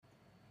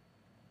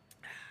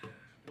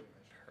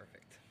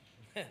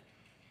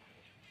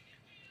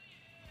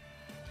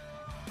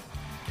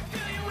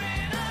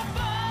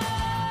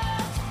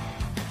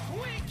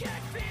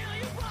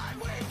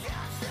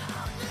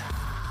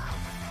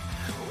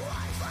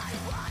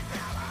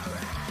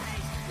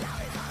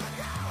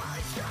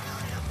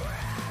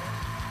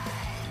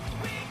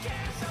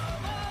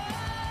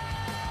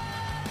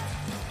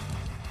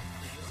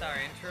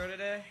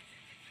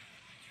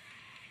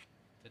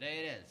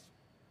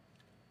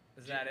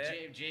that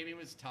it? Jamie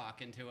was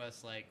talking to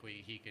us like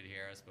he could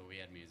hear us, but we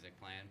had music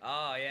playing.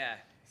 Oh, yeah.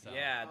 So.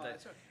 Yeah,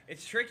 that's okay.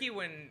 It's tricky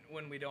when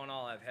we don't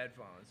all have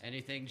headphones.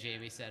 Anything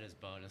Jamie said is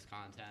bonus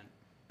content.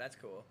 That's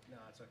cool. No,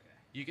 it's okay.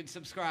 You can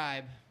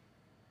subscribe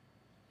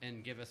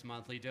and give us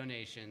monthly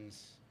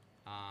donations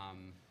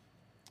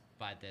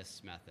by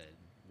this method.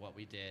 What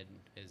we did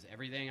is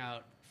everything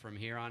out from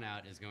here on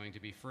out is going to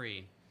be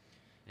free.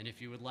 And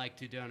if you would like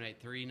to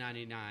donate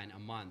 $3.99 a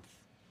month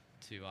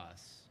to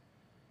us,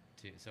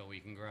 so we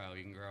can grow,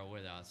 you can grow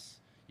with us,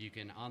 you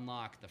can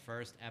unlock the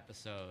first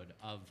episode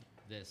of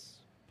this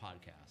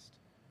podcast.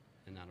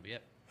 And that'll be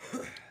it.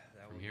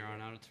 From here on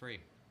out, it's free.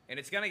 And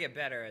it's going to get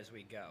better as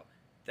we go.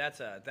 That's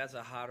a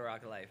Hard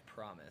Rock Life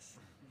promise.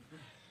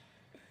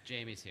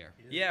 Jamie's here.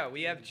 Yeah,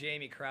 we have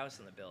Jamie Krause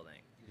in the building.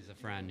 He's a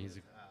friend. He's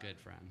a good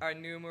friend. Our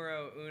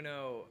numero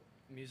uno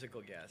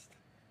musical guest.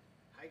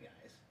 Hi,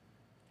 guys.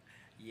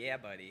 Yeah,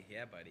 buddy.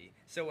 Yeah, buddy.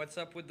 So what's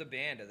up with the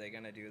band? Are they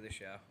going to do the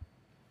show?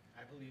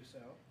 I believe so.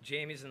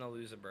 Jamie's in the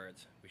Loser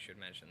Birds. We should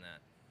mention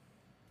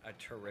that. A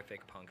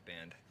terrific punk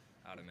band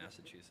out of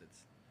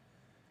Massachusetts.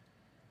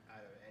 Out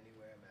of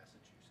anywhere in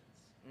Massachusetts.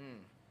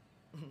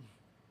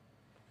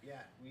 Yeah,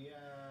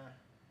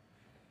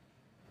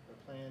 we're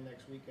playing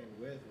next weekend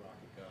with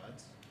Rocket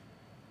Gods.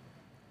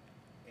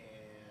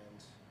 And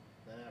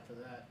then after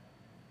that,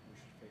 we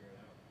should figure it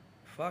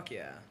out. Fuck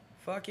yeah.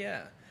 Fuck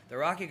yeah. The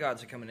Rocket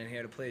Gods are coming in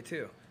here to play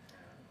too.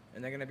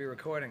 And they're going to be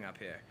recording up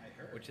here. I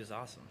heard. Which is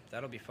awesome.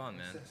 That'll be fun,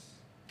 man.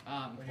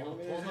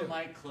 Pull the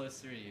mic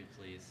closer to you,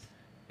 please.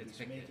 It's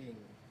making...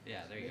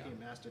 Yeah, there you go. Making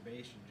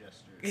masturbation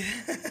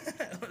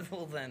gestures.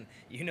 Well, then,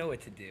 you know what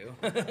to do.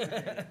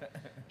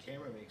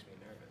 Camera makes me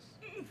nervous.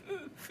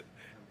 I'm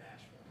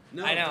bashful.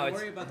 No, I know, don't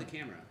worry about the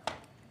camera.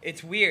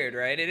 It's weird,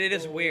 right? It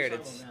is Well, weird. We're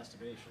talking It's about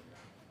masturbation.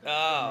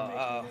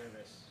 Oh,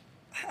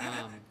 Makes me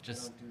nervous.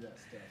 Just Don't do that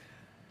stuff.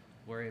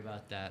 worry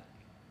about that.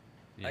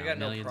 I got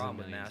no millions and problem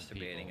with millions of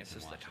masturbating. people It's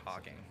just the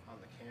watching talking. On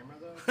the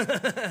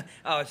camera, though?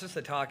 Oh, it's just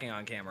the talking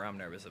on camera I'm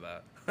nervous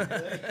about.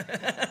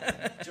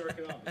 Jerk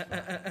it off. It's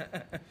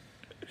fine.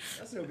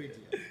 That's no big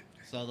deal.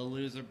 So the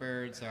Loser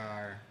Birds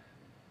are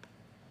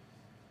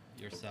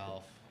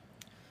yourself,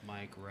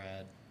 Mike,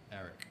 Red,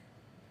 Eric.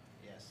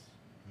 Yes.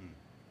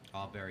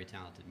 All very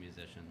talented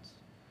musicians.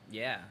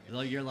 Yeah.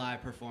 Though your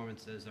live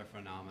performances are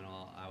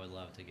phenomenal, I would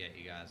love to get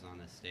you guys on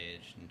this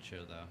stage and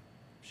show the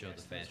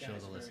Yes, fans, those show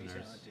guys the are very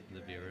listeners, talented,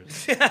 the you're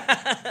viewers.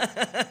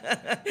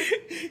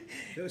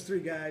 Those three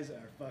guys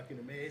are fucking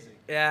amazing.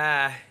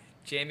 Yeah.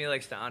 Jamie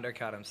likes to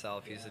undercut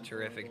himself. He's Yeah, a I'm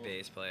terrific horrible.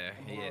 bass player.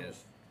 I'm He horrible.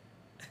 is.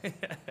 I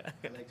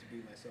like to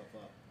beat myself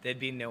up. They'd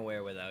be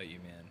nowhere without you,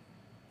 man.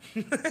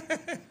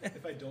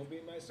 If I don't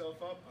beat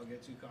myself up, I'll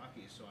get too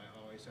cocky, so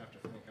I always have to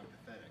think I'm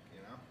pathetic, you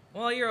know?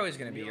 Well, you're always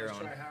going to You be your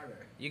always own. try harder.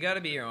 You got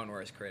to be your own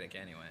worst critic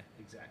anyway,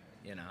 Exactly.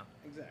 you know?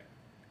 Exactly.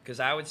 Because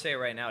I would say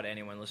right now to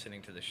anyone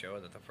listening to the show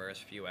that the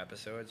first few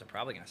episodes are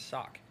probably going to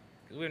suck.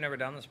 Because we've never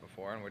done this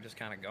before, and we're just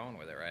kind of going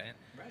with it, right?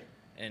 Right.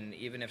 And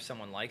even if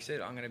someone likes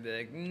it, I'm going to be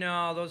like,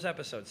 no, those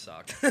episodes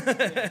sucked. Yeah,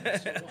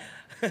 so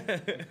what? Who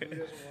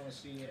doesn't want to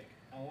see it?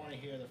 I want to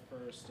hear the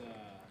first,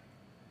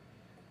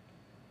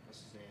 what's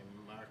his name?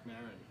 Mark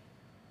Maron.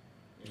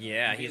 You know?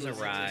 Yeah, Have you he's a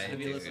listened to- ride. Have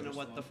you dude. listened to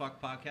What the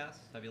Fuck podcast?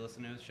 Have you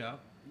listened to his show?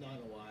 Not in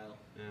a while,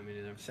 Me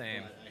neither.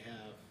 Same. but I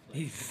have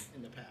He's-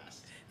 in the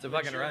past. It's a I'm not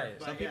fucking sure, ride.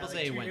 but Some people like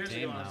say he 2 went years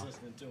tame, ago, I was though.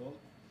 listening to him.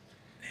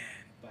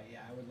 But yeah,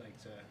 I would like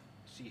to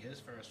see his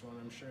first one.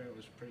 I'm sure it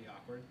was pretty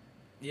awkward.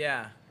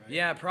 Yeah. Right?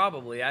 Yeah,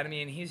 probably. I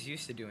mean, he's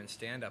used to doing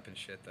stand-up and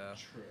shit, though.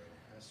 True,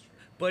 that's true.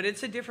 But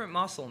it's a different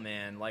muscle,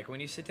 man. Like, when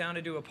you sit down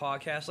to do a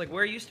podcast, like,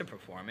 we're used to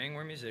performing.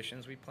 We're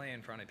musicians. We play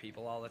in front of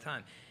people all the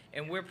time.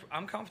 And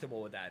I'm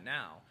comfortable with that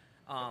now.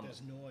 But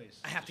there's noise.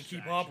 I have to keep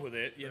distraction. up with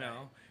it, you Right.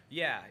 know?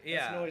 Yeah, That's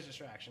yeah. noise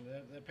distraction.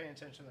 They're paying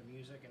attention to the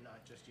music and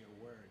not just your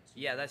words.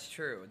 Yeah, that's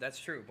true. That's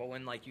true. But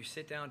when, like, you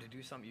sit down to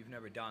do something you've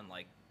never done,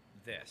 like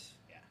this,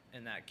 Yeah.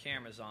 and that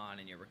camera's on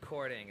and you're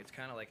recording, it's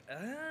kind of like,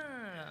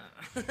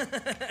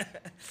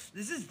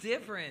 this is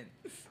different.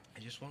 I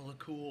just want to look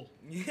cool.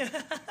 Yeah.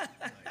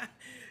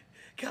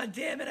 God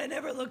damn it, I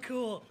never look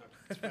cool.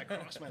 If I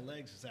cross my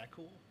legs, is that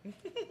cool? I'm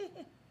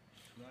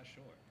not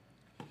sure.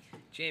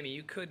 Jamie,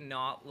 you could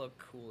not look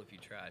cool if you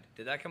tried.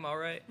 Did that come out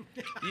right?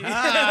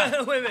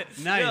 Ah, Wait a minute.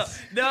 nice.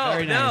 No,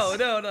 Very no, nice.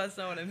 no, that's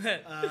not what I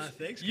meant.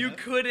 Thanks, You Kev.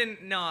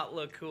 couldn't not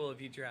look cool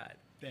if you tried.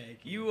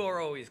 Thank you. You are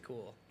always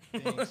cool.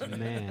 Thanks,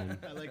 Man.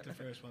 I like the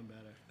first one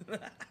better.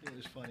 It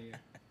was funnier.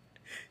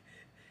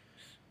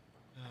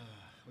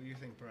 What do you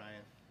think,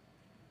 Brian?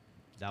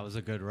 That was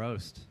a good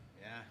roast.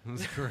 Yeah. That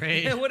was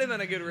great. It would have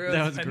been a good roast.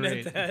 That was if I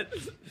meant great. that.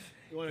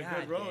 You want a God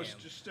good roast? damn.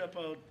 Just step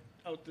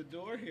out the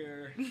door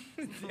here.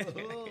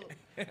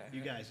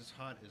 You guys, it's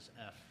hot as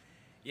F.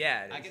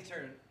 Yeah, it is. I can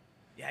turn.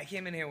 Yeah, I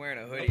came in here wearing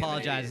a hoodie.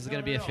 Apologize. This is No,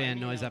 going to be a no, I fan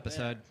mean noise out there.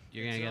 episode.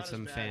 You're going It's to not get as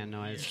some bad. fan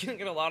noise. You're gonna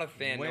get a lot of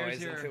fan Where's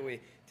noise your-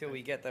 until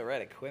we get the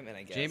right equipment,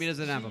 I guess. Jamie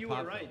doesn't have See, a you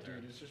pop were right, filter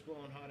dude. It's just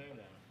blowing hot air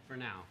down. for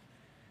now.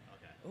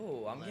 Okay.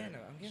 Ooh, I'm Let getting it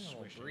a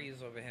little swish it. breeze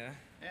over here.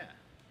 Yeah.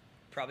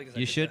 Probably because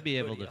You should be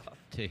able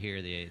to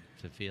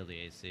feel the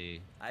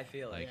AC I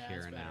feel it. like Yeah, here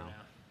it's and better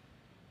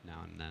now.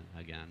 happen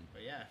then again.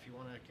 But yeah, if you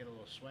want to get a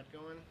little sweat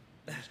going,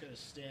 you just gotta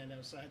stand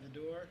outside the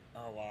door.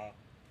 Oh wow,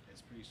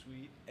 It's pretty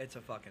sweet. it's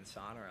a fucking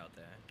sauna out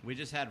there. We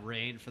just had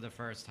rain for the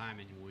first time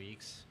in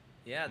weeks.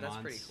 Yeah, that's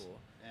Months. pretty cool.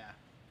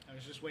 Yeah, I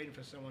was just waiting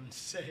for someone to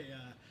say,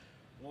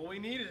 "Well, we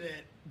needed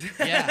it."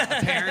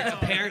 Yeah,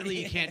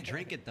 apparently you can't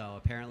drink it though.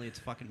 Apparently it's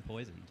fucking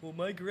poisoned. Well,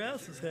 my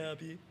grass is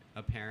happy.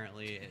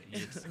 Apparently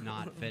it's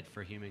not fit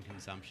for human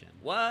consumption.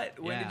 What?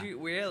 When Yeah. did you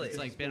really? It's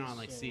like been on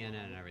like So CNN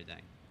long. and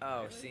everything.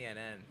 Oh, Really?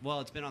 CNN. Well,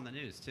 it's been on the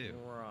news too.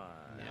 Right.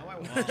 Now I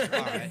Well, want to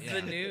all right, yeah.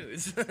 The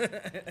news. It's Yeah,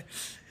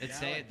 I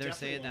they're definitely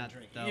saying wanna that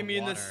drink it. the You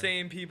mean water, the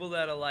same people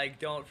that are like,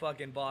 don't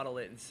fucking bottle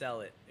it and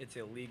sell it. It's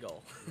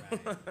illegal.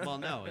 Right. Well,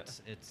 no,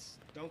 it's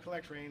Don't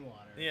collect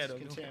rainwater. Yeah, It's don't-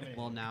 contaminated.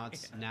 well now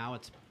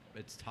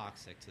it's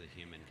toxic to the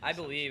human. I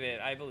believe it.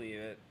 consumption. I believe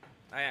it.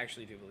 I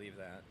actually do believe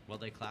that. Well,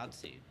 they cloud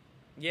seed.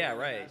 Yeah,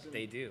 Well, right. that's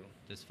They do.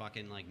 Just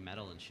fucking like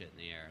metal and shit in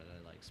the air.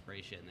 They like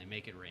spray shit and they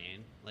make it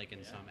rain, like in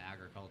Yeah. some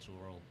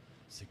agricultural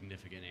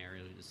significant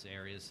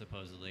areas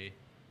supposedly.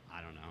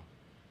 I don't know.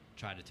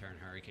 Try to turn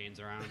hurricanes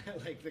around.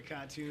 Like the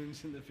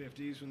cartoons in the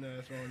 50s when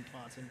they're throwing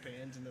pots and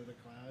pans into the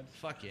clouds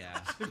Fuck yeah.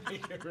 to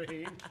make it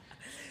rain.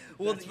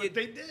 Well, That's what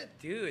they did.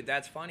 Dude,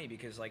 that's funny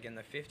because like in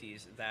the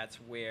 50s, that's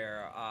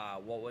where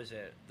what was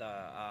it?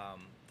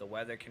 The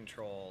weather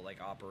control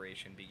like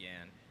operation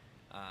began.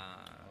 yeah.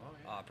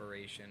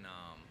 Operation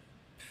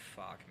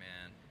fuck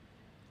man.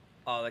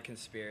 All the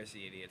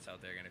conspiracy idiots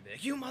out there are gonna be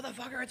like, you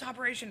motherfucker, it's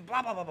Operation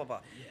blah blah blah blah blah.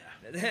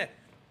 Yeah.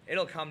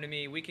 It'll come to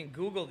me. We can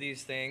Google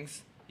these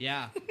things.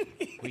 Yeah,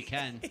 we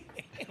can.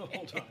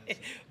 Hold on.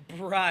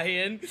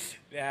 Brian.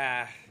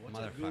 Yeah. What's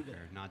a Google?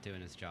 Motherfucker, not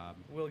doing his job.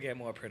 We'll get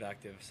more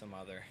productive some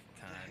other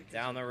time.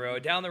 Down the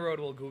road. Down the road,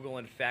 we'll Google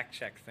and fact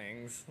check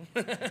things.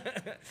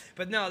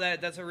 But no,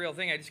 that's a real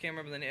thing. I just can't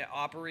remember the name.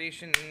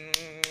 Operation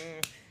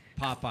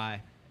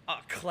Popeye.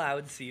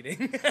 Cloud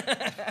seeding.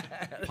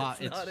 That's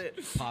It's not it.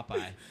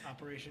 Popeye.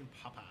 Operation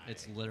Popeye.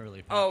 It's literally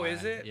Popeye. Oh,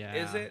 is it? Yeah.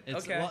 Is it?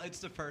 It's, Okay. Well, it's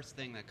the first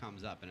thing that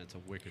comes up, and it's a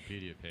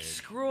Wikipedia page.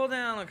 Scroll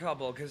down a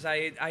couple, because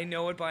I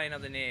know it by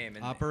another name.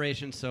 And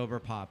Operation Sober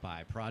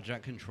Popeye,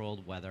 Project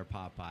Controlled Weather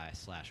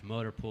Popeye /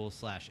 Motor Pool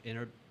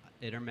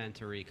 /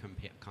 Intermentary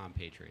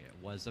Compatriot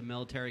was a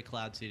military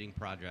cloud seeding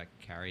project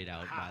carried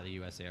out by the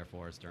U.S. Air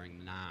Force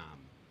during Nam.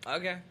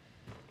 Okay.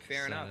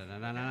 Fair enough.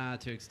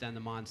 To extend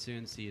the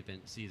monsoon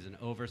season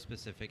over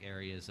specific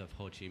areas of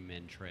Ho Chi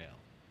Minh Trail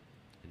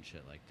and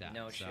shit like that.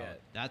 No so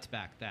shit. That's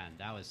back then.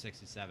 That was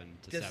 67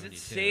 to Does 72. it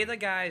say the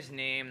guy's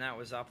name that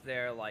was up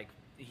there? Like,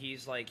 he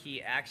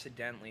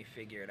accidentally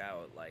figured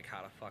out, like,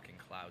 how to fucking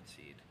cloud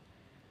seed.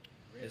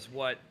 Really? Is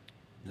what...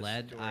 the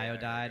Lead story I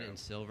iodide heard. and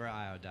silver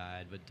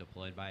iodide were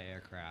deployed by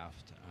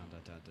aircraft.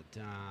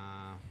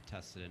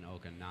 Tested in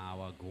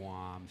Okinawa,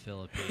 Guam,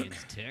 Philippines,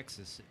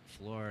 Texas,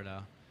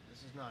 Florida. This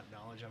is not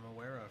knowledge I'm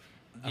aware of.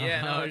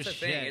 Yeah, no, Oh, it's a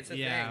thing. shit. It's a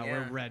yeah, thing. we're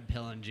Yeah, red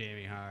pilling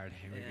Jamie Hard.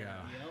 Here we go.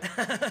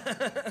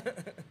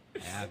 Yep.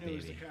 Yeah, I knew it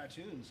was the baby.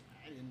 cartoons.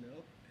 I didn't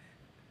know.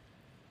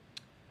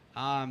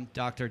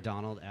 Dr.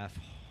 Donald F.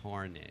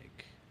 Hornig.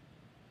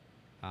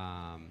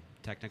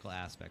 Technical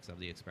aspects of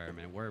the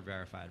experiment were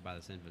verified by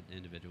this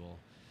individual.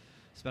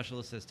 Special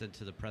assistant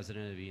to the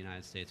President of the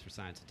United States for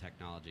Science and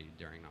Technology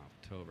during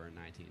October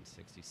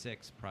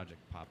 1966. Project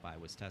Popeye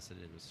was tested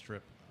in a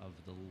strip of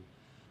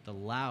the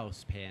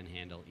Laos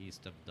Panhandle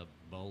east of the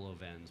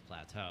Bolovens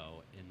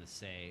Plateau in the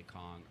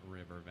Kong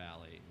River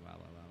Valley. Blah,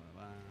 blah, blah,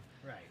 blah,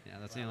 blah. Right. Yeah,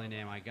 that's the only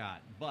name I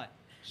got. But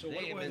So they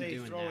what have were been they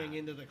doing throwing that.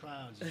 into the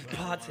clouds? is what I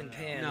Pots wanna and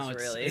know. pans, No,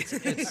 it's-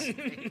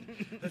 really.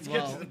 Let's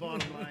Well, get to the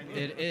bottom line.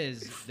 It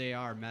is. They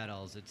are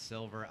metals. It's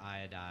silver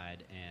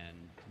iodide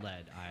and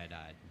lead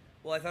iodide.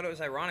 Well, I thought it was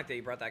ironic that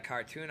you brought that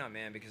cartoon up,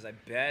 man, because I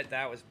bet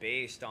that was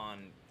based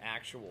on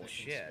actual A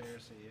shit.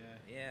 conspiracy,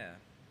 yeah. Yeah.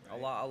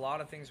 Right. A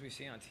lot of things we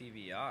see on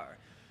TV are.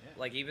 Yeah.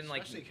 Like, even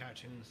like... Especially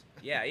cartoons.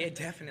 Yeah,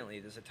 definitely.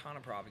 There's a ton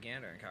of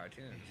propaganda in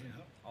cartoons.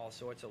 Yep. All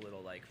sorts of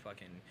little, like,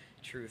 fucking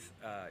truth,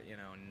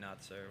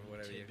 nuts or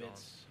whatever you call them.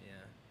 Tidbits.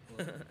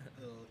 Yeah.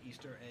 Little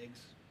Easter eggs.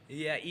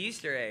 Yeah,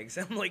 Easter eggs.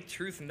 I'm like,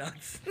 truth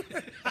nuts.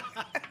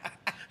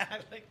 I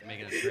like that.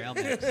 Making a trail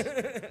mix.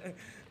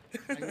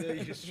 I'm gonna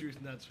use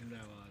truth nuts from now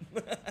on.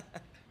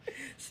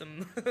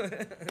 Some...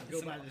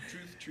 Go by the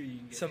truth tree.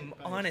 And get some hit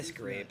by a honest truth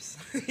grapes.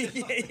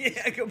 nut.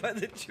 yeah, go by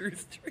the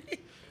truth tree.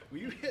 Were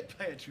you hit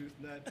by a truth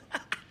nut?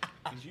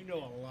 Because you know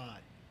a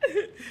lot.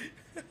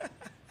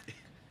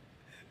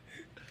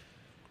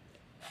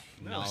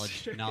 No,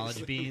 Knowledge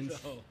seriously, beans.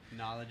 though.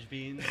 Knowledge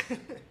beans.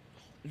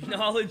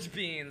 Knowledge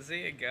beans. There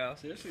you go.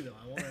 Seriously though,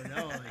 I want to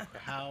know like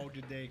how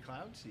did they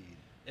cloud seed?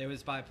 It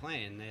was by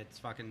plane. It's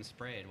fucking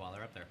sprayed while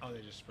they're up there. Oh,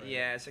 they just spray.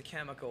 Yeah, it's a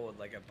chemical with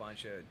like a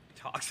bunch of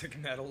toxic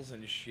metals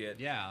and shit.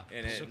 Yeah.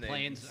 in it, So and they-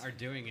 planes are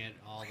doing it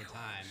all the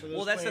time. So Well,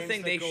 those that's the planes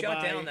thing. that They go shut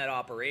by- down that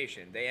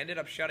operation. They ended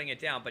up shutting it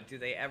down, but do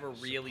they ever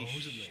really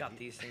Supposedly. shut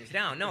these things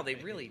down? No, they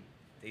really.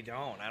 They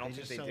don't. I don't They think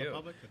just they tell the do.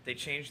 public that They they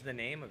do. changed the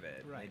name of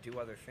it. Right. They do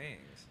other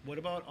things. What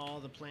about all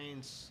the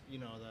planes? You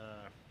know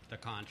the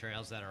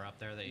contrails that are up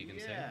there that you can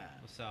Yeah.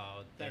 see. So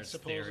that there's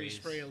supposedly theories.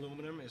 spray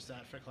aluminum. Is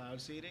that for cloud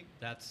seeding?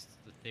 That's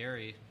the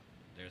theory.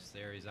 There's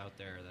theories out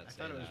there that I say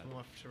thought it was that.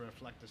 more to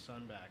reflect the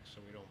sun back so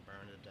we don't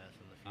burn to death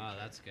in the future. Oh,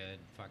 that's good.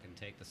 Fucking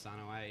take the sun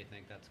away. You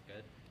think that's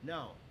good?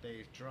 No,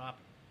 they drop.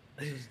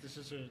 This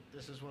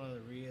is one of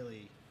the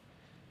really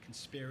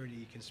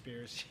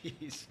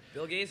conspiracies.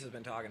 Bill Gates has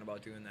been talking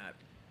about doing that.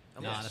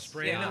 No, Yeah, to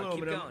spraying yeah, no,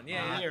 keep aluminum going.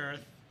 Yeah, on yeah. the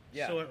earth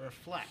Yeah. so it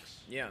reflects.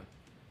 Yeah.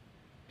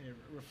 It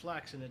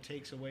reflects and it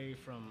takes away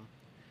from,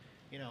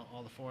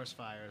 all the forest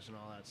fires and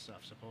all that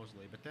stuff,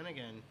 supposedly. But then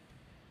again,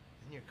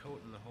 then you're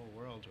coating the whole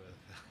world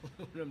with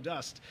aluminum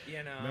dust.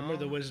 You know. Remember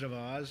The Wizard of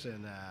Oz?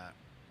 And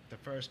the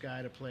first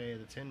guy to play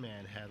the Tin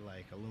Man had,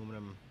 like,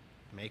 aluminum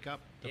makeup.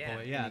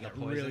 Yeah. Yeah, And he the got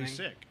really poisoning.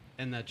 sick.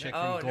 And the chick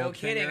Oh, from no Goldfinger.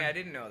 kidding! I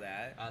didn't know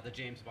that. The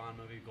James Bond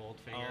movie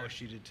Goldfinger. Oh,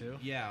 she did too?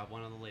 Yeah,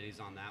 one of the ladies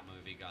on that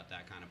movie got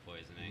that kind of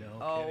poisoning.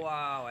 No Oh kidding.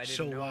 wow! I didn't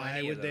So know why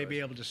any would of they those. be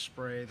able to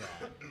spray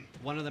that?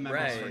 One of the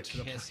members Right. like To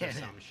the Kiss or planet.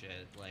 some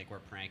shit. Like we're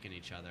pranking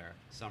each other.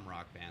 Some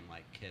rock band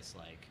like Kiss,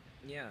 like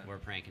Yeah. we're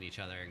pranking each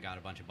other and got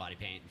a bunch of body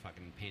paint and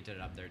fucking painted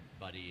it up their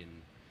buddy and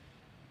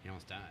he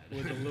almost died.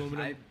 With aluminum,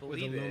 I with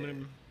believe it.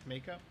 aluminum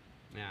makeup?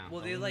 yeah.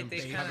 Well, they like they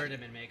Aluminum kind covered of.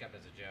 him in makeup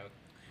as a joke.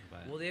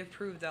 But Well, they've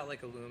proved that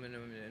like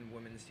aluminum in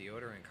women's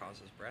deodorant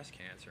causes breast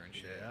cancer and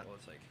shit. Yeah. Well,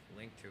 it's like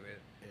linked to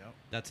it. Yep.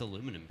 that's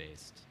aluminum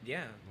based.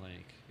 Yeah.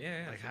 Like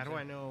Yeah. Like, how do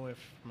I know if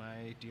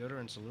my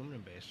deodorant's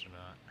aluminum based or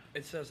not?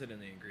 It says it in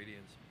the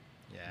ingredients.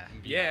 Yeah.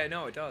 Yeah,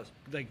 no, it does.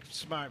 Like,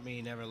 smart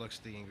me never looks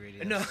at the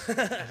ingredients. No,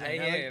 I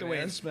like the way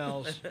it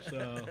smells,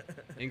 so.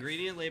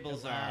 ingredient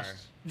labels It are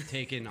lasts.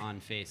 taken on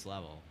face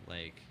level.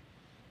 Like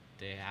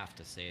they have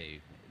to say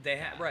They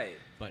have that, right.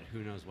 but who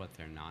knows what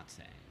they're not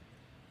saying.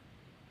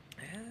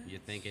 You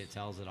think it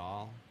tells it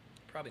all?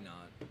 Probably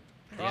not.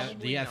 The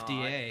Probably not.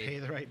 FDA, Pay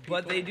the right people.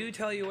 But they do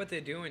tell you what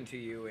they're doing to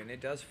you, and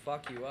it does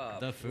fuck you up.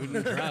 the Food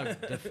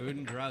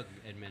and Drug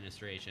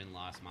Administration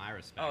lost my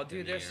respect. Oh, in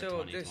dude, the there's year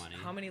so 2020.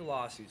 how many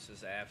lawsuits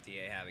does the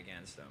FDA have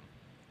against them?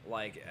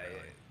 Like,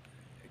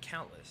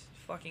 countless,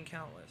 fucking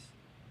countless.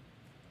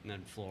 And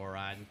then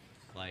fluoride.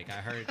 Like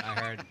I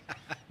heard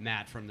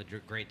Matt from the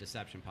Great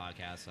Deception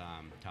podcast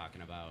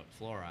talking about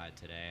fluoride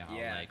today. How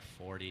Yeah. like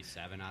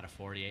 47 out of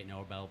 48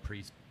 Nobel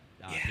Peace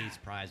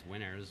Prize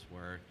winners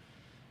were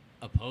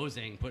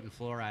opposing putting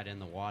fluoride in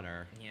the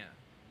water, Yeah.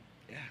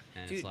 Yeah.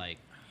 and Dude, it's like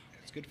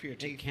It's good for your it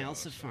teeth. though,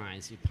 so-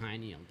 calcifies your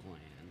pineal gland.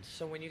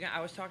 So when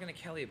I was talking to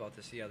Kelly about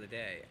this the other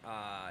day,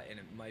 and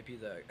it might be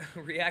the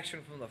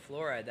reaction from the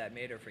fluoride that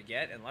made her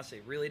forget, unless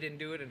they really didn't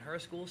do it in her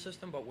school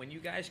system. But when you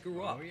guys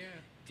grew up, Oh, yeah.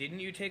 didn't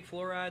you take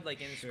fluoride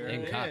like in Sure school?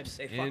 In did. cups,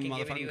 They in fucking give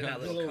it to motherfucking you in that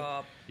cups. little Little-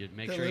 cup. You'd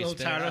make The sure you little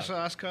spit it tartar out.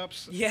 sauce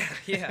cups? Yeah,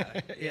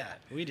 yeah, Yeah,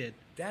 we did.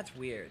 That's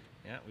weird.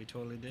 Yeah, we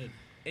totally did.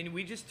 And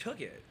we just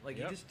took it. Like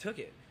Yep. you just took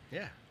it.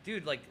 Yeah.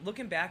 Dude, like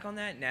looking back on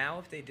that now,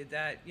 if they did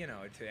that,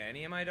 to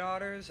any of my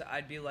daughters,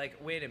 I'd be like,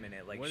 wait a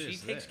minute, like What she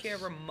is takes this? care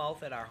of her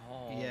mouth at our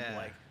home. Yeah.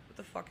 Like, what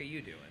the fuck are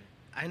you doing?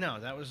 I know,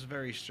 that was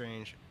very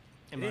strange.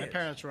 And It my is.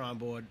 parents were on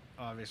board,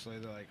 obviously.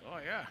 They're like, oh,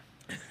 yeah.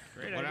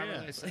 Great Whatever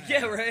idea. they say.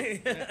 Yeah,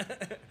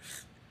 right.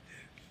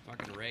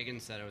 Fucking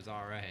Reagan said it was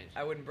all right.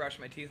 I wouldn't brush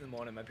my teeth in the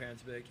morning. My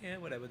parents would be like, yeah,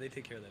 whatever. They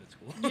take care of that at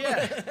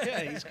school. Yeah,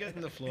 he's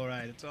getting the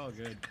fluoride. It's all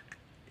good.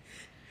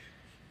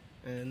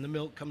 And the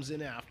milk comes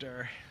in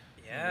after.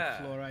 Yeah.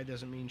 And the fluoride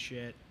doesn't mean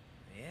shit.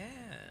 Yeah.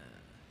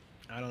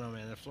 I don't know,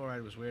 man. The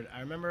fluoride was weird.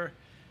 I remember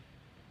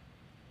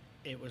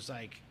it was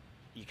like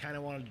you kind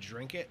of wanted to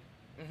drink it,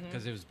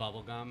 Because it was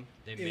bubble gum.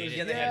 They It made was- it.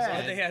 Yeah, they, Yeah.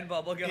 had, they had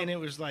bubble gum. and it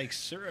was like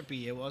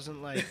syrupy. It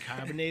wasn't like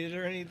carbonated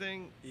or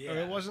anything, or Yeah.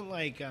 it wasn't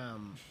like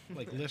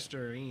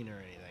Listerine or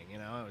anything.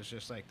 It was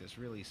just like this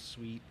really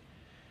sweet.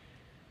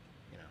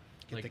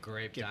 Like the,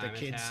 grape get the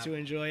kids Dimetapp. to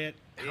enjoy it.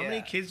 How many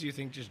Yeah. kids do you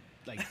think just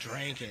like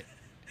drank it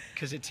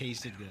because it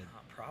tasted good?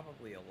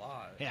 Probably a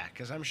lot. Yeah,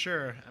 because I'm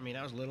sure. I mean,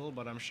 I was little,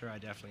 but I'm sure I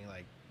definitely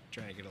like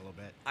drank it a little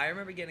bit. I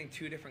remember getting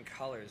 2 different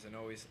colors, and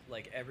always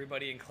like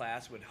everybody in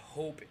class would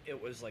hope it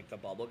was like the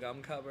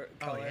bubblegum color.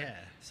 Oh, yeah.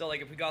 So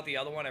like if we got the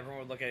other one, everyone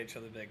would look at each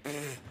other and be like,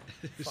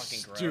 fucking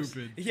gross.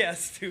 Stupid. Yeah,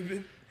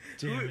 stupid.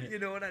 Damn it. You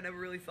know what? I never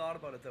really thought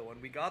about it though. When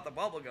we got the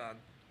bubblegum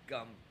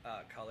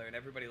color, and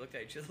everybody looked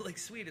at each other like,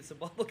 sweet, it's a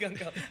bubblegum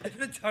color.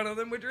 And a ton of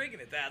them were drinking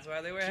it. That's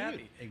why they were Dude,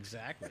 happy.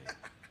 exactly.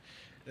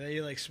 Then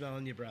you like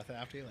smelling your breath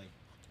after you like.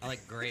 I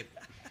like grape.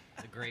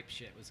 The grape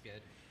shit was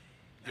good.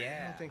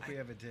 Yeah. I don't think we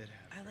ever did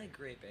have. I like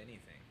grape anything.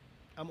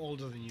 I'm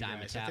older than you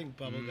guys. I Dimetapp. think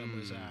bubblegum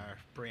was Mm. our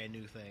brand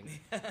new thing.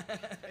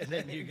 And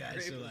then you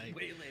guys Grape are was like-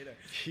 way later.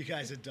 You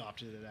guys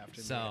adopted it after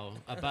me. So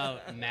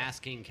about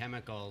masking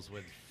chemicals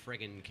with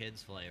friggin'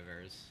 kids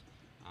flavors,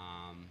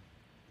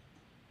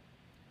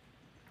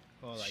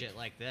 Oh, shit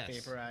like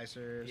this.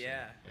 vaporizers.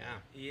 Yeah. Yeah.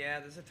 Yeah,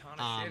 there's a ton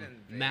of shit in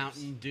vapes.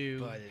 Mountain Dew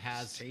But it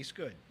has tastes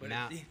good. But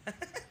Mount- it-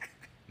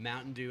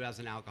 Mountain Dew as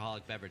an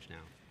alcoholic beverage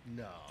now.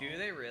 No. do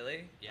they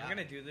really? Yeah. I'm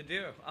gonna do the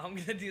do. I'm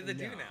gonna do the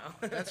do No,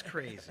 now. that's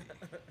crazy.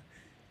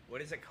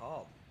 What is it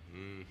called? I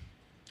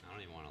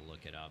don't even want to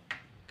look it up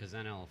because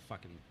then I'll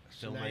fucking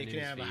So fill now my you can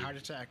news have a feed. heart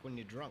attack when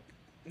you're drunk.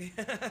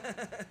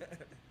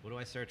 What do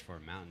I search for?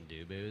 Mountain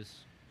Dew booze.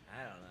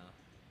 I don't know.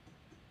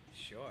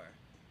 Sure.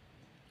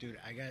 Dude,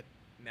 I got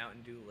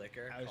Mountain Dew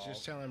liquor. I was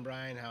just telling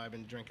Brian how I've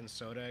been drinking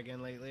soda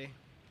again lately,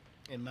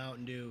 and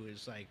Mountain Dew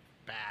is like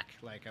back,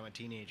 like I'm a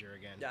teenager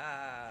again.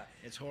 Ah,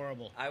 It's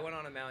horrible. I went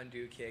on a Mountain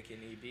Dew kick in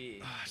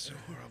EB. Ah, so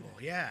horrible.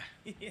 Yeah,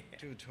 Yeah.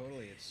 dude,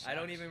 totally. It's. I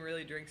don't even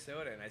really drink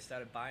soda, and I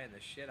started buying the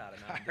shit out of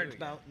Mountain Dew. Hard again.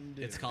 Mountain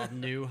Dew. It's called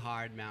New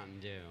Hard Mountain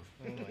Dew.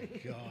 Oh my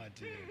god,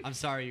 dude. I'm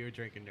sorry you were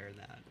drinking during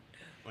that.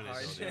 When I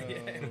Hard told shit. you.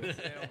 Yeah,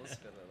 I almost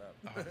spit it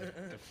up. Oh,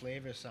 the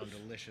flavors sound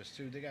delicious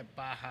too. They got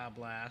Baja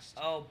Blast.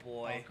 Oh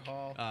boy.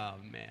 Alcohol. Oh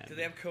man. Do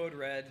they have Code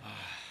Red?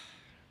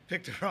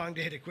 Picked the wrong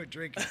day to quit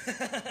drinking.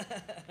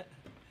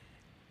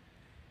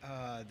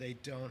 They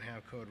don't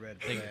have Code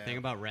Red. For that. Thing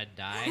about red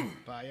dye.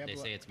 Baja They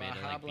say it's made of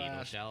Baja like beetle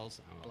Blast,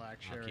 shells. black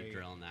I'll cherry. keep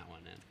drilling that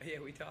one in. Yeah,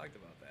 we talked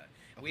about that.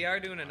 We are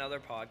doing another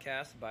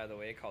podcast, by the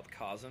way, called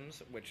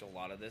Cosms, which a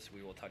lot of this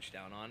we will touch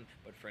down on.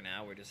 But for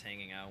now, we're just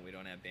hanging out. We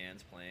don't have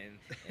bands playing,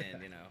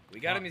 and we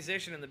got a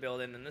musician in the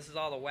building, and this is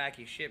all the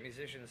wacky shit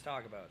musicians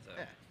talk about.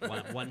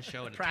 So One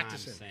show at a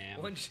Practicing. time,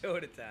 Sam. one show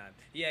at a time.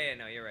 Yeah,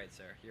 no, you're right,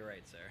 sir. You're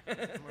right,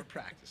 sir. We're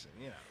practicing,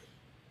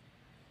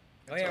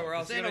 Oh yeah, we're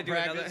also This gonna ain't no do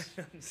another. practice.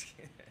 I'm just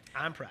kidding.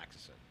 I'm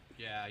practicing.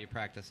 Yeah, you're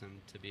practicing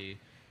to be.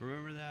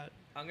 Remember that?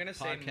 I'm gonna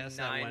say Podcast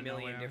that 9 went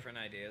million nowhere. different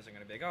ideas. I'm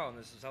gonna be like, oh, and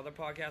this is other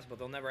podcasts, but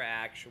they'll never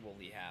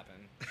actually happen.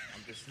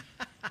 I'm just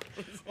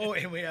Oh,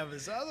 and we have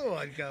this other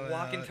one coming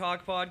Walk and out.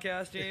 Talk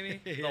podcast, Jamie.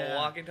 The Yeah.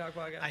 Walk and Talk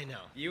podcast. I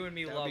know. You and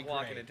me That would love be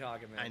walking great. and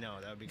talking, man. I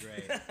know, that would be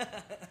great.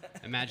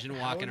 Imagine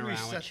How walking would we around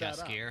with set that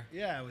chest up? gear.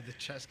 Yeah, with the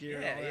chest gear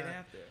and Yeah, all you'd that.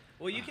 have to.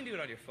 Well, you can do it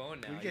on your phone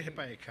now. We You get hit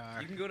can- by a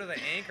car. You can go to the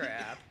Anchor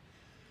app.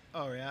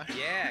 Oh, yeah?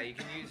 Yeah, you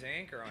can use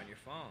Anchor on your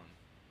phone,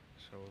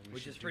 So we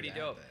which should is do pretty that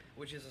dope. then.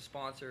 Which is a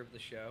sponsor of the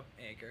show,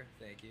 Anchor.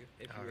 Thank you.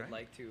 If you All would right.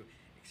 like to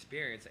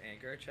experience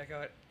Anchor, check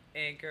out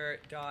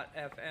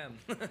Anchor.fm.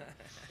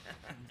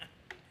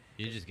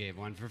 You just gave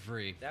one for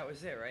free. That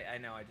was it, right? I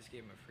know. I just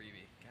gave him a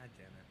freebie. God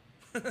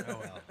damn it. Oh,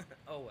 well.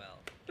 Oh well.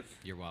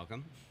 You're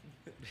welcome.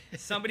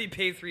 Somebody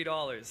pay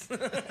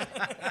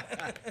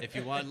 $3. If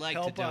you would like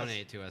to Help us.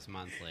 donate to us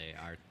monthly,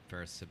 our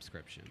first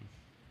subscription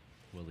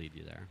will lead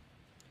you there.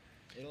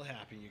 It'll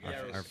happen, you Our,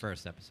 guys. our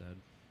first episode.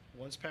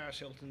 Once Paris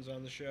Hilton's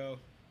on the show,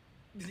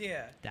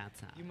 Yeah. That's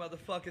how. You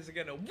motherfuckers are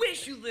gonna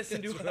wish you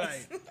listened to That's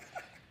us. right.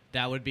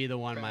 That would be the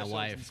one my Paris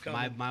wife. Hilton's My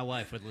coming. my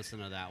wife would listen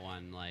to that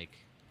one like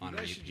on you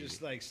guys should repeat.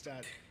 just like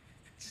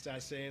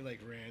start saying like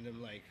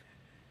random like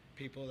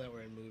people that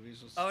were in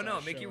movies. Will Oh start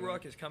no, Mickey showing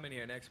Rourke up. is coming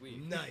here next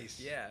week.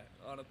 Nice. Yeah,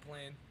 on a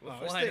plane. We're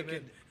Oh, flying him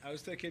in. I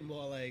was thinking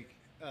more like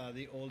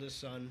the oldest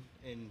son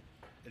in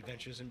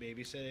Adventures in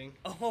Babysitting.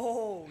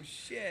 Oh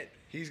shit!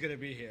 He's gonna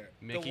be here.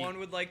 Mickey, The one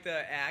with like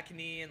the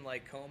acne and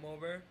like comb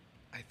over.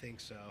 I think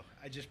so.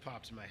 I just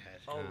popped in my head.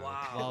 Oh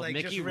wow. Well, Like,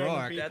 Mickey just random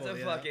Rourke. people. That's a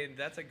yeah. fucking.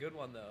 That's a good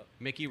one though.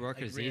 Mickey Rourke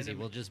like is easy. random-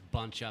 We'll just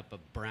bunch up a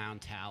brown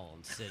towel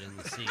and sit in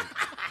the seat.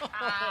 Oh,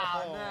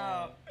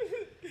 I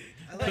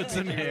like Put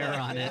some Mickey hair Rourke,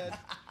 on it.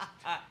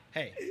 man.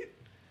 Hey,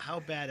 how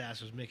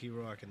badass was Mickey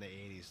Rourke in the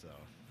 '80s though?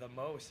 The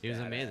most. He was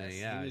badass. amazing,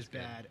 yeah. he was he's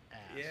good.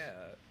 badass.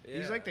 Yeah.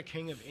 He's like the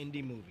king of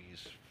indie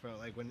movies. For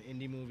like when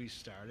indie movies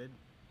started,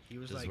 he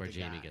was This like is where the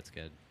Jamie guy. gets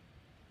good.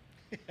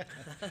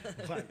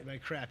 my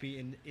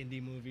crappy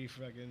indie movie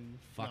fucking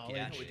Fuck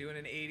yeah, knowledge. We're doing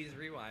an '80s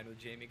rewind with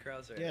Jamie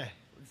Krauser. Yeah,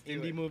 Let's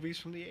do indie it. movies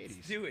from the Let's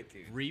 '80s. do it,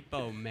 dude.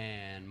 Repo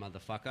Man,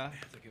 motherfucker.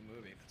 That's a good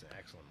movie. It's an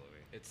excellent movie.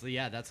 It's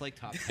that's like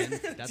top 10.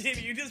 That's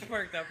Jamie, you just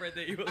perked up right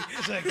there. You were like,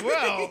 It's like,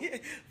 well,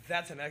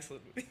 that's an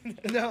excellent movie.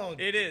 no,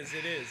 It is.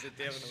 It is. It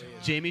definitely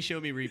is. Jamie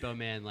showed me Repo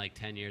Man like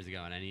 10 years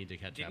ago, and I need to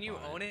catch Didn't up you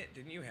on own it?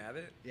 Didn't you have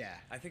it? yeah,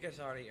 I think I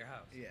saw it at your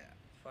house. yeah.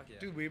 Fuck yeah.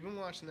 Dude, we've been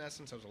watching that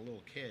since I was a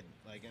little kid.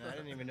 Like, and I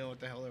didn't even know what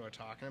the hell they were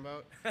talking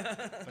about.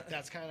 But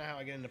that's kind of how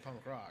I get into punk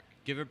rock.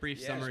 Give a brief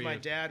Yeah, summary. My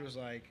of- dad was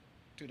like,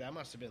 dude, I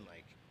must have been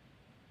like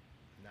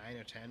 9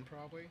 or 10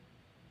 probably.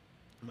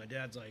 And my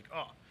dad's like,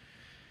 oh,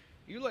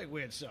 you like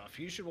weird stuff.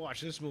 You should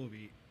watch this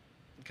movie.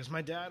 Because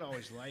my dad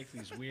always liked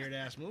these weird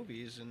ass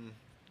movies and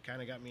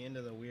kind of got me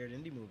into the weird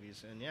indie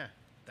movies. And yeah,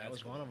 that That's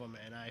was cool. one of them.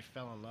 And I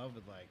fell in love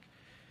with like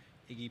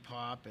Iggy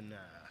Pop and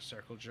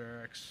Circle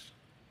Jerks.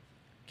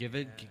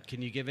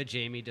 Can you give a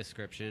Jamie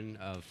description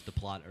of the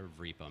plot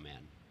of Repo Man?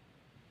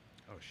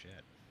 Oh, shit.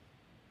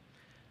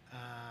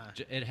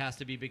 It has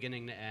to be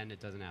beginning to end.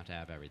 It doesn't have to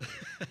have everything.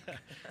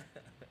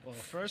 Well,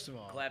 first of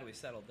all, Glad we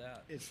settled down.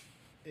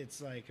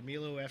 it's like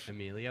Emilio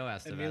Estevez.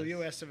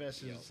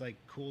 Estevez Yo. is like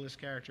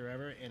coolest character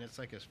ever, and it's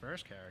like his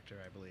first character,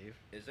 I believe.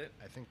 Is it?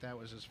 I think that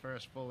was his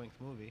first full-length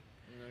movie.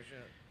 No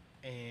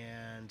shit.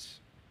 And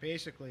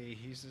basically,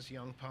 he's this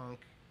young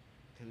punk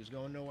who's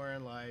going nowhere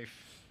in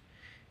life,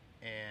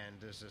 and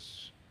there's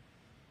this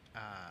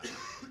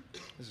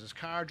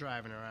car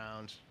driving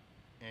around,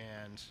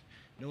 and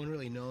no one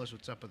really knows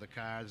what's up with the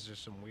car. There's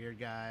just some weird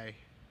guy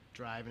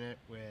driving it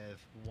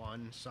with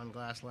one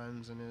sunglass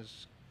lens in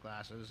his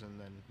glasses and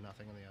then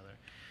nothing in the other.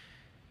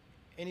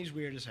 And he's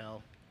weird as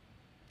hell.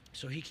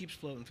 So he keeps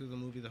floating through the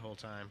movie the whole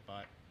time.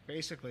 But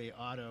basically,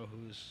 Otto,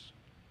 who's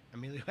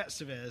Emilio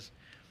Estevez,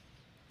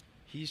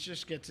 he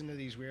just gets into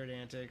these weird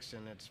antics,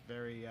 and it's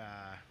very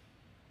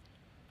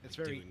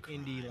Doing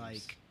indie crimes.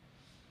 like.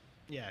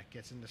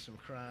 gets into some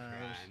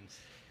crimes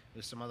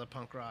with some other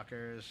punk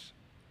rockers,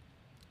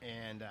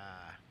 and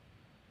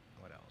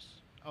what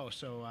else? Oh,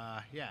 so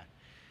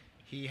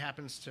he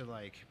happens to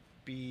like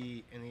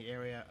be in the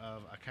area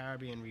of a car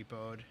being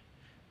repoed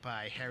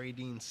by Harry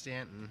Dean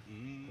Stanton,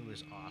 who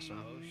is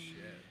awesome. Oh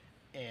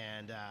shit!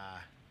 And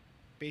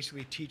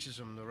basically teaches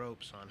him the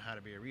ropes on how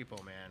to be a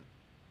repo man.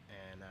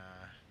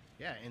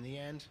 And in the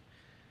end,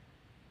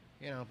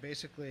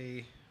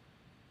 basically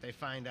they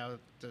find out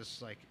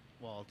there's like,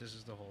 well, this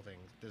is the whole thing.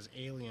 There's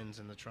aliens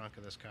in the trunk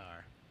of this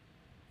car.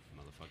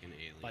 Motherfucking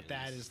aliens. But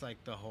that is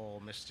like the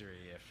whole mystery,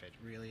 if it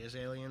really is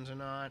aliens or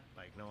not.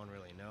 Like, no one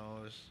really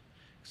knows,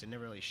 because they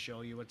never really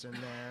show you what's in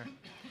there.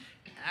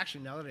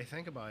 Actually, now that I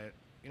think about it,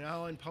 you know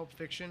how in Pulp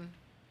Fiction,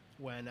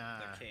 when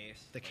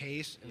the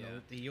case,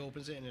 and he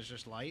opens it and it's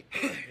just light.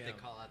 They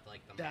call it like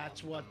the.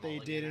 That's what the they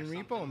did in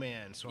Repo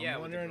Man. So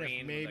I'm wondering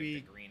if maybe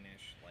like the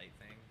greenish light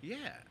thing.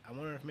 Yeah, I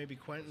wonder if maybe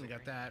Quentin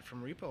got that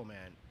from Repo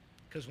Man,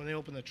 because when they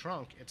open the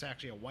trunk, it's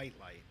actually a white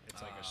light.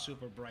 It's like a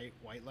super bright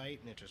white light,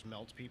 and it just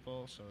melts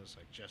people. So it's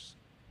like just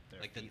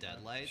their like the feet dead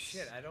lit. lights.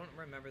 Shit, I don't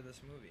remember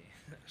this movie.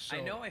 So,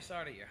 I know I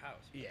saw it at your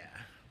house. Yeah,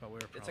 but we were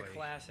probably It's a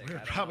classic. We were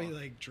I don't probably know.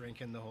 like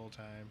drinking the whole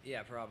time.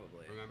 Yeah,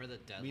 probably. Remember the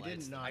dead We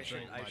lights? did not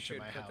drink I much should at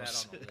my put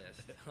house. that on the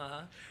list.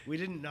 Huh? We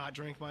did not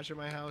drink much at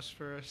my house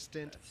for a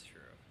stint. That's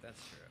true.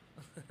 That's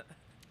true.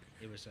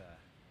 It was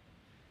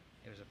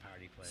a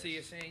party place. So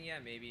you're saying,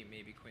 maybe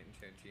Quentin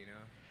Tarantino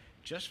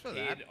just for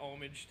paid that?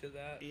 homage to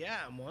that? Yeah,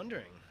 I'm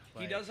wondering.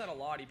 He does that a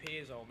lot. He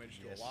pays homage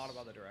to a lot of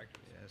other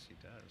directors. Yes, he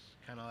does.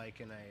 Kind of like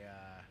in a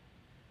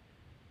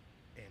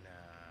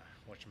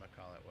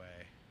whatchamacallit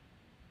way.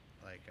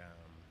 Like,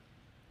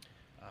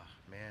 oh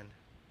man,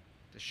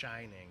 The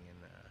Shining and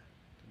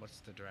what's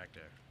the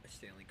director?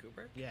 Stanley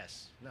Kubrick?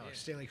 Yes, no, Yeah. it's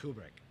Stanley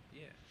Kubrick.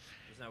 Yeah.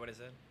 Isn't that what it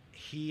said?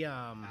 He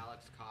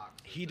Alex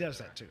Cox. is he the does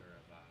that too. director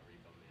of,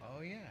 Repo Man.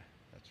 Oh yeah,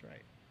 that's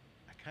right.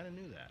 I kind of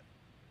knew that.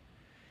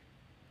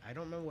 I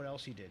don't remember what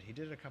else he did. He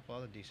did a couple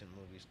other decent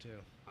movies too.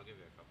 I'll give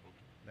you a couple.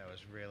 That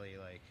was really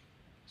like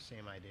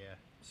same idea.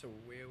 So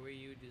where were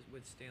you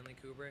with Stanley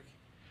Kubrick?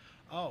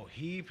 Oh,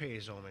 he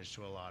pays homage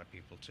to a lot of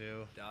people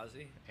too. Does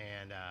he?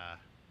 And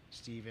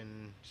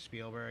Steven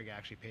Spielberg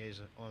actually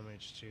pays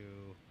homage to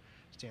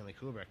Stanley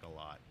Kubrick a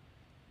lot.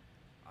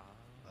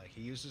 Like,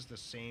 he uses the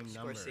same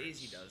numbers.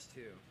 Scorsese does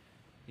too.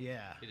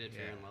 Yeah. He did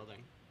Fear and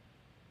Loathing.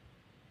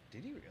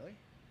 Did he really?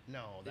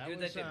 No, The that dude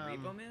was that did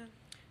Repo Man?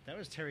 that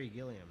was Terry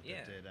Gilliam Yeah.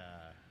 that did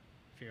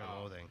Fear and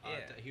Loathing. Yeah.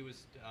 He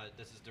was.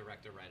 This is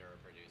director, writer, or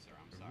producer.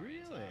 I'm sorry.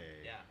 It's, Really?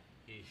 yeah.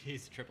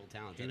 He's triple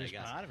talented. He was I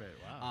guess. part of it.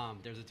 Wow.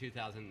 There's a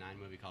 2009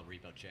 movie called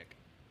Repo Chick.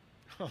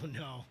 Oh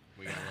no.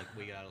 We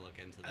gotta look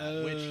into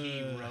that, which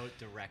he wrote,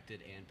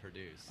 directed, and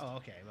produced. Oh,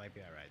 okay. Might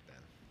be all right then.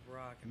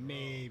 Rock and roll.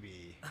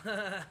 Maybe.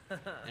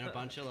 And a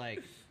bunch of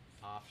like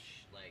off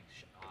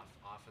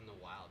in the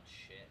wild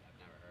shit I've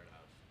never heard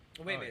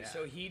of. Wait a Oh, minute. yeah.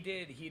 So he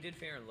did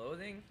Fear and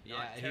Loathing? Yeah,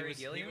 Not Terry he was.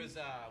 Gilliam? He was.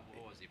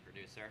 What was he?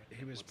 Producer.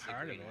 He was What's the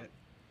part of green one? it.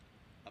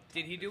 Up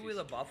Did top, he if do you With a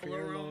see- Buffalo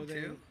Fear and Room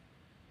Loathing. too?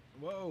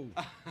 Whoa.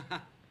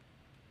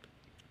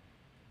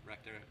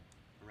 Director,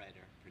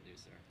 writer,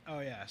 producer. Oh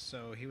yeah.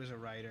 So he was a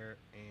writer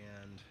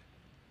and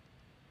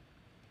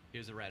He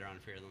was a writer on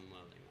Fear and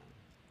Loathing.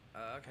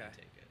 Then. Okay. I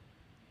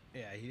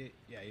take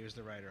it. he was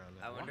the writer on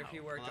that. I wonder if he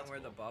Wow. worked Well, on that's Where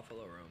the cool.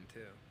 Buffalo Roam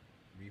too.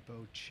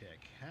 Repo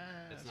Chick.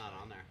 It's not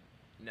on there.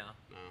 No.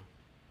 No.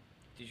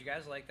 Did you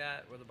guys like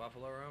that? Where the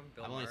Buffalo Roam?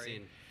 Bill I've Murray? only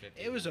seen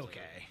 15 It was minutes of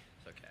okay.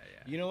 It's okay.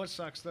 Yeah. You know what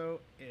sucks though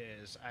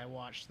is I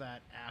watched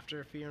that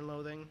after Fear and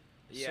Loathing,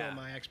 Yeah, so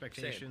my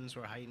expectations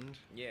were heightened.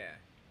 Yeah.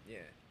 Yeah.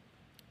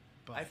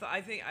 But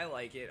I think I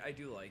like it. I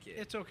do like it.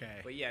 it's okay.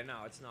 But yeah,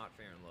 no, it's not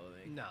Fear and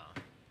Loathing. No,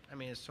 I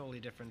mean it's totally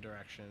different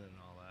direction and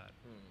all that.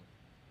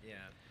 Yeah.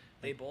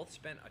 They both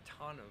spent a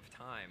ton of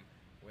time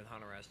with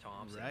Hunter S.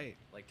 Thompson, Right.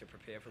 like to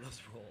prepare for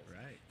those roles.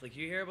 Right. Like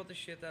you hear about the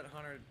shit that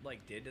Hunter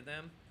like did to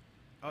them,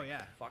 Oh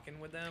yeah. fucking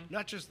with them.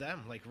 Not just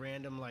them, like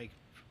random like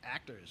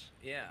actors.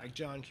 Yeah. Like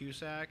John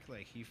Cusack,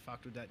 like he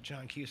fucked with that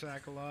John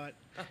Cusack a lot.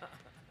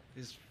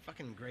 He's a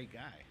fucking great guy.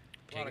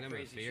 A lot of Kingdom of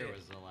crazy Fear shit.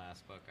 was the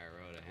last book I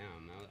wrote of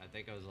him. I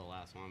think it was the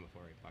last one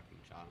before he fucking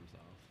shot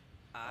himself.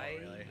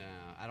 really?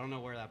 Yeah, I don't know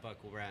where that book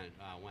went,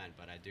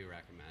 but I do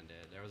recommend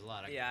it. There was a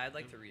lot of I'd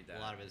like to read that. A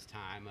lot of his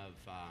time of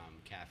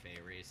cafe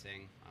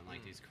racing on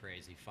like these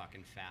crazy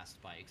fucking fast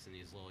bikes in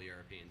these little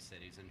European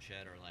cities and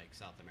shit, or like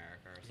South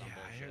America or some Yeah,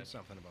 I bullshit. heard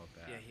something about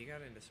that. Yeah, he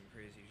got into some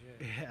crazy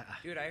shit. Yeah.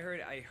 Dude, I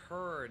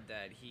heard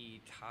that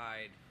he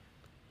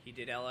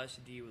did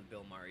LSD with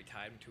Bill Murray,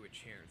 tied him to a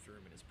chair and threw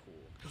him in his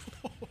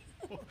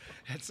pool.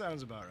 That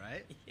sounds about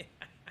right. Yeah.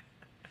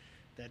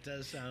 That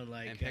does sound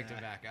like. And picked him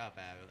back up,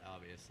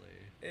 obviously.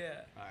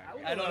 Yeah. All right, I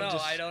would I don't love know.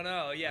 to I don't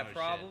know. Yeah, Oh, shit.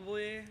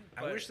 probably.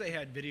 I but- wish they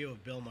had video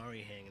of Bill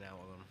Murray hanging out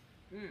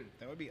with him. Mm.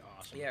 That would be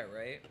awesome. Yeah,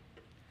 right.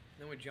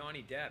 Then with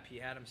Johnny Depp, he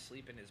had him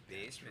sleep in his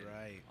basement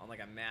right. on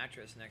like a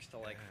mattress next to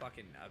like Yeah.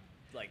 fucking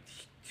like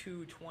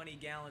 2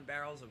 20-gallon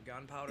barrels of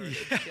gunpowder and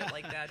shit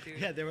like that, dude.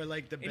 Yeah, they were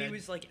like the bed. And he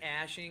was like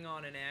ashing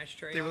on an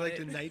ashtray. They were on like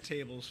it. the night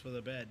tables for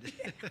the bed.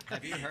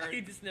 Have you heard?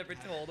 He just never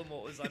told him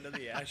what was under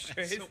the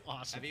ashtrays. That's so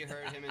awesome. Have you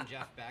heard him and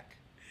Jeff Beck?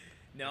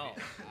 No. I haven't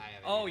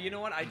Oh, either. you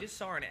know what? I just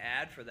saw an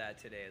ad for that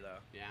today, though.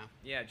 Yeah.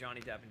 Yeah,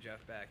 Johnny Depp and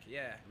Jeff Beck.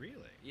 Yeah. Really?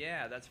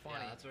 Yeah, that's funny.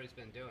 Yeah, that's what he's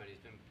been doing.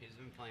 He's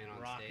been playing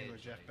on Rocking stage.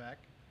 with Jeff like, Beck?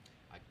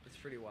 It's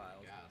pretty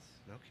wild. Yes.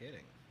 No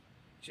kidding.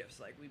 Jeff's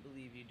like, we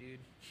believe you, dude.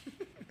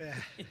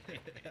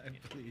 I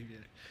believe you.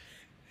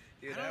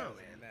 Dude, I that don't was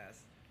know, a mess.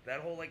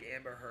 That whole like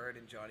Amber Heard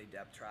and Johnny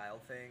Depp trial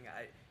thing.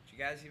 Did you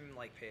guys even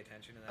like pay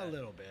attention to that? A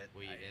little bit.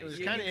 It was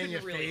You kind of in couldn't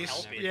your really face.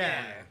 help it.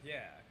 Yeah.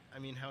 Yeah. I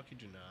mean, how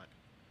could you not?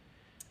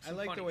 Some I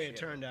like the funny way shit. it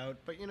turned out,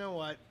 but you know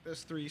what?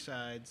 There's 3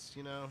 sides,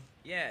 you know?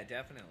 Yeah,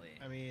 definitely.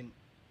 I mean,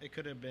 it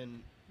could have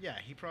been... Yeah,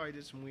 he probably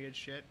did some weird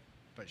shit,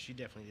 but she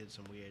definitely did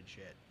some weird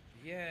shit.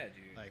 Yeah,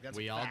 dude. Like, that's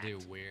we a all fact. do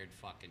weird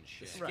fucking The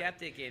shit. Right.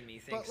 skeptic in me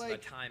thinks like- the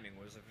timing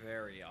was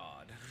very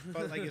odd.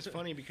 But, like, it's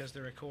funny because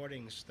the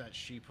recordings that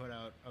she put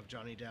out of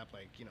Johnny Depp,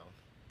 like, you know,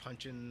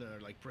 punching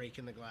or, like,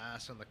 breaking the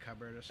glass on the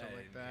cupboard or I something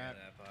like didn't hear that.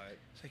 that part.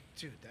 It's like,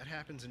 dude, that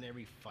happens in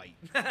every fight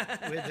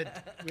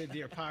with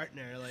your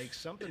partner. Like,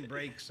 something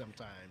breaks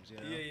sometimes, you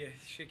know? Yeah,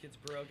 shit gets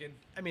broken.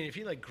 I mean, if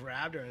he, like,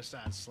 grabbed her and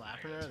started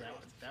slapping her,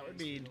 that would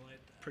be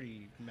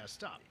pretty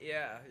messed up.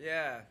 Yeah,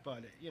 yeah.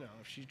 But, you know,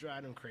 if she's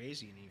driving him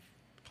crazy and he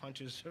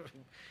punches her,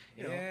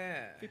 you know,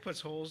 Yeah. if he puts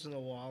holes in the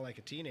wall like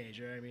a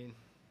teenager, I mean,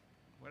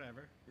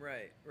 whatever.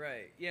 Right.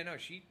 Yeah, no,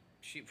 she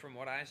from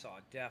what I saw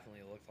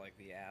definitely looked like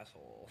the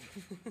asshole.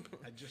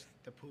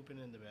 The pooping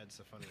in the bed's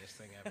the funniest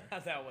thing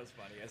ever. That was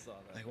funny. I saw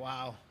that. Like,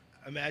 wow.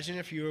 Imagine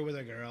if you were with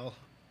a girl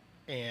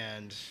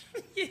and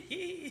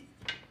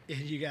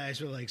you guys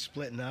were, like,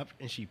 splitting up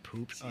and she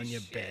pooped on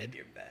your Shit bed. in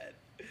your bed.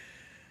 I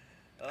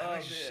Oh,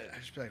 would just, man.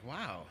 I'd just be like,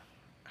 wow,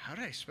 how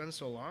did I spend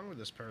so long with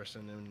this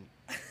person?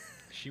 And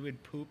she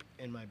would poop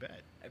in my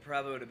bed. I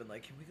probably would have been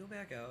like, can we go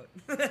back out?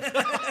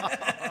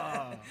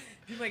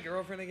 Be my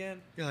girlfriend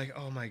again? You're like,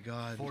 oh my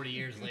God. 40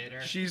 years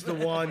later. She's the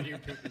one. You're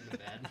pooping in the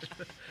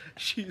bed.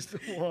 She's the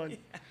one.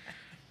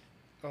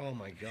 Oh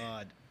my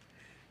God.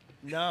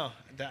 No,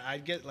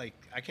 I'd get like,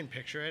 I can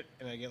picture it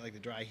and I get like the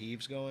dry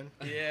heaves going.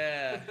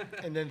 Yeah.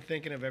 And then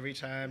thinking of every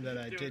time that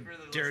I Do it did for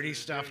the dirty listeners,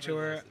 stuff do it to for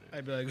the her, listeners.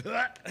 I'd be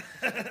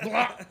like,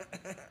 blah,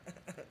 blah.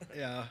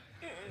 Yeah.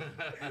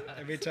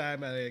 Every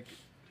time I like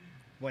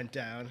went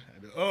down,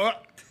 I'd be like, oh,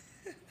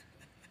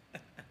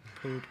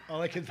 poop.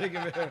 All I can think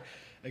of it,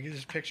 I can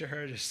just picture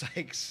her just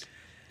like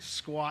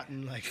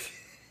squatting like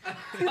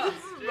Dude, all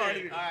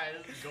right,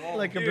 this is gold.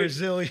 like a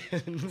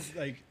Brazilian,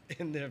 like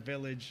in their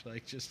village,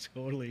 like just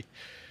totally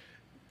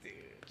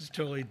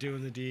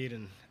doing the deed.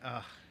 And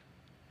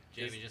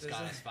Jamie just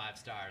got us 5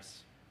 stars.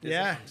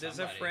 yeah. There's a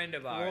Somebody. friend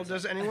of Well, ours.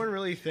 does anyone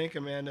really think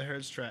Amanda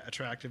Heard's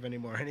attractive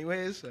anymore?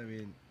 Anyways,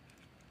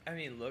 I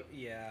mean, look,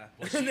 yeah.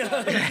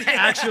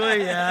 actually,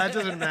 yeah, it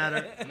doesn't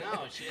matter.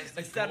 No, she has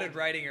the I started gold-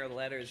 writing her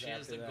letters She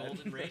has after the that.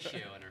 golden ratio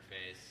in her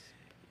face.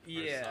 Or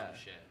Yeah. some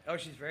shit. Oh,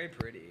 she's very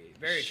pretty.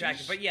 Very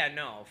attractive. But yeah,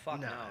 no. Fuck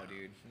No. no,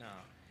 dude. No.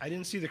 I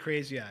didn't see the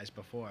crazy eyes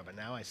before, but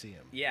now I see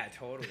them. Yeah,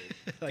 totally.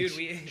 Like,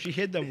 Dude, she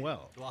hid them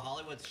well. Well,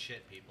 Hollywood's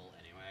shit people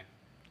anyway.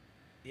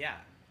 Yeah.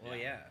 Well,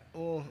 Yeah. yeah.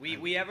 Well,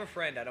 We have a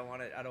friend. I don't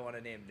want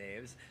to name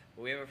names,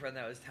 but we have a friend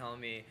that was telling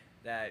me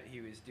that he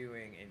was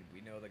doing, and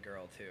we know the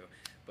girl too,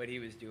 but he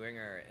was doing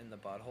her in the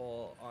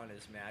butthole on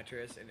his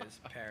mattress in his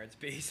parents'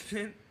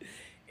 basement,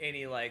 and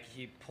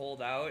he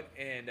pulled out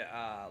and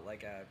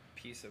like a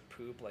piece of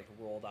poop like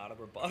rolled out of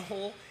her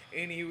butthole,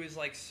 and he was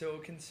like so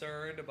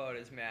concerned about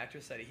his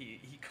mattress that he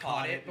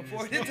caught it in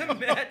before it his hit the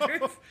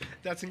mattress.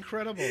 that's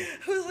incredible.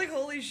 I was like,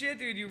 holy shit,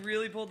 dude, you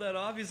really pulled that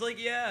off? He's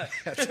like, yeah.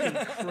 That's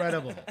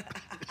incredible.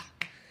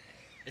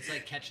 It's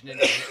like catching an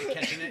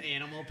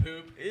animal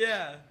poop.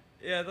 Yeah.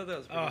 Yeah, I thought that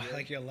was pretty Oh, good.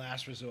 like your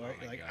last resort.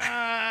 Oh my You're like,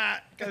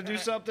 God. gotta do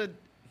something.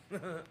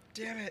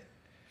 Damn it.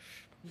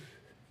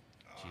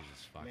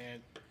 Jesus fuck. Man,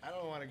 I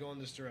don't want to go in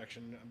this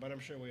direction, but I'm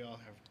sure we all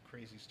have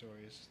crazy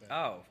stories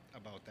about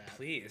that.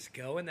 Please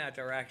go in that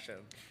direction.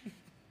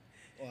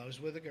 Well, I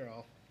was with a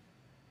girl,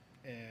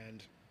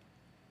 and,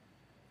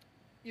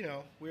 you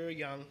know, we were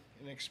young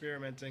and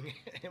experimenting,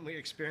 and we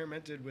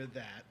experimented with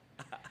that.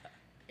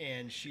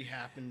 And she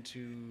happened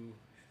to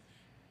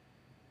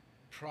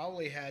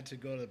probably had to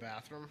go to the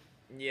bathroom.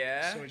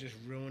 Yeah. So it just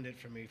ruined it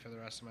for me for the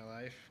rest of my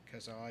life,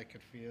 because all I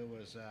could feel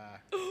was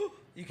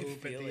You could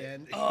poop at feel the it.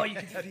 end. Oh, you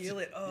could feel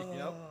it. Oh.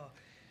 Yep.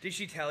 Did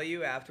she tell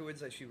you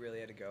afterwards that she really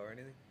had to go or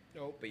anything?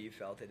 Nope. But you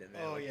felt it in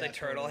there. Oh, like yeah, the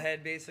turtle totally.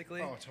 head,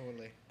 basically. Oh,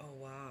 totally. Oh,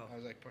 wow. I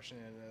was like pushing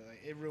it, and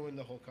like, it ruined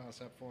the whole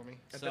concept for me.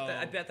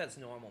 I bet that's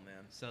normal,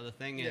 man. So the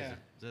thing is,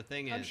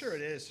 Yeah. I'm sure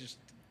it is. Just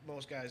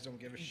most guys don't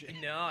give a shit.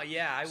 No,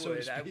 yeah, I So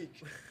would. to I,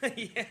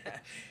 speak.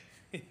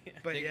 yeah.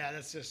 But yeah,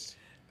 that's just.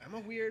 I'm a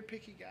weird,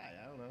 picky guy.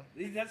 I don't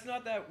know. That's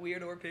not that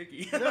weird or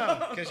picky.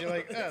 No, 'cause you're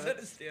like, oh, that's that's-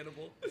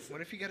 understandable. What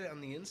if you get it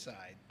on the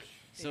inside?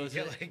 So You is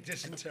get it, like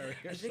dysentery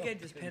or I think I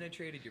something. just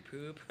penetrated your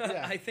poop.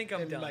 Yeah, I think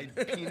I'm and done. my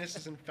penis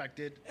is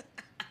infected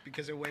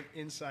because it went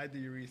inside the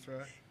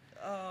urethra.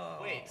 Oh.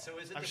 Wait, so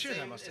is it I'm the sure that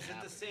same? must have Is it the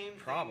happened. same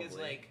Probably. thing as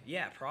like?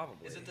 Yeah,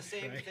 probably. Is it the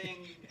same Right.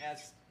 thing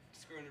as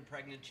screwing a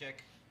pregnant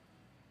chick?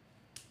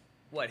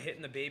 What,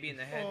 hitting the baby in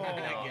the head? Oh, No,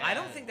 I I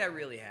don't guess. think that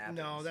really happens.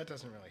 No, that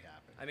doesn't really happen.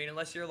 I mean,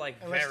 unless you're like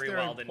Unless very they're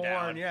well in endowed.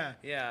 porn, yeah.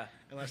 Yeah.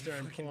 Unless they're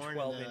in Fucking porn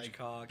 12 and they, inch like,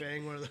 cock.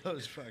 bang one of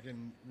those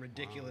fucking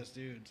ridiculous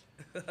dudes.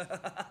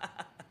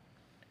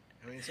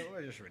 I mean, some of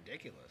them are just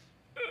ridiculous.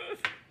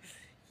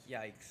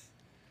 Yikes.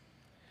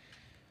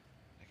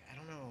 Like, I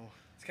don't know.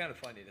 It's kind of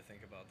funny to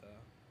think about,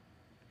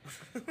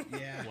 though.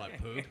 Yeah. What,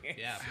 poop?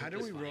 Yeah. How poop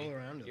do is we funny. roll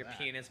around to Your that?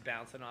 penis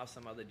bouncing off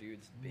some other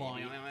dude's baby.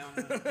 Boing.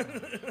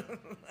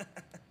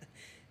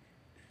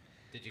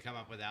 Did you come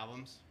up with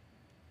albums?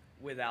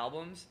 With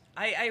albums?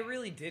 I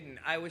really didn't.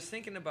 I was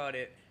thinking about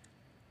it.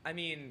 I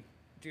mean,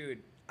 dude,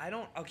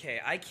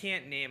 I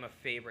can't name a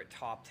favorite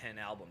top 10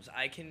 albums.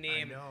 I can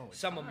name know, it's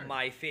some hard. of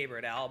my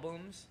favorite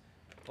albums,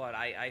 but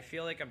I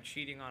feel like I'm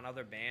cheating on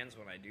other bands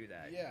when I do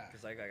that. Yeah.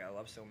 Because like I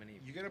love so many.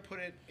 You gotta put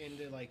it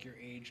into, like, your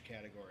age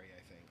category,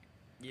 I think.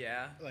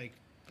 Yeah. Like,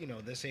 you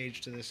know, this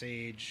age to this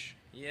age.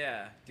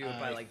 Yeah. Do it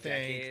by I like think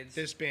decades.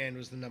 This band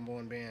was the number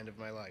 1 band of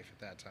my life at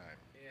that time.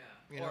 Yeah.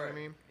 You know what I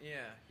mean? Yeah.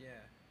 Yeah.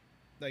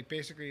 Like,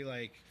 basically,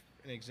 like,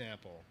 an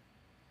example.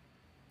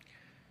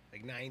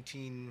 Like,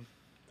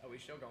 Are we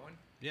still going?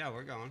 Yeah,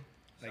 we're going.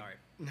 like Sorry.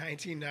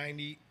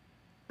 1990.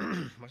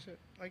 Was it?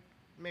 Like,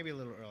 maybe a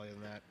little earlier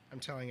than that. I'm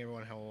telling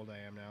everyone how old I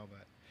am now,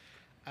 but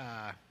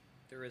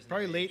There is no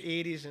probably age.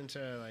 late 80s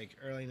into, like,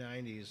 early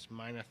 90s,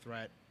 Minor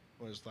Threat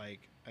was, like,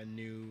 a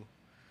new,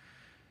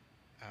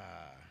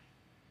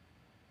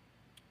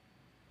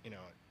 you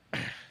know,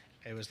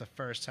 it was the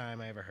first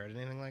time I ever heard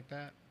anything like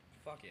that.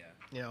 Fuck yeah.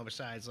 You know,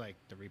 besides, like,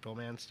 the Repo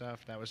Man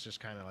stuff, that was just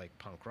kind of, like,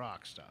 punk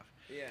rock stuff.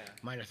 Yeah.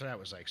 Minor Threat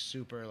was, like,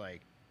 super,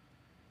 like,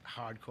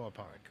 hardcore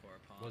punk,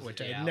 Hardcore punk. Was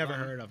which it the I'd never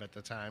album? heard of at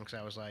the time because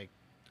I was, like,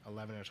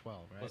 11 or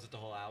 12, right? Was it the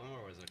whole album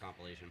or was it a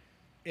compilation?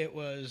 It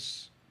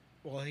was,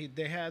 well,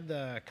 they had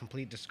the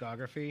complete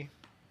discography,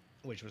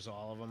 which was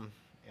all of them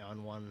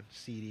on one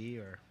CD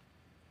or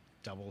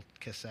double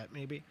cassette,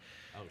 maybe.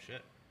 Oh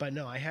shit. But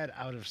no, I had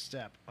Out of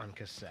Step on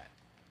cassette,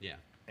 Yeah.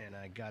 and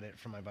I got it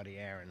from my buddy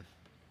Aaron.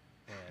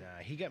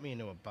 And he got me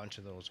into a bunch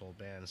of those old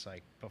bands,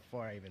 like,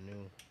 before I even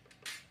knew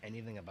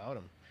anything about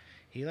them.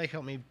 He, like,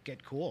 helped me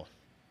get cool,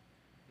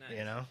 Nice.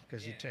 you know?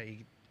 Because Yeah.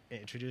 he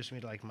introduced me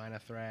to, like, Minor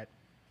Threat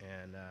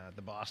and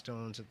the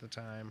Bosstones at the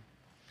time,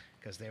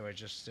 because they were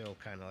just still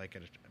kind of like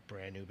a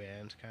brand new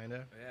band, kind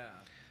of. Yeah.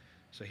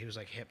 So he was,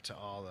 like, hip to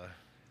all the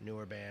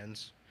newer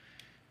bands.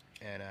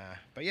 And,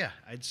 but yeah,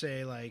 I'd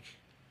say, like,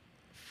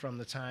 from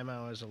the time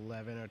I was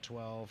 11 or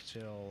 12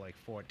 till, like,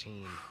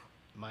 14,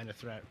 Minor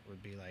Threat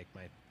would be, like,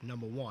 my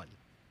number 1.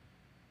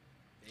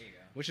 There you go.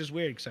 Which is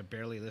weird because I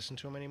barely listen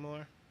to them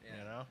anymore, Yeah.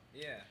 you know?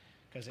 Yeah.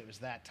 Because it was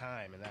that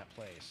time and that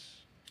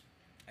place.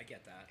 I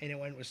get that. And it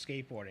went with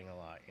skateboarding a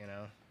lot, you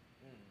know?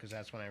 Mm. Because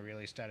that's when I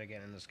really started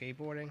getting into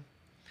skateboarding.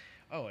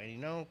 Oh, and, you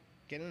know,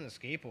 getting into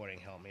skateboarding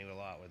helped me a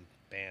lot with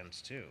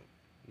bands, too.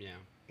 Yeah.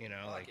 You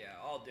know, Fuck like, yeah,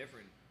 all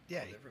different. yeah,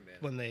 all different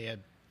bands.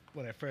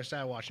 when I first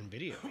started watching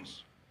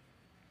videos,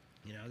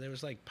 you know, there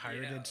was, like,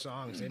 pirated Yeah.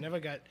 songs. They never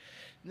got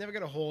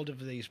a hold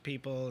of these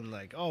people and,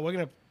 like,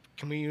 oh,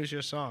 can we use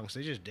your songs?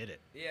 They just did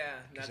it. Yeah,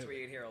 and that's it- where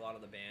you'd hear a lot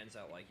of the bands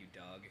that like you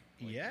dug. Like,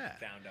 Yeah. You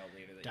found out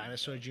later that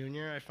Dinosaur you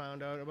Jr. I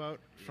found out about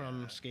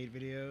from Yeah. skate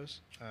videos.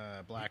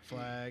 Black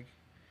Flag.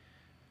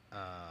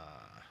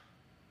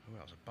 Who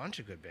else? A bunch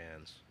of good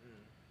bands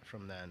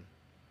from then.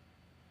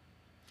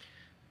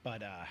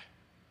 But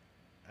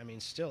I mean,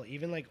 still,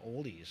 even like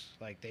oldies,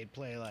 like they'd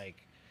play like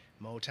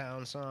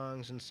Motown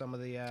songs in some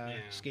of the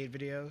skate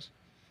videos,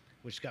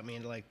 which got me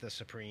into like the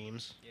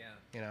Supremes. Yeah.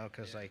 You know,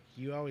 because Yeah. like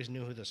you always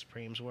knew who the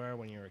Supremes were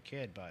when you were a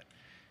kid, but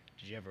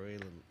did you ever really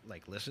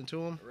like listen to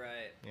them?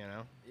 Right. You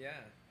know, Yeah,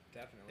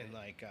 definitely. and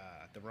like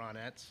the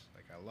Ronettes,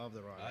 like I love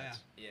the Ronettes.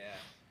 yeah. Yeah.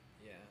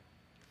 Yeah.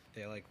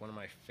 They're like one of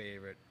my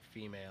favorite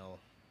female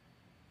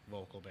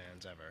vocal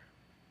bands ever.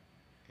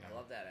 You I know?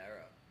 love that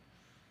era.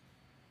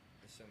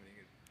 There's so many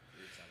good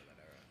groups out of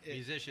that era. It-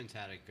 Musicians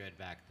had it good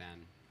back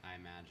then, I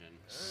imagine.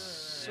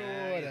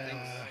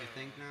 Sorta. You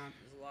think not?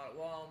 There's a lot.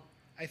 Well,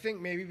 I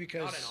think maybe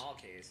because not in all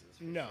cases.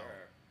 For No,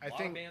 Sure. I A lot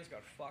think- of bands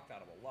got fucked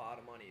out of a lot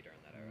of money during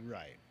that era.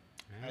 right.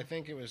 Yeah. I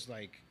think it was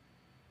like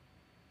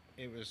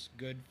it was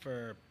good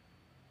for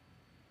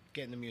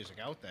getting the music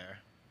out there.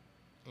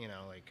 You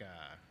know, like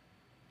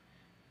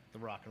the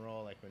rock and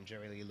roll, like when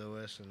Jerry Lee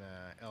Lewis and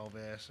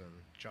Elvis and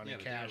Johnny Yeah,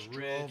 but they were Cash rich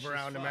drove as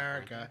around fuck,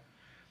 America. weren't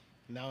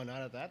No,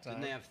 not at that time.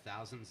 Didn't they have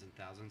thousands and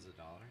thousands of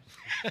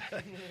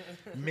dollars?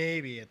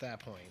 Maybe at that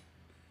point.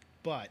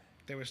 But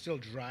they were still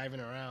driving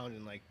around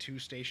in like 2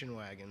 station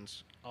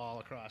wagons all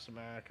across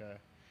America,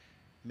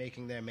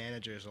 making their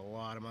managers a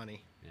lot of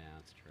money, Yeah,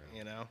 that's true.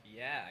 you know,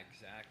 Yeah,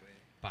 exactly.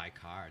 By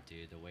car,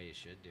 dude, the way you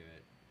should do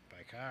it.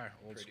 by car,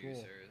 old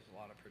Producers, a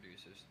lot of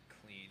producers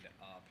cleaned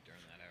up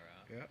during that era.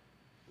 school. Yep.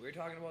 We were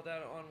talking about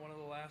that on one of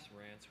the last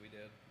rants we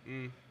did.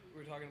 We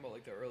were talking about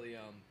like the early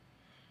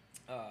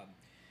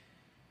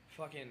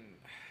fucking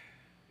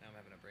Now I'm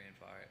having a brain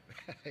fart.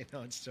 I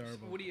know it's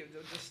terrible. What do you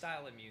the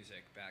style of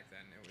music back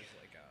then? It was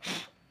like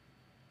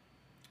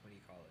what do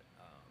you call it?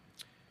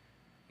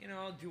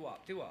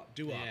 Doo-wop.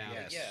 Doo-wop, Yeah.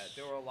 yes. Like, yeah,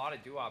 there were a lot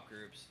of doo-wop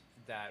groups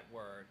that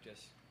were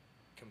just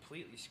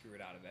completely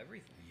screwed out of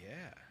everything.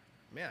 Yeah.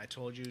 Man, I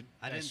told you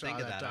I didn't saw think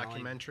of that that.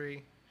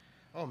 documentary.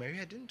 Oh, maybe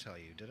I didn't tell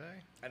you, did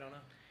I? I don't know.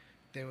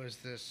 There was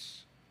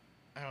this,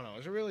 I don't know, it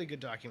was a really good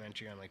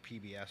documentary on like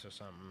PBS or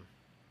something.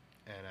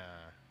 And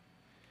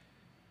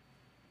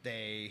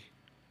they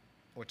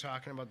were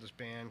talking about this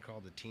band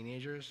called the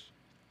Teenagers.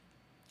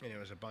 And it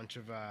was a bunch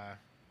of Heard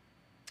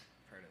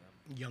of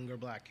them. younger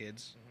black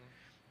kids. Mm-hmm.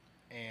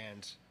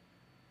 And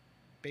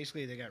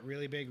basically they got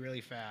really big really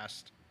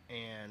fast.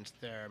 And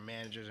their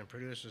managers and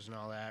producers and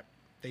all that,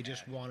 they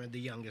just wanted the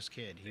youngest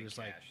kid. He They was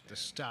like cashed the in.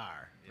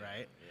 star,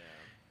 right?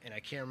 Yeah. And I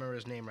can't remember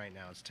his name right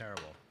now. It's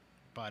terrible.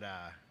 But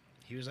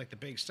he was like the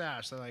big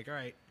star. So they're like, all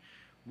right,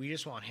 we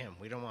just want him.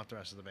 We don't want the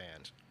rest of the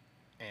band.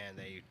 And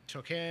they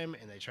took him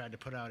and they tried to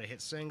put out a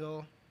hit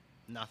single.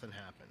 Nothing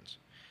happened.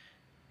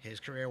 His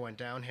career went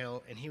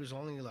downhill. And he was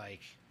only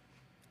like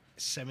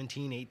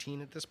 17,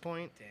 18 at this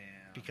point. Damn.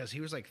 Because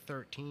he was like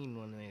 13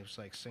 when he was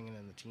like singing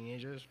in the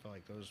Teenagers for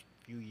like those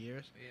few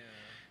years.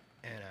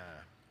 Yeah. And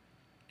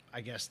I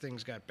guess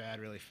things got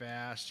bad really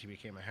fast. He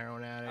became a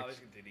heroin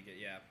addict. Did he get?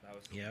 Yeah, I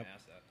was going to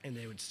ask that. And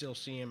they would still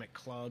see him at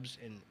clubs,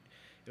 and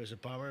it was a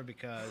bummer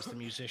because the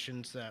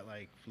musicians that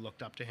like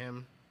looked up to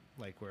him,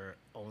 like were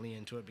only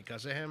into it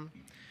because of him.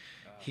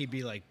 He'd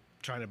be like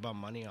trying to bum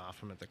money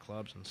off him at the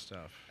clubs and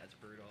stuff. That's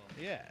brutal.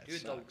 Yeah, it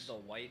Dude, sucks. the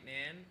white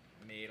man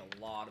made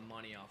a lot of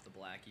money off the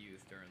black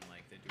youth during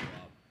like the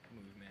doo-wop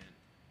movement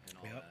and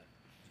all Yep. that.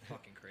 It's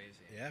fucking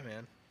crazy. Yeah,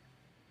 man.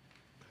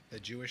 The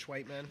Jewish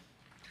white men.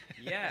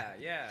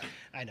 Yeah.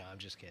 I know. I'm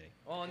just kidding.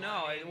 Well,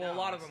 Well, I mean, a no,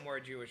 lot of it's- them were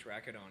Jewish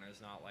record owners.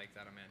 Not like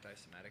that I'm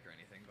anti-Semitic or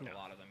anything, but No. a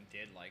lot of them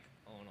did like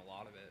own a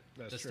lot of it.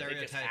 That's The true.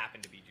 They just stereotype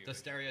happened to be Jewish. The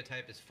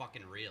stereotype is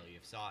fucking real. You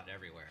saw it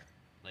everywhere,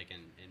 like in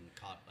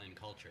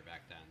culture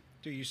back then.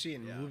 Dude, you see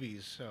it in Yeah.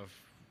 movies of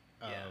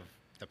Yeah.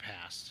 the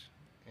past.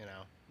 You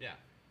know. Yeah.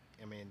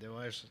 I mean, there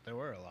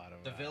were a lot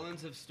of The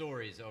villains of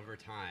stories over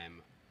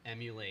time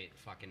emulate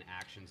fucking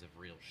actions of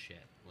real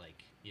shit.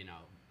 Like,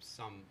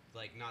 some,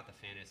 like, not the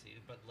fantasy,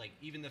 but, like,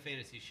 even the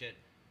fantasy shit,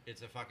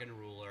 it's a fucking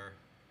ruler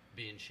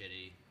being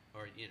shitty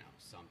or,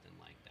 something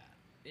like that.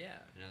 Yeah.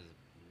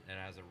 It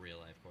has a real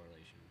life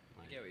correlation.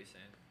 I Like, get what you're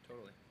saying.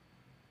 Totally.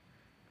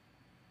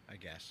 I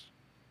guess.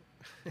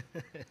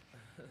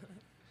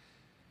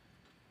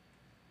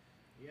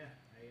 Yeah,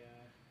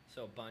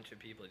 So a bunch of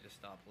people just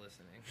stopped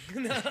listening.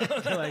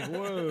 They're like,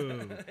 whoa.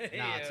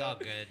 Nah, it's all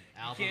good.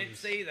 You Albums. can't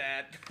say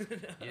that.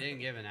 You didn't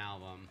give an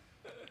album.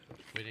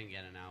 We didn't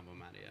get an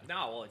album out of you.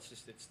 No, well, it's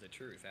the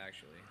truth,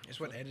 actually. It's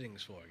what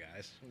editing's for,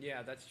 guys.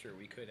 Yeah, that's true.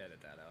 We could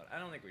edit that out. I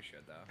don't think we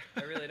should,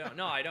 though. I really don't.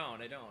 No, I don't.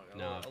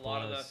 No, a it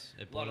lot blows-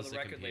 it of blows the the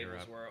record computer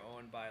labels up. were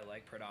owned by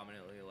like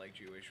predominantly like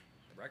Jewish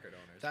record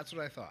owners. That's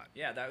what I thought.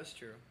 Yeah, that was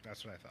true.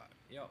 That's what I thought.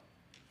 Yep.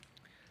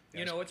 Yeah,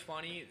 You know what's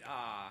funny?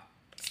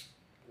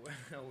 We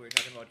were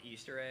talking about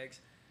Easter eggs.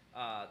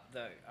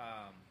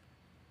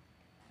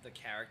 The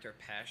character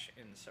Pesh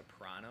in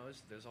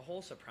Sopranos. There's a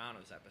whole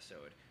Sopranos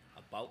episode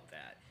about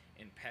that,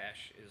 and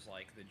Pesh is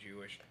like the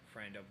Jewish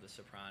friend of the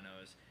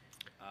Sopranos,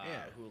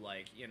 Yeah. who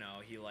like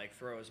he like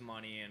throws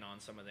money in on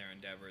some of their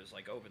endeavors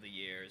like over the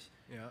years,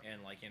 Yeah.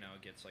 and like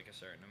gets like a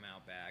certain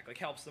amount back, like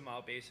helps them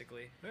out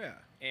basically. Yeah.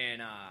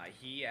 And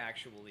he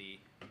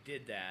actually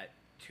did that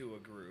to a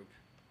group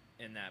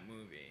in that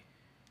movie,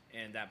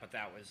 but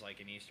that was like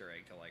an Easter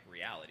egg to like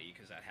reality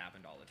because that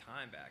happened all the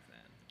time back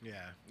then.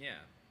 Yeah. Yeah,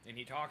 and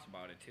he talks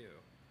about it too.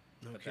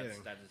 No but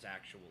kidding. that is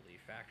actually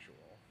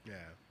factual. Yeah.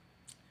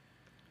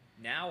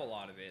 Now a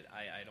lot of it,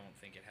 I don't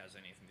think it has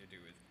anything to do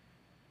with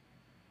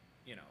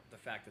the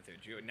fact that they're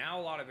Jewish. Now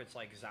a lot of it's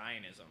like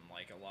Zionism,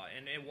 like a lot,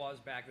 and it was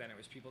back then. It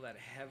was people that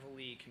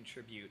heavily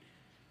contribute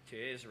to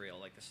Israel,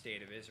 like the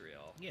state of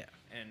Israel. Yeah.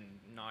 And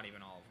not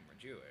even all of them are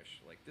Jewish.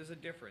 Like, there's a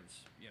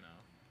difference,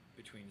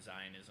 between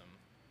Zionism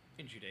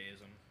and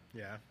Judaism.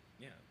 Yeah.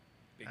 Yeah,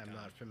 big I'm time.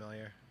 not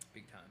familiar.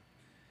 Big time.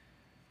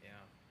 Yeah.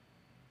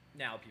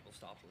 Now people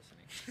stop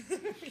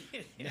listening.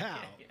 Now.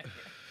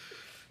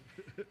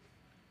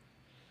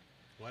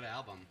 What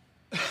album?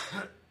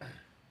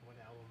 What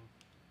album?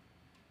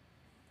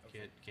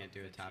 Can't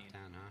do a top 10,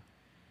 huh?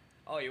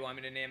 Oh, you want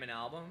me to name an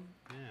album?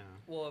 Yeah.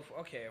 Well, if we're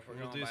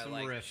We'll going do by some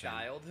like riffing.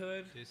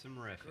 childhood, Do some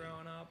riffing.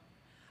 growing up,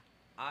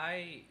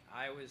 I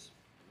was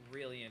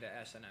really into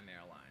S&M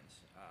Airlines.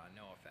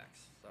 No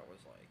Effects. That was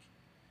like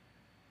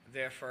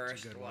their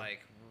first good one. like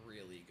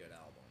really good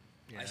album.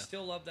 I Yeah.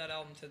 still love that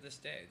album to this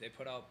day. They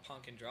put out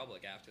Punk and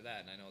Drublic after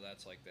that, and I know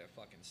that's like their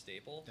fucking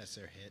staple. That's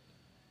their hit.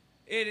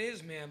 It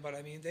is, man, but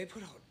I mean, they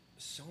put out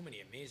so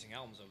many amazing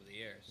albums over the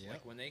years. Yep.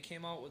 Like when they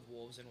came out with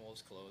Wolves in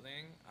Wolves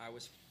Clothing, I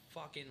was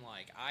fucking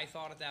like, I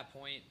thought at that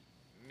point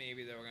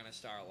maybe they were gonna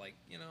start like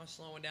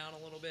slowing down a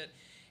little bit.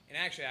 And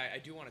actually, I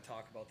do want to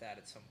talk about that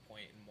at some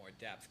point in more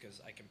depth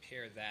because I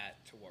compare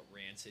that to what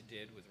Rancid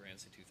did with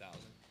Rancid 2000.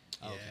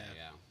 Okay, Yeah.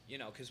 yeah. You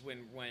know, because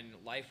when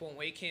Life Won't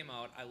Wait came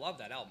out, I love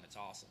that album. It's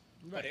awesome.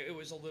 Right. But it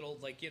was a little,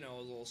 like, you know,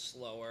 a little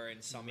slower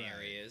in some Right.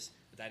 areas.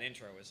 That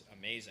intro was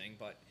amazing,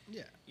 but,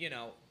 Yeah. you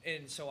know,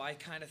 and so I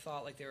kind of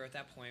thought, like, they were at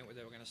that point where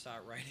they were going to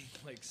start writing,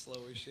 like,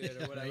 slower shit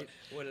or whatever. Right.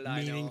 What did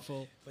I know?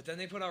 Meaningful. But then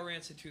they put out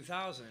Rancid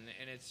 2000,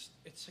 and it's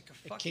like a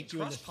fucking kicked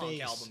you in the crust punk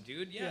face. album,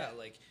 dude. Yeah,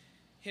 like,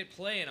 hit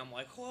play, and I'm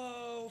like,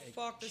 whoa, It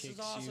fuck, this is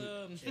kicks you-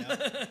 awesome.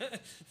 yeah.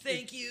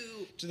 Thank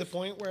you. To the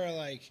point where,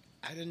 like,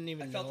 I didn't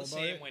even I felt know the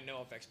about same it. when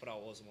NoFX put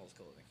out Wolves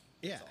Clothing.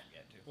 Yeah. That's all I'm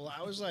getting to. Well,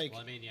 I was like, Well,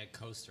 I mean, you had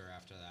Coaster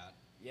after that.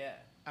 Yeah.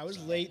 I was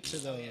so- late to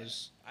Oh, yeah.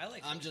 those. I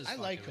like I'm just I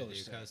fucking like with you.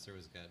 Coaster. Coaster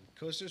was good.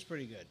 Coaster's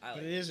pretty good, I but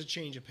like it is a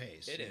change of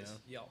pace. It you is. know?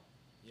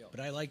 Yo. But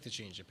I like the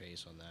change of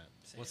pace on that.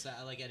 Same. What's that?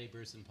 I like Eddie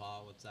Bruce and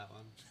Paul. What's that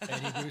one?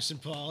 Eddie Bruce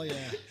and Paul, yeah,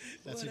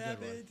 that's What a good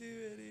happened one.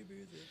 to Eddie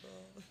Bruce and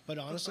Paul? But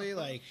honestly,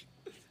 like,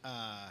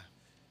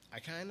 I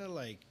kind of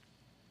like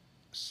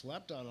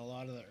slept on a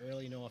lot of the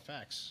early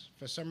NoFX.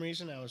 For some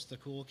reason, I was the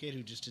cool kid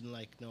who just didn't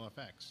like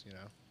NoFX, you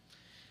know.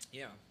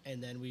 Yeah.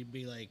 And then we'd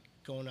be like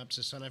going up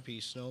to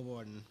Centerpiece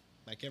snowboarding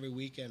like every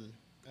weekend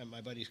at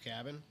my buddy's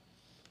cabin,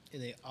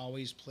 and they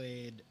always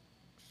played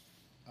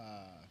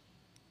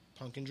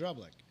Punk and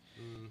Drublick.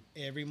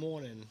 Every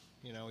morning,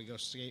 you know, we go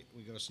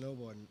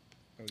snowboarding,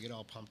 or we get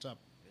all pumped up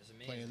It was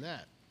amazing. playing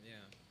that.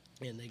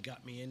 Yeah. And they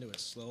got me into it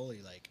slowly.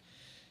 Like,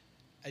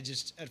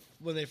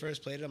 when they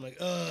first played it, I'm like,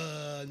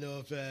 no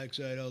effects,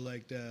 I don't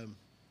like them,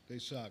 they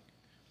suck.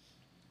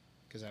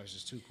 Because I was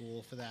just too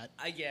cool for that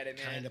I get it,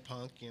 man. kind of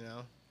punk, you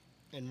know.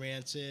 And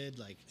Rancid,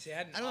 like, See, I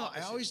had an I don't know. I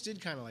opposite- always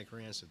did kind of like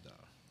Rancid though.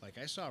 Like,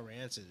 I saw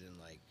Rancid in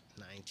like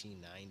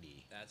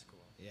 1990. That's cool.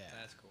 Yeah.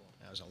 That's cool.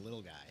 I was a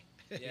little guy.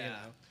 Yeah.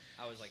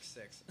 I was like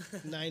 6.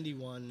 You know?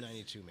 91,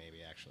 92 maybe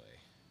actually.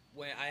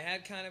 When I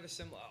had kind of a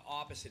similar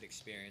opposite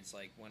experience,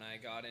 like when I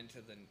got into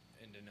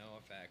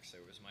NoFX,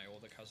 it was my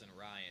older cousin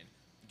Ryan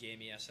gave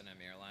me S&M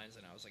Airlines,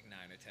 and I was like 9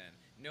 or 10.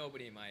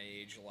 Nobody my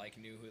age like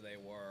knew who they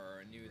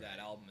were or knew that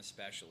album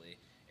especially.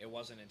 It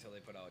wasn't until they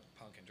put out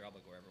Punk and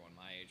Drublick where everyone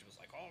my age was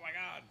like, "Oh my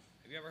God,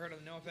 have you ever heard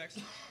of the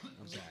NoFX?"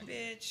 I was like,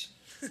 "Bitch,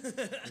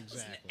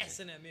 Exactly.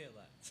 S&M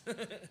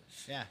Airlines."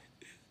 Yeah.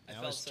 I That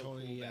felt was so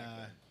totally. cool back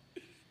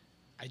then.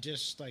 I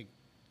just like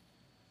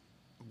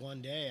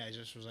one day I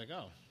just was like,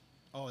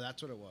 oh,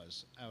 that's what it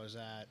was. I was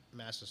at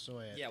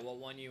Massasoit. Yeah, what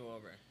won you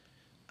over?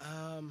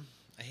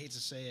 I hate to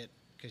say it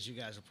because you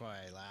guys will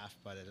probably laugh,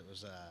 but it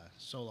was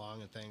So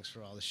Long and Thanks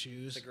for All the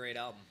Shoes. It's a great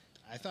album.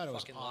 I thought it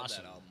was Fucking awesome.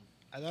 love that album.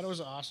 I thought it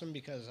was awesome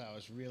because I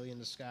was really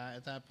into ska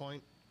at that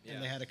point, Yeah.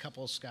 and they had a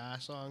couple of ska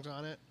songs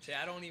on it, See,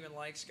 I don't even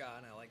like ska,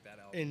 and I like that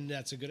album. and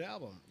that's a good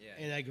album. Yeah.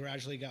 And I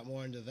gradually got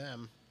more into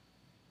them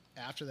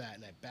after that,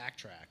 and I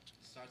backtracked.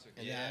 Starts with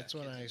And Yeah, that's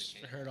when I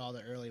heard all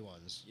the early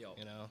ones, Yo.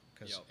 you know,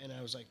 Yo. and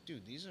I was like,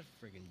 dude, these are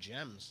friggin'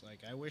 gems. Like,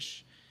 I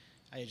wish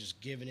I had just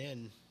given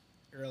in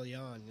early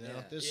on, you know.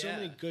 Yeah. There's so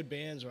many Yeah. good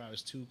bands where I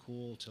was too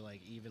cool to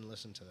like even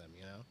listen to them,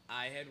 you know.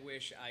 I had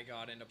wished I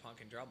got into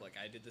Punk and Drublick.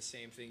 I did the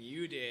same thing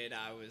you did.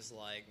 I was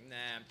like, nah,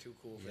 I'm too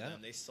cool for Yeah.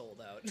 them. They sold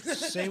out.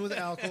 Same with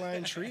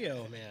Alkaline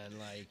Trio, man.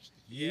 Like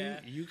Yeah.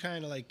 you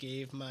kind of like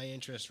gave my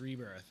interest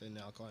rebirth in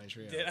Alkaline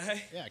Trio. Did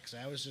I? Yeah, because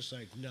I was just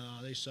like,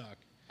 no, they suck.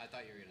 I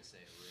thought you were gonna say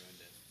it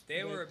ruined it.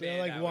 They were a They're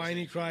band. like I was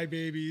whiny into.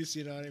 crybabies,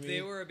 you know what I mean?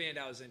 They were a band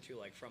I was into,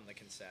 like from the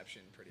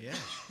conception, pretty Yeah.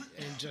 much.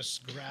 And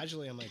just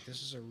gradually, I'm like,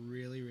 this is a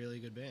really, really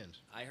good band.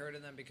 I heard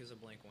of them because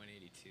of Blink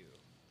 182,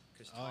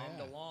 because Oh, Tom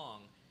yeah.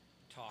 DeLonge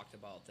talked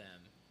about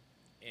them,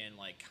 and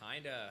like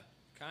kind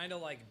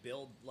of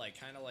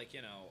like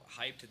you know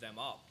hyped them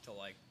up to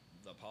like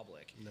the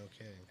public. No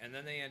kidding. And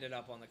then they ended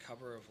up on the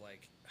cover of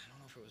like I don't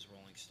know if it was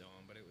Rolling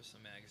Stone, but it was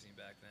some magazine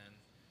back then.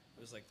 It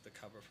was like the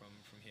cover from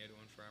Here to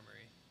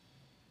Infirmary.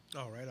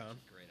 Oh, right on.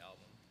 Great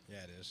album. Yeah,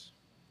 it is.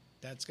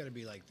 That's got to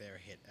be like their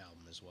hit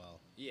album as well,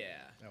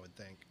 Yeah. I would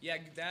think. Yeah,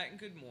 that and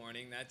Good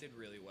Morning, that did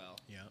really well.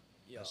 Yeah,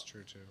 Yeah. that's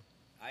true too.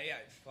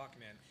 Fuck,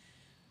 man.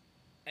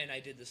 And I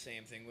did the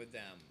same thing with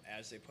them.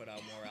 As they put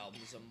out more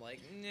albums, I'm like,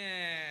 nah.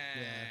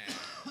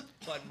 Yeah.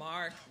 But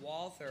Mark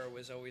Walther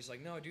was always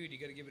like, no, dude, you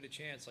got to give it a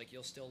chance. Like,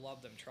 you'll still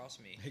love them, trust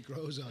me. It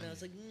grows on And I you.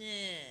 was like,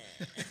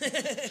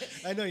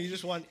 nah. I know, you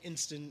just want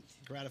instant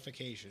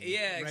gratification.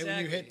 Yeah, Right when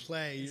you hit exactly.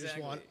 play, you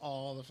Exactly. just want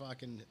all the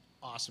fucking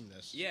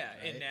awesomeness. Yeah,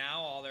 right? and now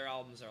all their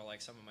albums are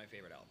like some of my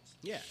favorite albums.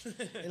 Yeah,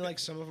 and like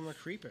some of them are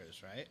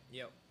creepers, right?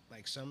 Yep.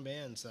 Like some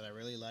bands that I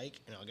really like,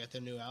 and I'll get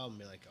their new album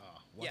and be like,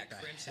 oh, what Yeah, the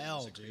Crimson hell,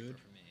 was a creeper dude?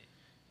 for me.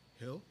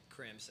 Who?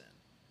 Crimson.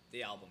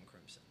 The album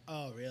Crimson.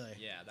 Oh, really?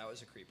 Yeah, that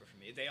was a creeper for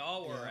me. They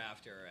all were Yeah.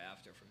 after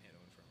From Here to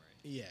Infirmary.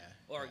 Yeah.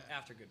 Or yeah.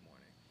 after Good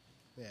Morning.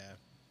 Yeah.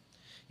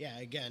 Yeah,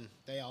 again,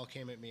 they all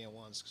came at me at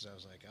once because I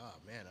was like, oh,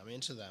 man, I'm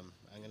into them.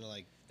 I'm going to,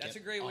 like, That's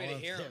get a great way all to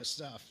of hear their 'em.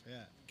 stuff.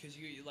 Yeah. Because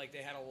you like they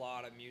had a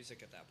lot of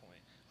music at that point.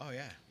 Oh,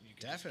 yeah. You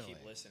could Definitely.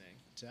 just keep listening.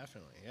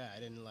 Definitely. Yeah, I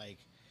didn't like...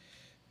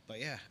 But,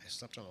 yeah, I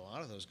slept on a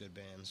lot of those good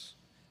bands.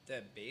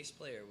 The bass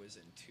player was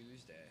in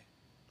Tuesday.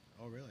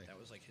 Oh, really? That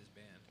was like his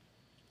band.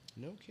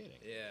 No kidding.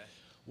 Yeah.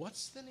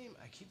 What's the name?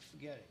 I keep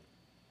forgetting.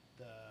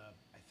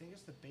 I think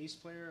it's the bass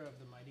player of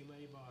the Mighty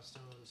Mighty Boss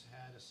Tones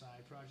had a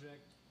side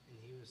project, and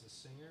he was the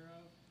singer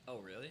of. Oh,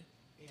 really?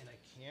 and I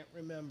can't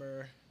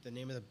remember the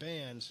name of the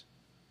band,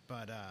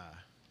 but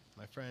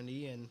my friend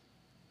Ian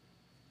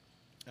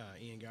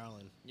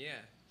Garland, Yeah.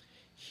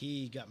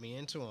 he got me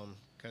into them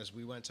because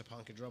we went to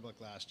Punk and Drublic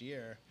last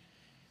year,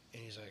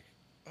 and he's like,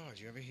 "Oh, did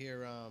you ever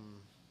hear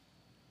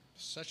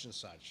such and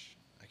such?"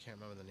 I can't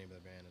remember the name of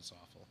the band. It's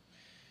awful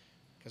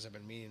because I've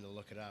been meaning to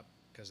look it up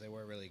because they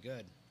were really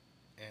good.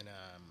 And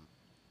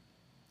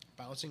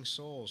Bouncing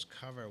Souls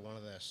cover one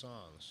of their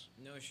songs.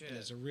 No shit. And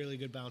it's a really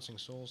good Bouncing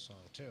Souls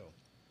song too.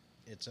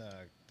 It's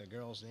the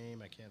girl's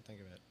name. I can't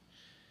think of it.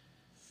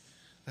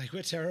 Like,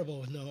 we're terrible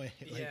with knowing,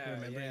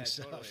 remembering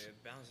stuff. Totally.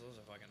 Bounce Souls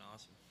are fucking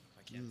awesome.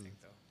 I can't think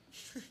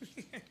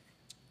though.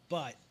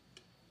 But,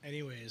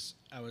 anyways,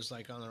 I was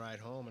like on the ride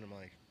home, and I'm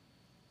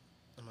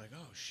like,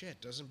 oh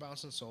shit, doesn't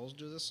Bouncing Souls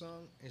do this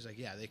song? He's like,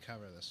 yeah, they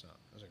cover this song.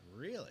 I was like,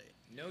 really?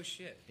 No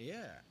shit.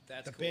 Yeah.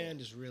 That's the cool.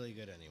 band is really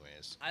good,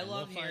 anyways. I And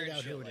love we'll find hearing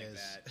out shit who it like is.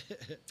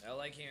 that. I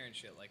like hearing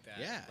shit like that.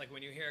 Yeah. Like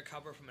when you hear a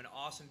cover from an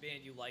awesome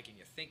band you like and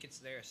you think it's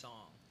their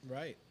song.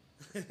 Right.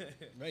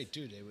 Right,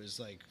 dude. It was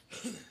like,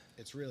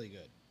 it's really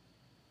good.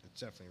 It's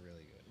definitely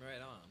really good.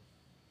 Right on.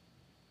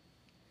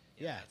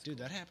 Yeah, that's dude,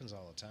 cool. that happens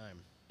all the time.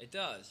 It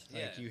does.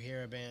 Like, yeah. you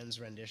hear a band's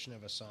rendition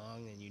of a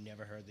song and you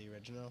never heard the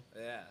original.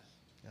 Yeah.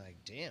 You're like,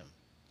 damn,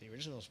 the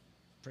original's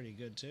pretty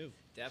good too.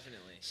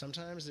 Definitely.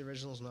 Sometimes the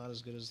original's not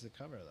as good as the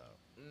cover,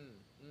 though.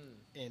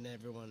 In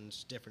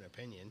everyone's different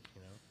opinion,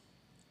 you know.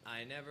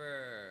 I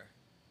never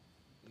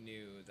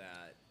knew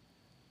that.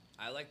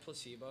 I like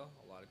Placebo.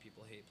 A lot of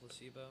people hate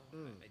Placebo.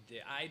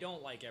 I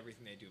don't like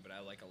everything they do, but I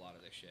like a lot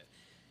of their shit.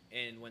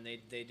 And when they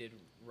did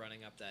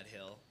Running Up That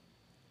Hill,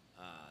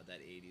 that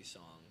 80s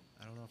song.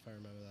 I don't know if I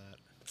remember that.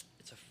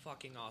 It's a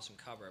fucking awesome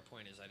cover.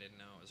 Point is, I didn't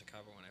know it was a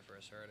cover when I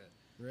first heard it.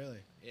 Really?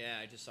 Yeah,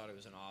 I just thought it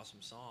was an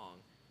awesome song.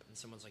 And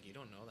someone's like, you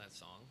don't know that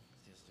song?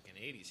 It's like an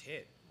 80s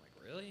hit. I'm like,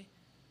 really?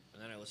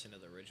 And then I listened to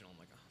the original. I'm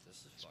like, oh,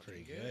 this is fucking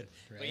pretty good.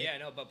 right? But yeah,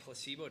 no, but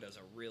Placebo does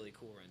a really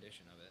cool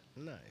rendition of it.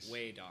 Nice.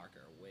 Way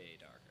darker, way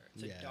darker.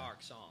 It's a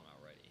dark song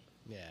already.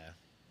 Yeah.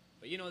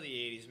 But you know the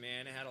 80s,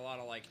 man. It had a lot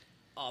of, like,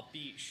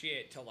 upbeat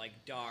shit to, like,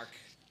 dark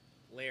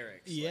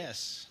lyrics.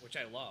 Yes. Which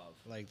I love.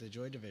 Like the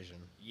Joy Division.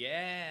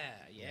 Yeah.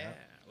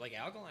 Like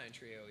Alkaline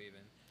Trio,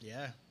 even.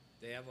 Yeah.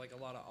 They have, like, a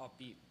lot of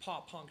upbeat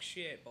pop-punk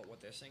shit, but what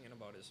they're singing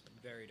about is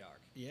very dark.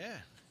 Yeah,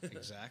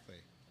 exactly.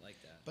 Like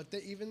that. But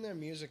even their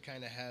music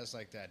kind of has,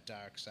 like, that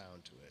dark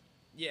sound to it.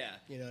 Yeah.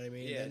 You know what I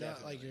mean? Yeah, They're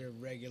not like definitely. your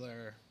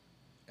regular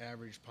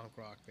average punk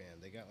rock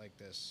band. They got, like,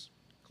 this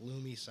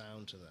gloomy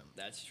sound to them.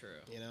 That's true.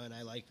 You know, and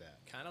I like that.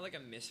 Kind of like a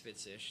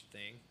Misfits-ish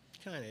thing.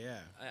 Kind of, yeah.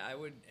 I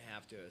would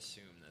have to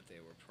assume that they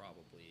were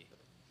probably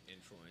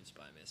influenced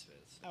by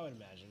Misfits. I would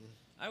imagine.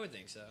 I would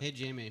think so. Hey,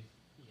 Jamie,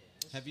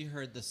 Yes. have you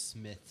heard the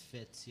Smith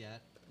Fits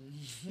yet?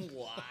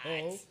 What?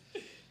 Oh,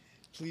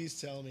 please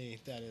tell me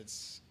that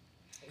it's...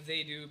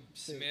 They do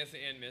Smith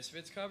and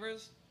Misfits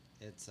covers?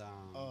 It's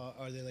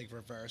Are they, like,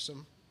 reverse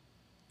them?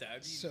 That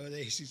would be... So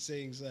he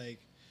sings, like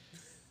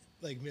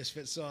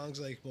Misfit songs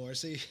like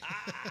Morrissey.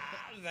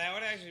 That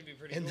would actually be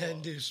pretty And cool.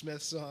 then do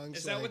Smith songs.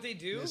 Is that like what they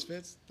do?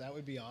 Misfits? That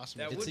would be awesome.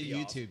 That it's would a be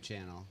YouTube awesome.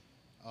 channel,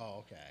 Oh,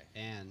 okay.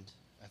 and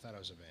I thought it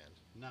was a band.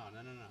 no.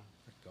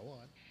 Go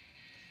on.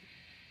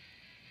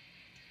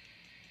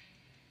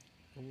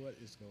 What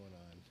is going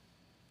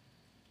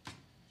on?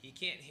 He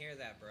can't hear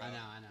that, bro.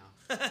 I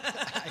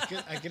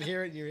know. I could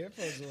hear it in your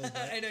earphones a little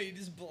bit. I know, you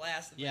just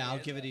blasted my Yeah, I'll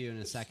ears give it out. to you in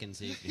a second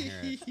so you can hear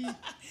it.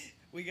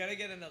 We gotta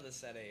get another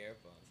set of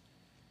earphones.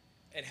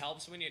 It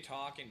helps when you're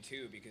talking,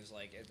 too, because,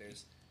 like, it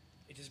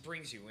just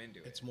brings you into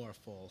it. It's more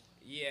full.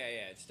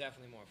 Yeah, it's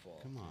definitely more full.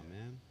 Come on,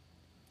 man.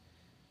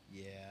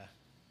 Yeah.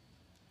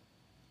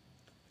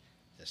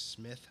 The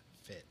Smith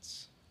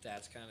Fits.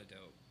 That's kind of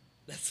dope.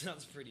 That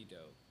sounds pretty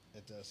dope.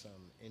 It does sound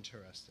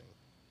interesting.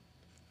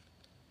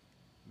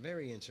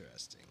 Very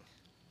interesting.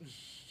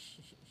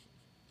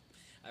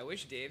 I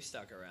wish Dave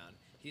stuck around.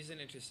 He's an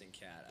interesting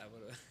cat. I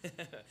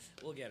would.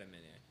 We'll get him in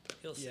here.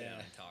 He'll sit down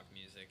Yeah. and talk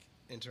music.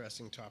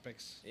 Interesting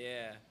topics.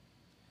 Yeah.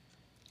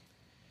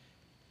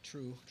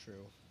 True.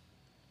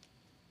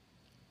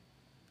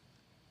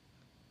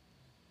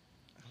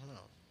 I don't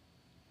know.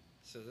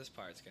 So this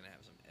part's gonna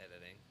have some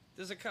editing.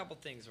 There's a couple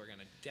things we're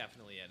gonna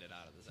definitely edit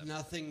out of this episode.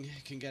 Nothing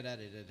can get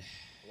edited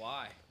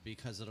Why?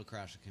 because it'll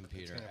crash a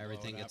computer. gonna blow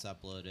Everything it gets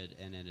uploaded,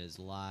 and it is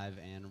live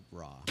and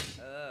raw.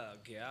 Oh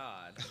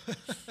God.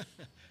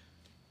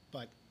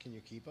 But can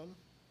you keep them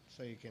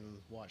so you can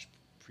watch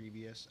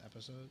previous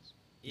episodes?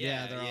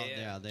 They're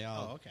all. They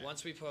all. Oh, okay.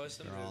 Once we post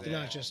them, They're all They're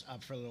there. not just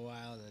up for a little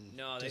while and then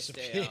No, they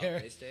disappear. stay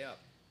up. They stay up.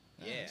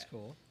 Oh, Yeah, that's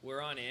cool.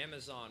 We're on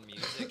Amazon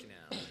Music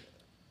now.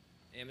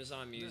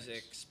 Amazon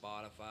Music,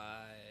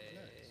 Spotify.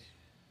 Nice.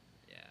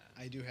 Yeah.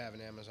 I do have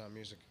an Amazon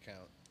Music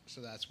account,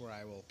 so that's where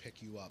I will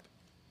pick you up.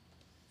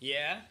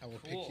 Yeah. I will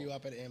cool. pick you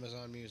up at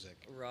Amazon Music.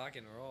 Rock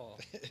and roll.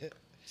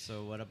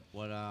 So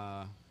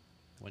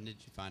when did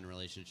you find a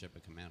relationship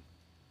at Command?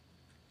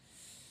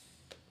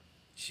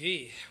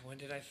 Gee, when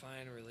did I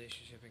find a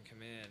relationship in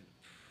Command?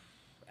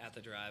 At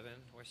the drive-in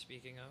we're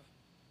speaking of?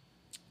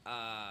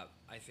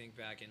 I think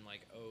back in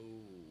like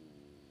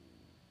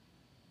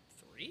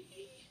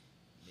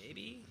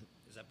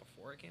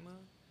it came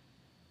out?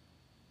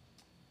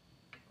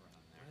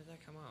 When did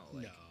that come out?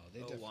 No, they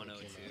definitely 01, came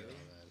out 02? around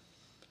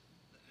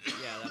then.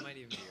 Yeah, that might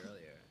even be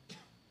earlier.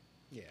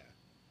 Yeah,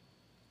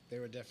 they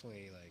were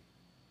definitely like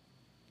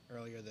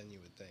earlier than you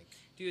would think.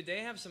 Dude, they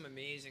have some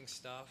amazing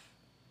stuff,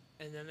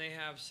 and then they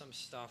have some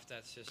stuff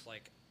that's just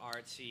like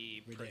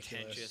artsy, Ridiculous.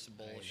 pretentious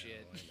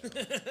bullshit. I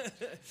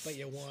know. But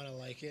you want to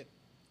like it.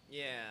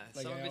 Yeah,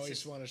 Like some I of it's always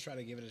just, want to try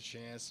to give it a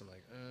chance. I'm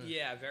like,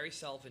 yeah, very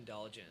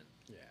self-indulgent.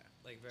 yeah.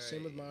 Like very.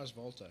 Same with Mars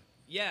Volta.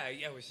 Yeah,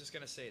 I was just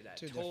gonna say that.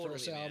 Dude, totally, the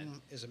first man.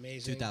 album is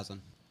amazing.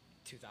 2000.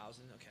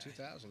 2000. Okay.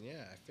 2000, yeah.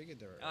 I figured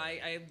they were.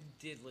 I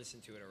did listen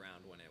to it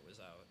around when it was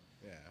out.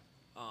 Yeah.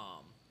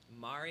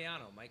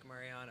 Mike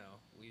Mariano.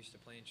 We used to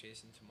play in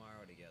Chasing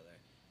Tomorrow together.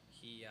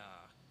 He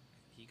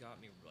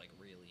got me like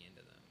really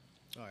into them.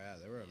 Oh yeah,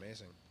 they were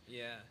amazing.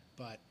 Yeah.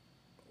 But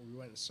we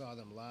went and saw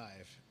them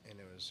live, and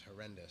it was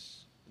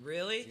horrendous.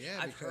 Really? Yeah,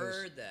 I've because-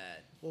 heard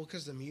that. Well,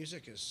 because the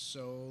music is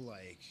so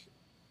like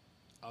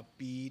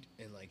upbeat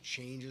and like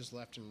changes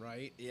left and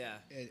right. Yeah.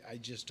 I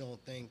just don't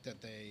think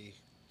that they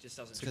Just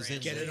doesn't Because they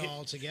get it translate.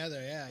 all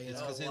together. Yeah, you It's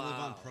know. because they live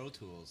on wow. Pro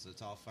Tools.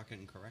 It's all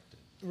fucking corrected.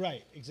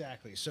 Right,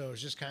 exactly. So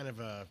it's just kind of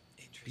a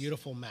Interesting.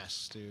 beautiful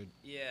mess, dude.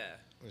 Yeah.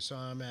 We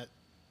saw him at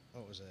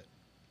what was it?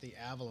 The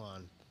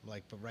Avalon,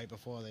 like, but right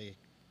before they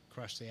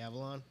crushed the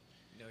Avalon.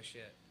 No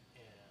shit.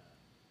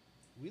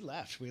 We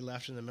left. We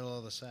left in the middle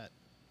of the set.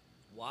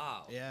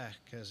 Wow. Yeah,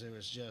 because it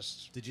was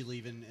just Did you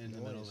leave in the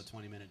middle of Noise. a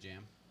 20-minute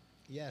jam?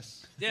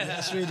 yes, Yeah.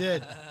 yes, we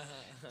did,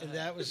 and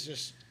that was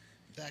just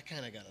that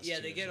kind of got us. Yeah,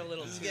 too. they get a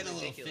little. It's too getting a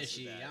little ridiculous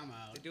with fishy. that. I'm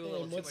out. They do a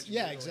little And too what's- much.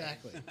 yeah, noodling.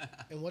 exactly.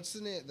 And what's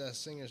the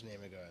singer's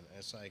name again?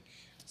 It's like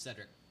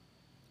Cedric.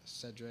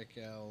 Cedric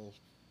L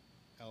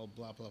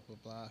blah blah blah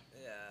blah.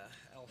 Yeah.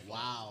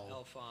 Wow.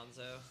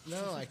 Alfonso.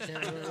 No, I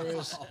can't remember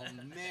his. Oh,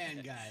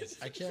 man, guys.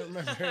 I can't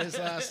remember his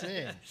last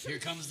name. Here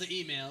comes the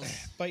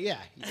emails. But yeah,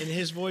 and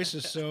his voice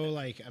is so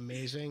like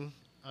amazing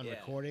on Yeah.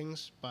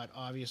 recordings, but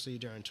obviously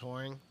during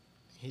touring,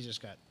 he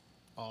just got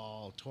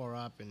all tore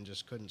up and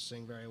just couldn't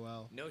sing very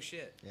well. No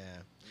shit. Yeah,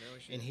 No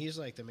shit. and he's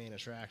like the main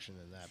attraction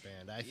in that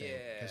band, I think,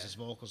 because Yeah. his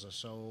vocals are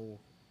so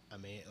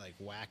like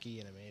wacky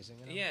and amazing.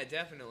 You know? Yeah,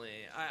 definitely.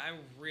 I'm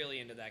really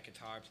into that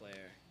guitar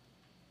player.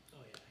 Oh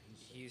yeah,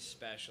 He's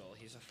special.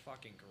 He's a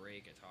fucking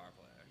great guitar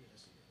player.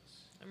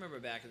 I remember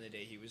back in the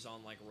day, he was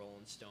on like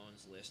Rolling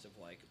Stone's list of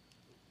like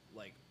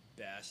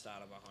best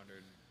out of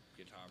 100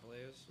 guitar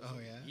players. Oh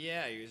yeah.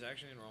 Yeah, he was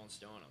actually in Rolling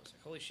Stone. I was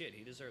like, holy shit,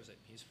 he deserves it.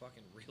 He's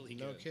fucking really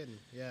No good. kidding.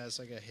 Yeah, it's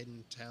like a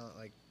hidden talent.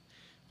 Like,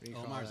 what do you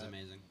call Omar's that?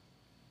 amazing.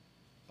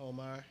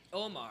 Omar.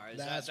 Omar,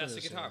 That's that's what the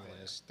his guitar name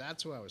player. is.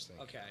 That's what I was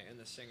thinking. Okay, and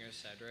the singer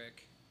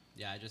Cedric.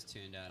 Yeah, I just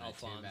tuned out. And I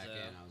tuned back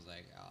Alfonso. in. I was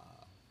like,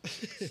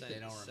 Ced- they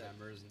don't Ced-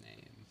 remember his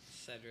name.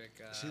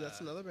 Cedric. See, that's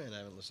another band I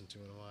haven't listened to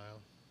in a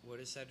while. What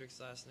is Cedric's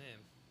last name?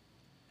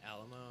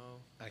 Alamo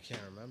I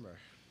can't remember.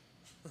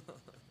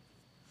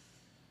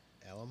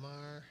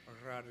 Elamar?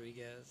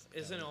 Rodriguez.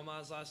 Isn't Yeah.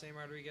 Omar's last name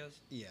Rodriguez?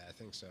 Yeah, I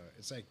think so.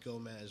 It's like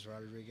Gomez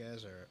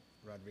Rodriguez or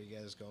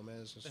Rodriguez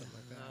Gomez or something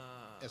like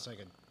that. It's like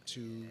a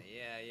two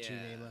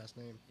name last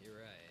name. You're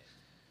right.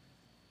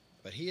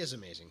 But he is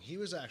amazing. He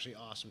was actually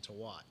awesome to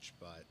watch,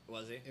 but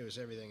Was he? it was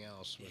everything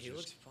else was He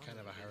looks just fun, kind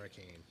of a yeah.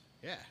 hurricane.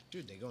 Yeah,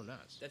 dude, they go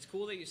nuts. That's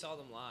cool that you saw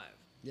them live.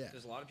 Yeah.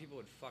 Because a lot of people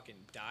would fucking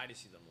die to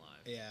see them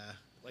live. Yeah.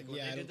 Like when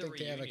yeah, they I did don't the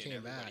think they reunion, ever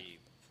came back. everybody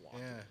flocked.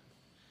 Yeah.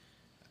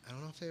 I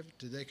don't know if they ever,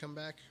 did they come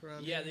back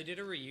around Yeah, here? they did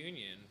a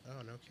reunion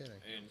Oh, no kidding.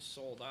 and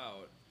sold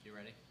out. You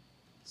ready?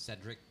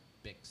 Cedric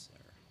Bixler.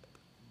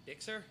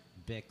 Bixer?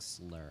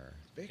 Bixler.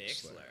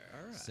 Bixler.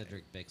 All right.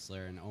 Cedric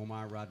Bixler and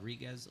Omar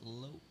Rodriguez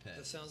Lopez.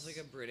 That sounds like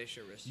a British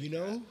aristocrat. You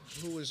know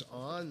who was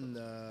on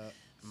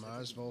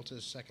Mars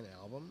Volta's second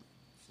album?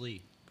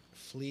 Flea.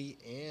 Flea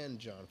and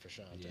John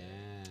Frusciante. Yeah.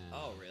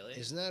 Oh, really?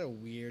 Isn't that a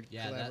weird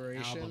Yeah, that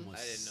collaboration? album was-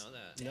 I didn't know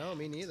that. No,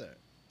 me neither.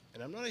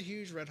 And I'm not a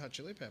huge Red Hot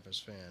Chili Peppers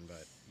fan,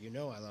 but you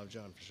know I love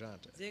John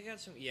Frusciante. They got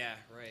some. Yeah,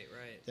 right.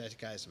 That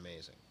guy's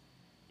amazing.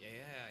 Yeah,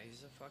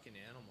 he's a fucking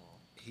animal.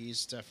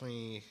 He's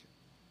definitely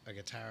a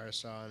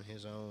guitarist on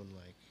his own.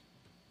 Like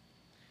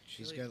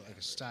he's Chili got like a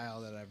Peppers.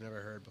 style that I've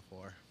never heard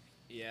before.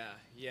 Yeah,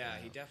 Yeah.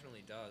 he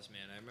definitely does,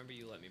 man. I remember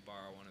you let me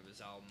borrow one of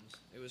his albums.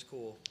 It was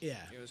cool. Yeah,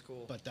 It was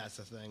cool. but that's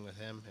the thing with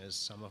him is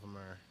some of them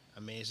are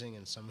amazing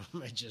and some of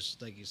them are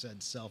just like you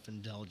said,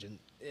 self-indulgent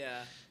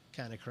yeah,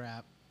 kind of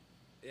crap.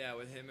 yeah,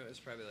 with him it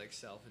was probably like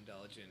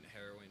self-indulgent,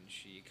 heroin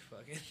chic,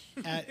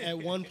 fucking. At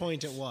one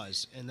point it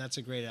was, and that's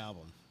a great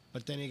album.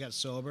 But then he got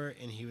sober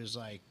and he was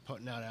like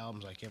putting out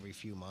albums like every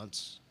few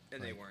months.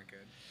 And they Like, weren't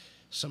good.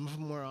 Some of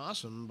them were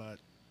awesome, but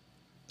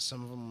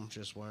some of them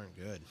just weren't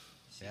good.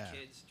 See, Yeah.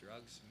 kids,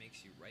 drugs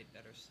makes you write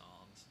better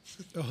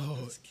songs.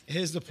 Oh,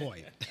 here's the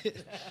point.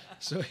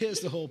 So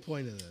here's the whole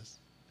point of this.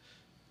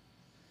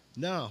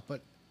 No,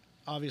 but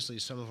obviously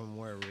some of them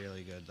were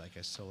really good. Like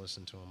I still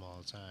listen to them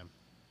all the time.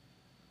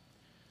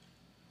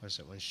 What is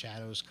it? When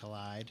Shadows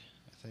Collide,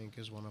 I think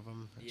is one of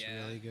them. It's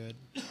Yeah. really good.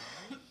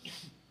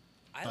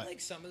 I But-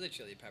 like some of the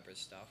Chili Peppers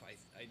stuff. I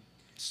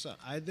So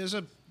there's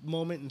a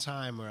moment in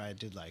time where I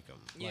did like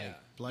them. Yeah.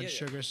 Like Blood Yeah, yeah.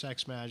 Sugar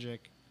Sex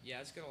Magic. Yeah,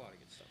 it's got a lot of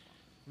good stuff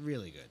on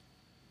Really good.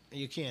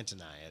 You can't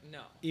deny it. it.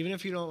 No. Even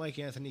if you don't like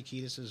Anthony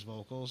Kiedis'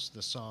 vocals,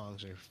 the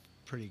songs are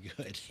pretty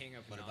good. King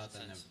of What about the,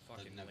 nonsense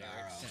fucking Navarro?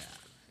 lyrics.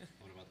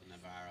 What about the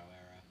Navarro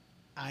era?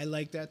 I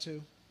like that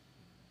too.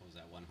 What was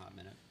that, One Hot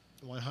Minute?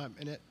 One Hot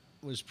Minute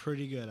was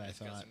pretty good, I It's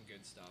got thought. some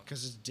good stuff.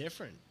 Because it's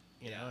different.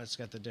 You know, Yeah. it's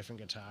got the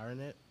different guitar in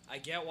it. I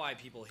get why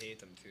people hate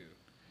them too,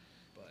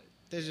 but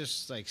They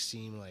just like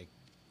seem like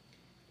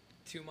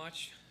too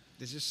much.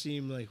 they just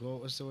seem like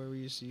what was the word we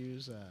used to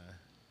use?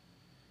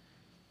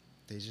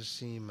 They just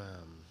seem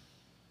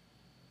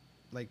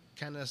like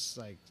kind of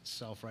like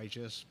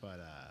self-righteous, but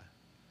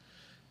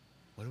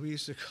what do we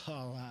used to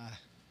call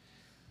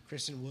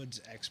Kristen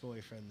Wood's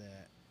ex-boyfriend?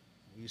 That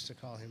we used to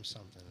call him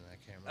something, and I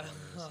can't remember.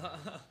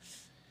 What his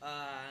name.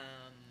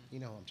 You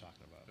know what I'm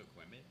talking about?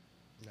 Equipment.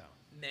 No.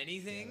 Many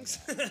things.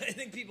 guy. I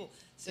think people.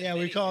 Said Yeah,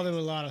 we many called him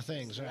things. a lot of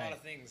things, A right? lot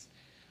of things.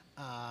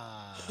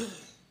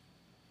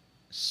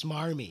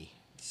 Smarmy.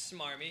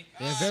 Smarmy.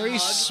 They're very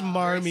Smug.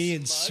 smarmy Very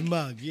and smug.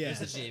 smug. Yeah,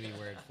 There's a Jamie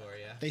word for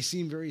you. they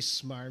seem very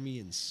smarmy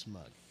and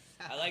smug.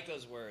 I like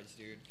those words,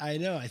 dude. I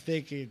know. I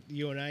think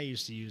you and I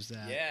used to use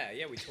that.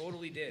 Yeah, we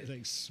totally did.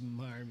 Like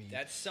smarmy.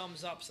 That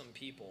sums up some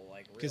people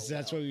like real Because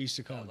that's well. what we used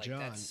to call like John.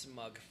 that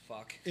smug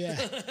fuck. Yeah,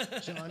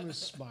 John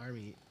was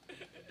smarmy.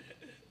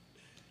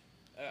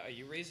 Are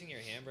you raising your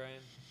hand,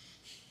 Brian?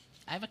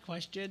 I have a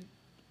question.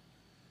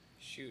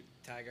 Shoot,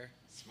 Tiger.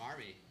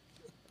 Smarmy.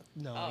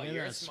 No, Oh, you're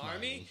you're not a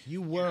smarmy?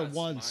 You You're were not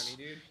once. smarmy,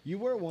 dude. You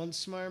were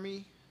once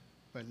smarmy,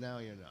 but now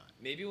you're not.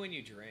 Maybe when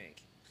you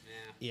drink.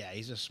 Yeah. Yeah,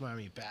 he's a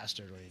smarmy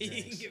bastard when he You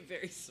can drinks. get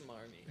very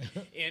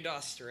smarmy. And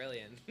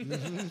Australian.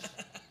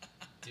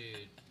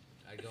 Dude,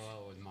 I'd go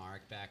out with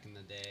Mark back in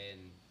the day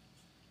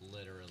and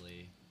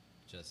literally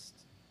just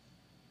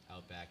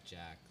Outback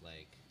Jack,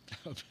 like,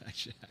 Outback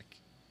Jack.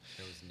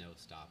 there was no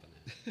stopping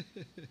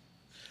it.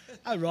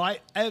 All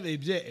right. Dude,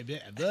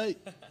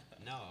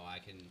 No, I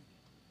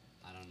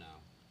don't know.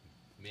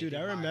 I Maybe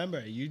Mark-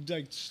 remember you'd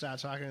like start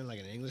talking in like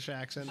an English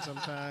accent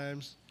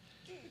sometimes.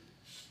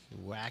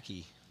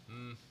 Wacky.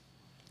 Mm,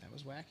 That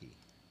was wacky.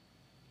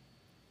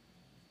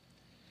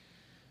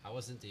 I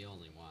wasn't the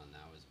only one.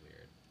 That was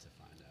weird to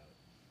find out.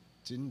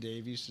 Didn't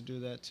Dave used to do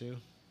that too?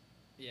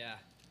 Yeah.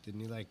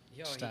 Didn't he like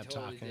Yo, start he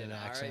totally talking did. in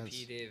accents?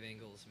 R.I.P. Dave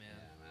Ingalls, man.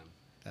 Yeah, man.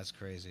 That's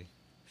crazy.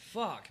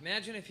 Fuck.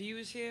 Imagine if he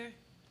was here.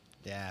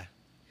 Yeah,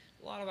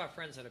 A lot of our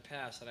friends that have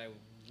passed that I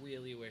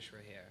really wish were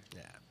here.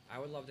 yeah. I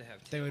would love to have.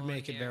 They Tim would on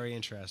make it here. very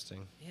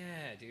interesting.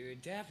 Yeah,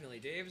 dude, definitely.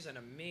 Dave's an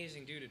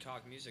amazing dude to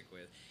talk music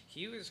with.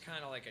 He was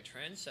kind of like a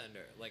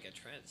trendsetter,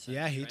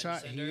 Yeah, he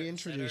trendsetter,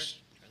 introduced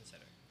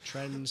trendsetter.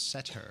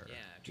 Trendsetter. Yeah,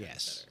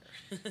 Yes.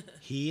 trendsetter.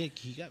 He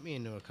got me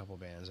into a couple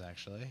bands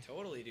actually.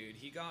 Totally, dude.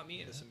 He got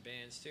me into some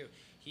bands too.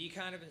 He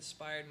kind of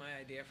inspired my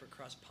idea for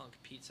crust punk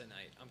pizza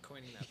night. I'm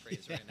coining that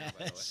phrase right now,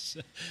 by the way. Yes.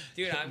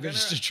 Dude, I'm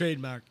Registered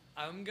trademark.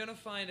 gonna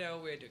find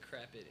out where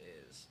Decrepit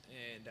is,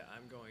 and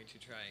I'm going to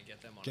try and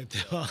get them on. Get a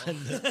them bill.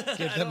 on.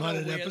 Get I them don't on know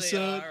an where episode.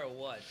 they are or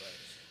what,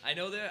 but I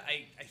know that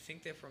I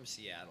think they're from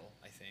Seattle.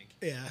 I think.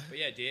 Yeah. But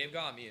yeah, Dave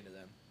got me into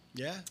them.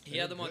 Yeah. He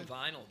had them on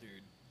vinyl,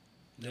 dude.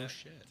 No Yeah.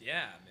 shit.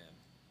 Yeah, man.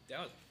 That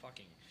was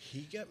fucking.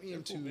 He got me They're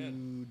into cool,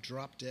 man.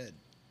 Drop Dead.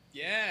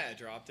 Yeah,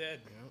 Drop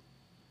Dead. Yeah.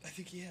 I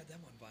think he had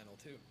them on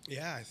vinyl too.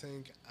 Yeah, I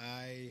think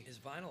His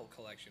vinyl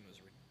collection was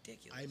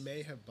ridiculous. I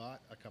may have bought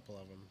a couple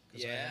of them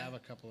because I Yeah? have a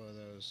couple of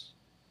those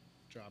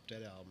Drop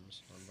Dead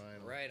albums on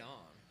vinyl. Right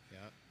on. Yeah.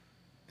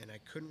 And I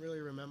couldn't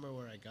really remember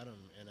where I got them,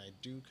 and I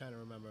do kind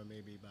of remember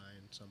maybe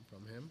buying some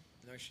from him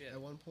No shit.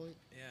 at one point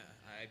Yeah,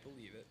 I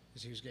believe it.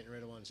 because he was getting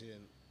rid of ones he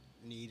didn't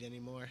need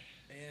anymore.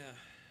 Yeah.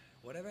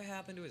 Whatever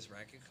happened to his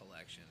record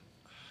collection?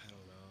 I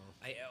don't know.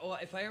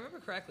 If I remember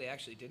correctly,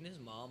 actually, didn't his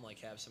mom like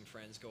have some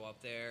friends go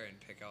up there and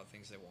pick out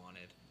things they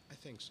wanted? I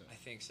think so. I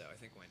think so. I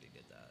think Wendy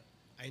did that.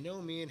 I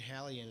know me and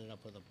Hallie ended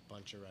up with a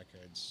bunch of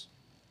records.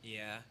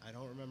 Yeah. I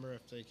don't remember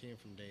if they came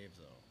from Dave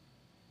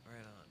though. Right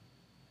on.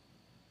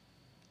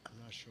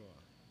 I'm not sure.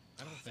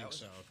 I don't That think was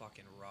so. a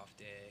fucking rough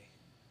day.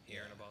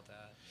 Hearing Yeah. about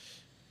that.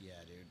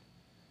 Yeah, dude.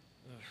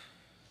 Ugh.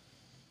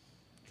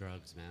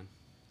 Drugs, man.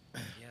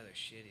 Yeah, they're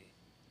shitty.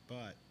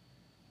 But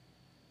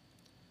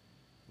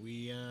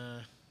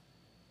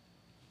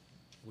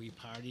we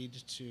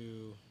partied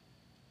to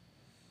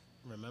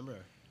remember,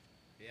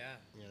 Yeah.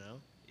 you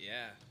know?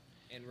 Yeah.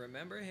 And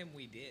remember him,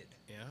 we did.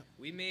 Yeah.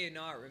 We may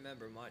not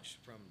remember much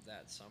from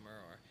that summer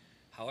or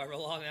however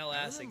long that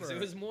lasted, because it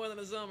remember- was more than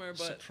a summer.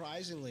 But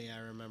Surprisingly, I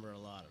remember a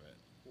lot of it.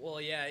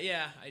 well,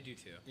 yeah, I do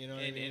too. You know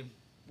what I and, mean? And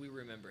we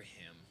remember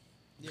him.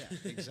 Yeah,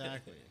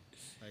 exactly.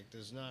 Like,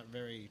 there's not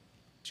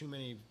too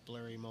many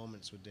blurry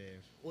moments with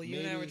Dave. Well, you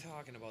and I were Maybe-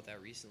 talking about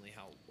that recently.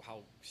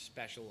 How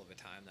special of a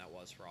time that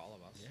was for all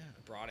of us. Yeah.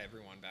 It brought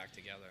everyone back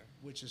together.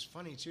 Which is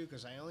funny, too,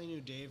 because I only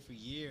knew Dave for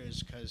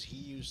years because he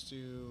used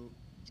to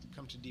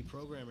come to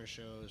deprogrammer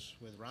shows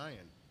with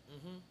Ryan,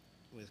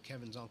 Mm-hmm. with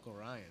Kevin's uncle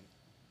Ryan.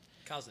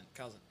 Cousin.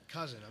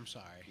 Cousin, I'm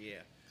sorry.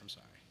 Yeah. I'm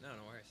sorry. No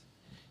worries.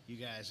 You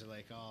guys are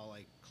like all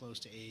like close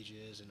to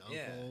ages and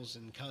Yeah. uncles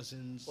and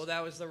cousins. Well,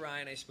 that was the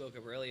Ryan I spoke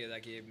of earlier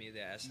that gave me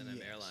the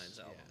S&M Airlines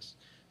album. Yes.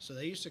 So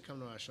they used to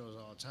come to our shows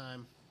all the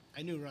time.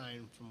 I knew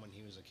Ryan from when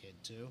he was a kid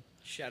too.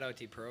 Shout out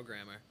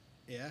deprogrammer.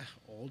 Yeah,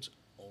 old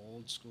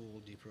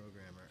school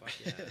deprogrammer. Fuck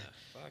yeah.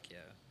 Fuck yeah.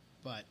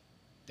 But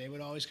they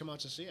would always come out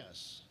to see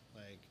us,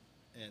 like,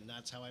 and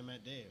that's how I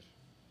met Dave.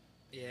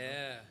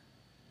 Yeah.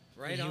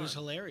 Right And on. he was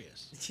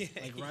hilarious. Yeah.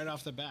 Like right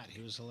off the bat,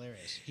 he was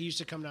hilarious. He used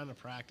to come down to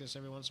practice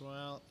every once in a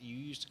while. You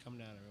used to come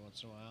down every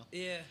once in a while.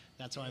 Yeah.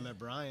 That's how I met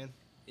Brian.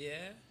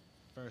 Yeah.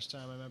 First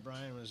time I met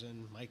Brian was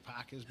in Mike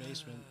Parker's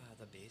basement, Ah,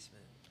 the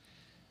basement.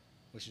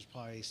 which is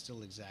probably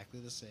still exactly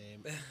the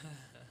same.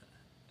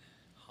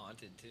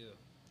 Haunted too.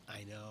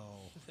 I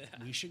know.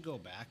 We should go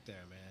back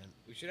there, man.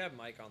 We should have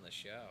Mike on the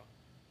show.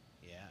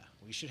 Yeah,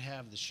 we should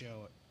have the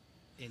show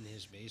in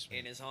his basement.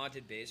 In his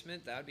haunted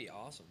basement? That'd be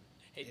awesome.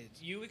 Hey,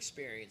 It's- you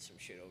experienced some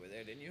shit over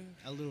there, didn't you?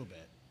 A little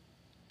bit.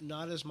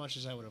 Not as much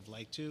as I would have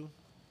liked to,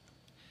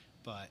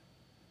 but,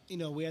 you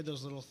know, we had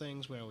those little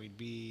things where we'd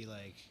be,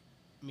 like,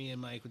 me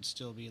and Mike would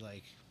still be,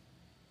 like,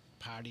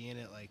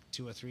 partying at, like,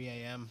 2 or 3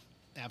 a.m.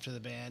 after the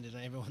band and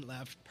everyone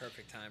left.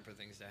 Perfect time for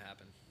things to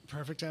happen.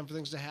 Perfect time for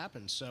things to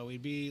happen. So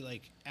we'd be,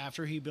 like,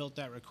 after he built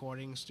that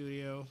recording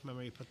studio,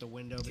 remember he put the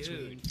window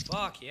between Dude,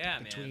 fuck yeah,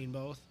 man. between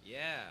both?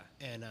 Yeah.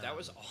 And That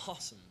was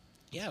awesome.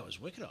 yeah, it was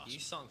wicked awesome. You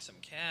sunk some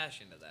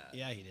cash into that.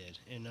 Yeah, he did.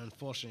 And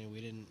unfortunately,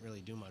 we didn't really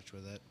do much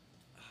with it.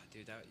 Ah,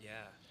 dude,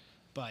 yeah.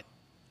 But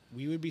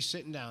we would be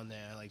sitting down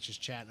there, like,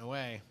 just chatting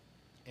away,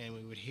 and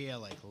we would hear,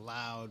 like,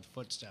 loud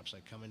footsteps,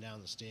 like, coming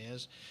down the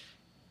stairs.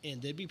 And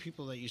there'd be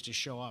people that used to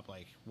show up,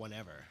 like,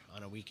 whenever,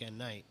 on a weekend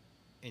night,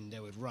 and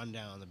they would run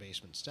down the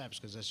basement steps,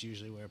 because that's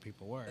usually where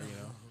people were, you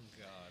know? Oh,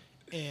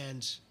 God.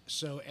 And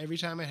so every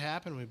time it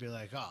happened, we'd be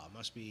like, oh, it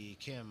must be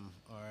Kim,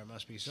 or it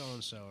must be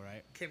so-and-so,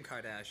 right? Kim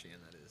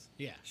Kardashian, that is.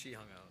 Yeah. She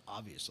hung out.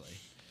 Obviously.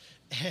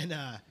 And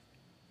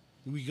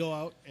we go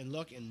out and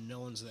look, and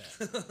no one's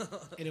there.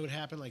 And it would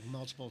happen, like,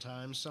 multiple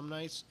times some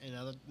nights, and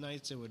other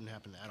nights it wouldn't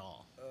happen at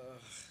all. Ugh.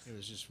 It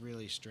was just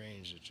really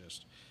strange. It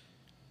just...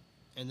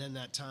 And then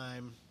that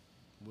time,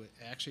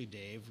 actually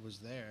Dave was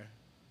there,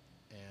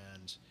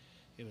 and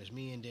it was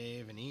me and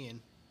Dave and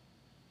Ian,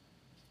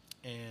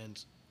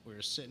 and we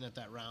were sitting at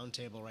that round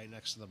table right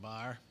next to the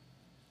bar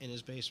in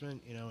his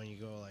basement, you know, and you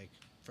go, like,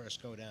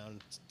 first go down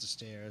the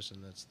stairs,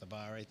 and that's the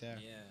bar right there.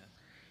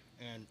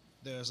 Yeah. And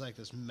there was, like,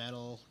 this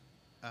metal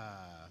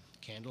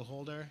candle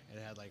holder.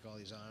 It had, like, all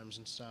these arms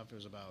and stuff. It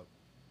was about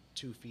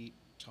 2 feet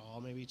tall,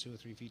 maybe 2 or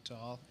 3 feet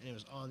tall, and it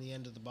was on the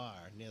end of the bar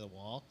near the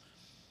wall.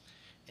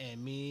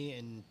 And me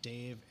and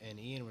Dave and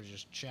Ian were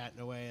just chatting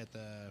away at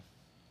the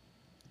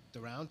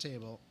round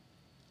table,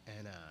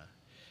 and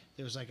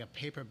there was, like, a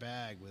paper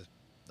bag with,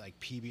 like,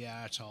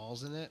 PBR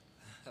towels in it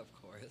Of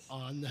course.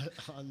 on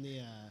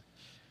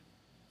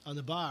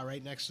the bar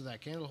right next to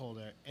that candle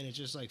holder, and it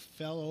just, like,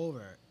 fell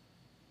over,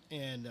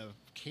 and a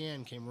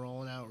can came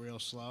rolling out real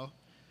slow,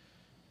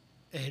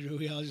 and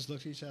we all just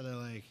looked at each other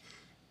like,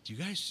 do you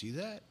guys see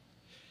that?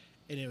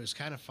 And it was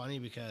kind of funny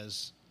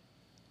because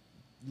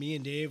me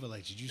and Dave were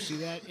like, did you see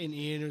that? And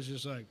Ian was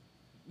just like,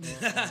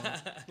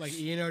 like,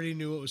 Ian already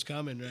knew what was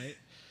coming, right?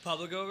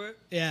 Public over?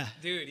 Yeah.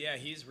 Dude, yeah,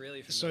 he's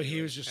really familiar. So he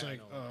with was just like,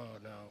 paranormal.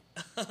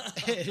 oh,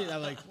 no. And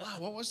I'm like, wow,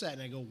 what was that?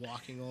 And I go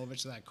walking over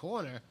to that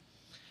corner,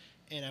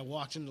 and I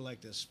walked into,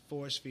 like, this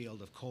force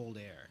field of cold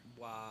air.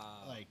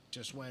 Wow. Like,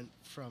 just went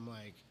from,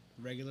 like,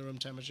 regular room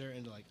temperature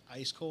into, like,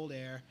 ice cold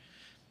air.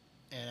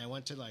 And I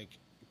went to, like,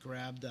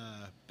 grab the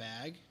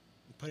bag,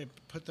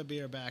 put the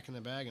beer back in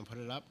the bag and put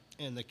it up,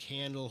 and the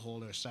candle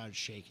holder started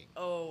shaking.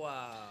 Oh,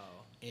 wow.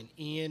 And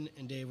Ian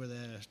and Dave were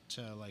there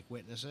to, like,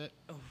 witness it.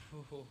 Oh.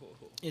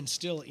 And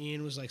still,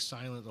 Ian was, like,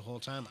 silent the whole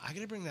time. I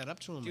gotta bring that up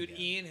to him Dude,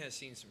 again. Ian has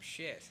seen some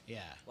shit.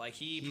 Yeah. Like,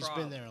 He's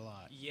been there a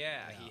lot. Yeah,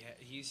 Yeah.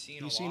 he's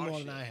seen He's a seen lot more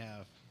of than shit. I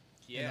have.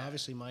 Yeah. And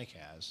obviously Mike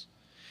has.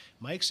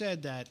 Mike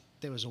said that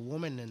there was a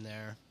woman in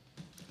there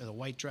in a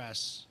white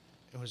dress.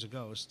 It was a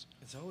ghost.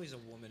 It's always a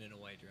woman in a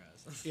white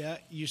dress. Yeah,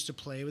 used to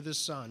play with his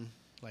son.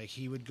 Like,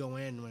 he would go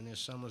in when his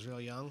son was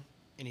real young,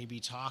 and he'd be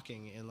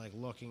talking and, like,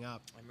 looking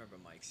up. I remember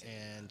Mike saying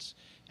And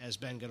as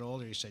Ben got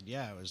older, he said,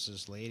 yeah, it was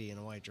this lady in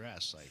a white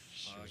dress. Like,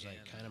 she was, like,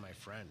 Again. kind of my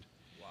friend.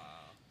 that.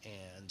 Wow.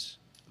 And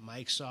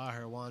Mike saw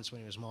her once when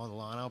he was mowing the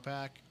lawn out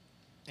back,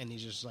 and he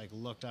just, like,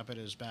 looked up at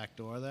his back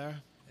door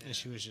there, Yeah. and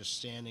she was just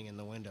standing in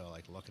the window,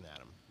 like, looking at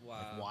him.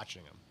 Wow. Like,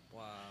 watching him.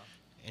 Wow.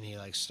 And he,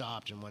 like,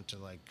 stopped and went to,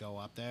 like, go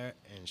up there,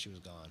 and she was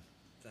gone.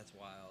 That's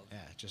wild. Yeah,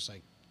 just,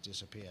 like,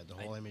 disappeared. The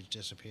whole image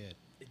disappeared.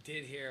 I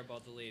did hear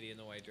about the lady in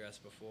the white dress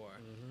before.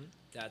 Mm-hmm.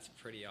 That's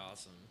pretty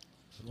awesome.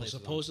 The Well, place was on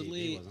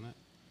supposedly- TV, wasn't it?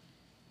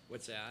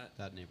 What's that?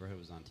 That neighborhood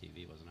was on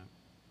TV, wasn't it?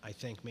 I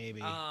think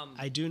maybe. Um,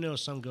 I do know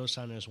some ghost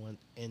hunters went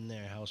in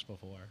their house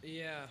before,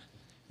 Yeah,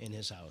 in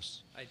his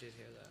house. I did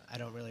hear that. I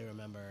don't really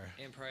remember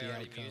And the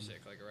Priority outcome.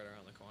 Music, like right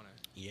around the corner.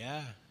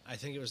 Yeah, I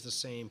think it was the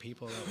same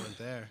people that went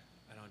there.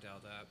 I don't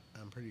doubt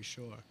I'm pretty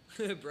sure.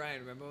 that.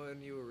 Brian, remember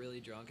when you were really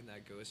drunk and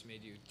that ghost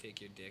made you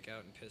take your dick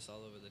out and piss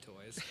all over the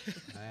toys?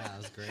 Yeah, that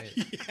was great.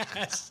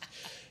 Yes,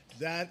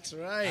 that's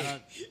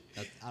right.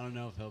 I don't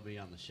know if he'll be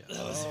on the show.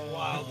 That was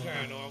wild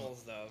paranormal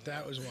stuff.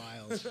 That was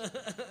wild.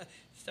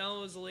 Stella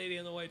was the lady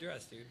in the white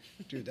dress, dude.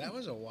 Dude, that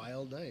was a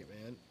wild night,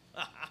 man.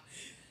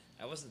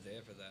 I wasn't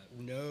there for that.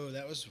 No,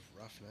 that was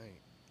a rough night.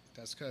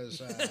 That's because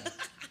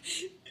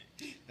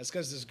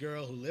this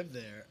girl who lived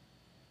there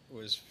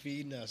was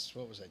feeding us,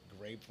 what was it,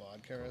 grape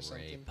vodka or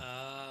something?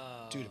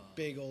 Oh. Dude, a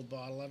big old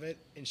bottle of it,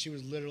 and she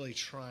was literally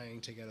trying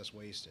to get us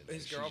wasted.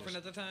 His girlfriend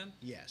at the time?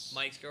 Yes.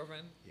 Mike's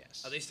girlfriend?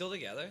 Yes. Are they still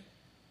together?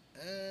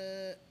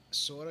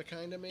 Sort of,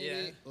 kind of, maybe.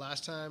 Yeah.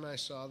 Last time I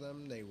saw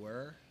them, they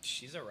were.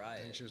 She's a I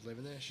riot. think she was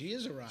living there. She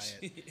is a riot.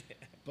 Yeah.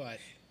 But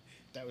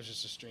that was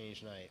just a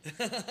strange night.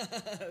 Great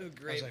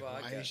I was like,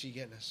 vodka. why is she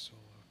getting us so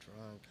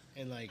drunk?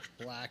 And like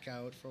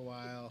blackout for a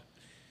while.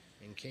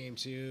 And came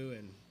to,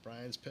 and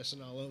Brian's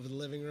pissing all over the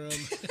living room.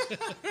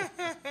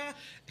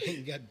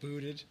 And got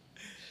booted.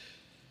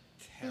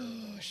 Terrible.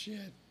 Oh,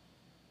 shit.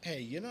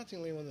 Hey, you're not the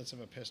only one that's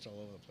ever pissed all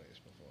over the place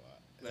before.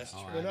 That's Oh,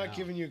 true. I We're not know.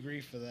 giving you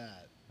grief for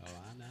that. Oh,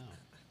 I know.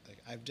 Like,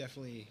 I've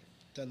definitely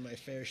done my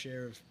fair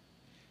share of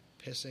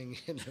pissing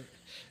and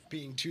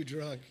being too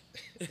drunk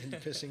and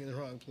pissing in the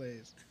wrong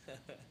place.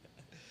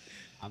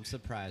 I'm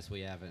surprised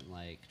we haven't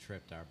like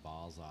tripped our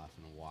balls off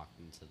and walked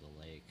into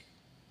the lake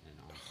and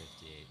on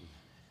 58.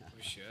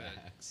 We should.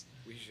 Facts.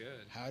 We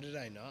should. How did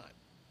I not?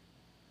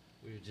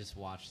 We would just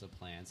watch the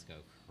plants go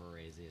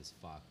crazy as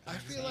fuck. I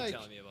Remember feel you like-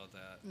 telling me about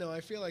that. No,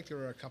 I feel like there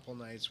were a couple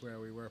nights where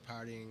we were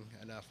partying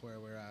enough where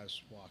I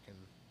was walking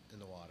in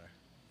the water.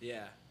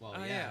 Yeah. Well,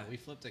 Oh, yeah, we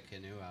flipped a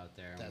canoe out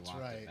there and That's we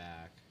walked right. it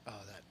back. Oh,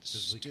 that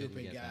 'Cause we couldn't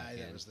stupid get guy back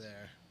that in. was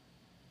there.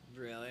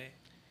 Really?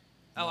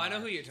 Oh, I know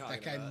who you're talking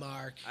That guy about.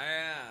 Mark.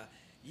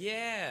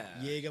 Yeah.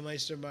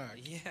 Jägermeister Mark.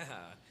 Yeah.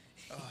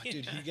 Oh,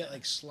 dude, he'd get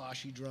like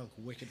sloshy drunk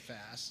wicked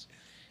fast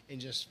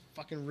and just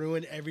fucking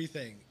ruin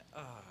everything.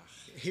 Oh.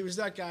 He was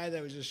that guy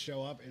that would just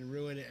show up and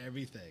ruin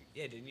everything.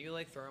 Yeah, didn't you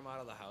like throw him out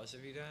of the house a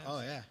few times?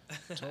 Oh, yeah,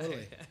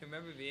 totally. I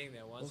remember being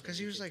there once. Well, because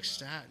when he was kicked like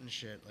him out. stat and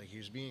shit. Like he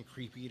was being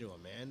creepy to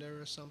Amanda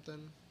or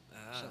something.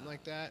 Ah. Something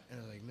like that. And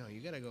I was like, no, you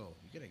gotta go.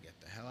 You gotta get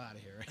the hell out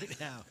of here right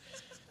now.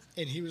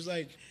 And he was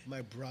like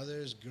my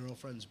brother's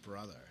girlfriend's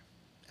brother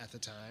at the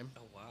time.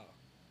 Oh, wow.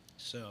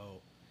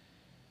 So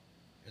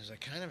it was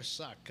like kind of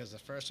sucked because the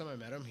first time I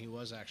met him, he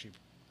was actually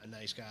a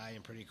nice guy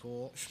and pretty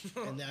cool.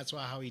 And that's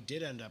why how he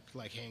did end up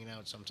like hanging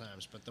out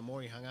sometimes. But the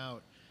more he hung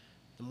out,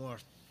 the more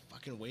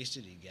fucking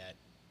wasted he'd get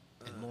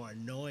and more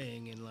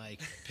annoying and like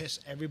piss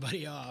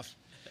everybody off.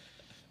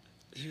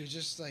 He was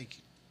just like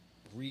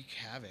wreak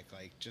havoc,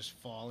 like just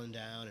falling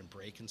down and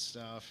breaking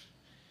stuff.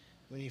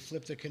 When he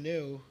flipped the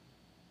canoe,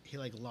 he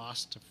like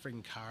lost a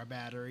freaking car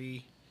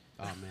battery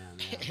Oh man,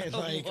 yeah. and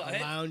like What? a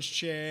lounge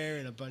chair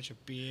and a bunch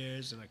of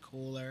beers and a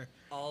cooler.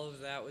 All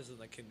of that was in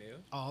the canoe?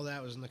 All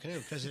that was in the canoe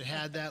because it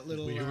had that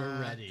little. we were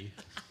ready.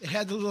 It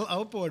had the little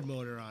outboard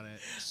motor on it,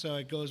 so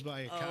it goes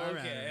by a car Oh, okay,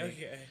 battery.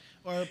 okay.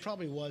 Or it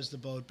probably was the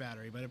boat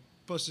battery, but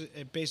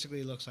it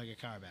basically looks like a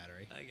car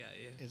battery. I got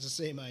you. It's the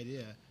same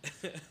idea.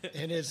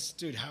 And it's,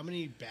 dude, how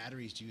many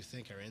batteries do you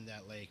think are in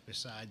that lake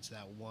besides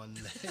that one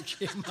that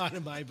came out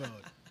of my boat?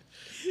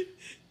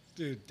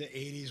 Dude, the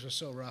 80s were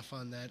so rough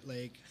on that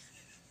lake.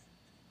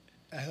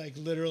 I like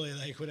literally,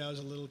 like when I was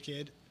a little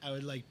kid, I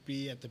would like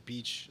be at the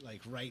beach,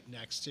 like right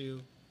next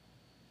to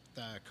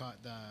the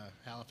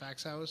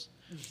Halifax house.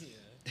 Yeah.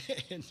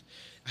 And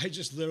I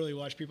just literally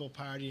watch people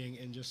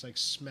partying and just like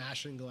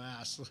smashing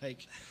glass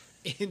like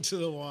into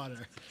the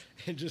water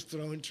and just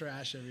throwing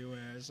trash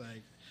everywhere. It's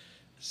like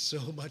so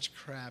much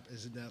crap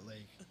is in that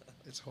lake.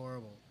 It's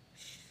horrible.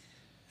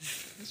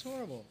 It's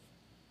horrible.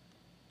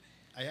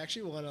 I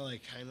actually want to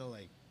like kind of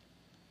like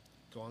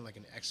go on like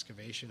an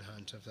excavation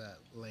hunt of that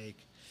lake.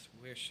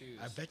 Wear shoes.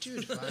 I bet you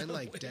would find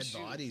like Wear dead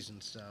shoes. bodies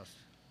and stuff.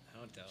 I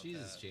don't doubt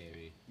Jesus, that.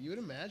 JB. You would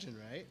imagine,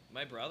 right?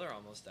 My brother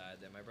almost died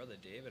there. My brother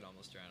David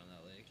almost drowned in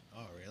that lake.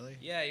 Oh, really?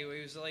 Yeah, he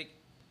was like,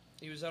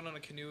 he was out on a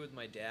canoe with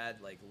my dad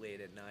like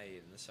late at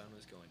night, and the sun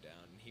was going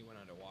down, and he went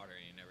underwater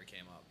and he never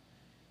came up.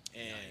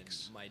 And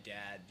Yikes. my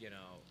dad, you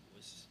know,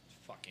 was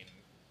fucking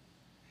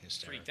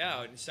Hysterical. freaked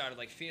out and started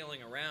like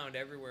feeling around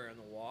everywhere in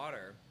the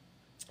water,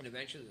 and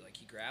eventually like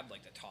he grabbed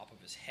like the top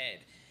of his head,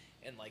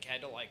 and like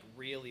had to like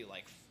really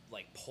like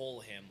pull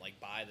him like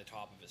by the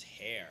top of his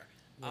hair.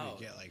 When you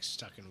get like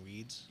stuck in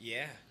weeds.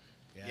 Yeah.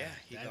 Yeah,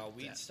 he that- got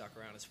weeds that- stuck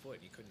around his foot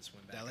and he couldn't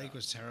swim back That lake up.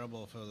 was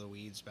terrible for the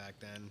weeds back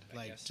then. I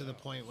Like guess to the so.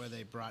 point where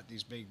they brought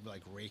these big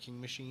like raking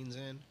machines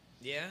in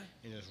Yeah?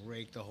 and just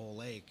raked the whole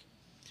lake.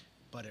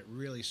 But it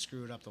really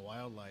screwed up the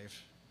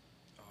wildlife,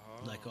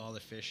 Oh. like all the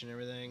fish and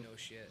everything. No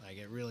shit. Like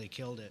it really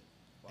killed it,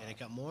 and Wow. it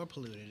got more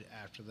polluted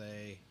after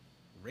they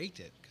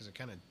raked it because it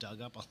kind of dug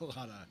up a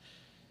lot of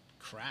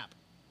crap.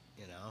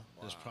 You know,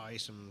 there's Wow. probably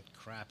some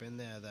crap in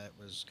there that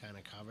was kind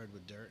of covered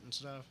with dirt and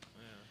stuff,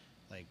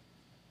 Yeah. like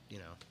you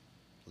know,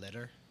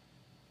 litter,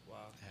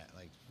 Wow.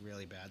 like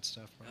really bad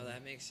stuff. Oh, Probably,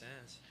 that makes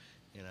sense.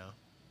 you know.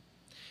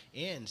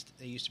 And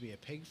there used to be a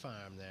pig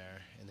farm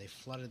there, and they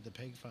flooded the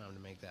pig farm to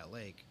make that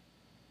lake.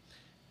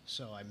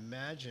 So I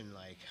imagine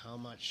like how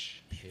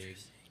much Pig.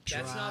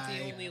 That's not the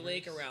dry- only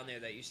lake around there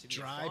that used to be a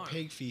dry farm.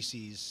 pig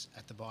feces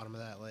at the bottom of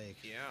that lake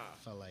Yeah.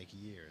 for like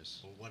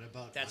years. Well, what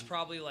about That's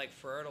probably like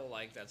fertile,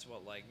 like that's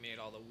what like made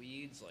all the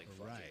weeds like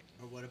fucking. Right.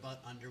 Or what about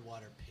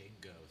underwater pig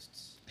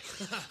ghosts?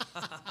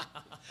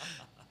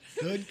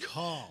 Good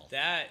call.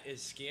 That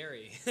is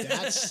scary.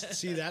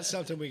 That's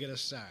something we gotta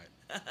start.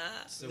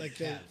 So Like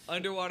Kev,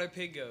 Underwater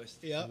pig ghost.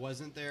 Yep.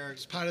 wasn't there?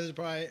 It's part of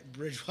the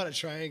Bridgewater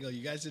Triangle.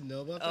 You guys didn't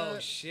know about Oh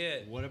that?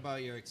 shit. What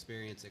about your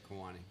experience at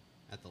Kiwani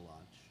at the lodge?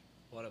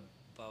 What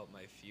about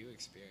my few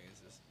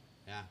experiences?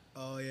 Yeah,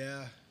 Oh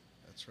yeah,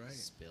 that's right.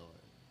 spill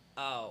it.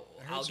 Oh,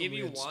 I heard I'll some give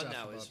you weird one stuff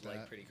that was about like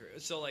that. pretty crazy.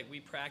 So like we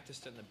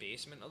practiced in the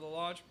basement of the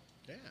lodge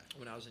Yeah.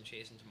 when I was in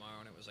Chasing Tomorrow,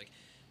 and it was like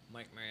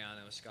Mike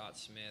Mariano, Scott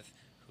Smith,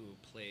 who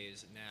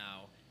plays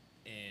now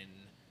in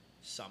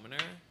Summoner.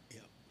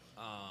 Yep.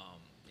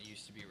 It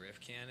used to be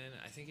Riff Cannon.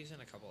 I think he's in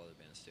a couple other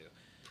bands too.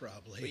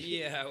 Probably. But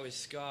yeah, it was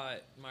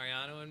Scott,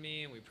 Mariano, and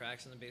me, and we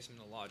practiced in the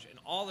basement of the lodge. And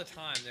all the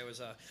time there was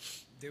a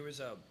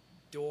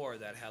door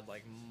that had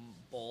like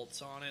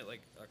bolts on it,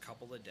 like a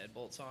couple of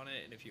deadbolts on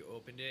it. And if you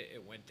opened it,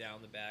 it went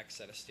down the back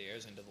set of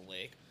stairs into the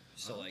lake.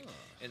 So like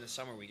in the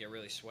summer we get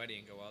really sweaty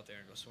and go out there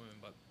and go swimming.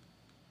 But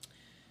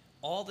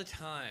all the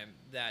time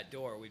that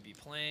door would be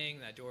playing,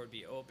 that door would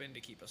be open to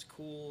keep us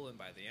cool, and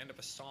by the end of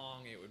a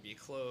song it would be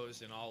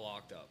closed and all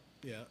locked up.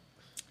 Yeah.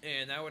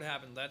 And that would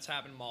happen. That's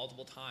happened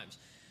multiple times.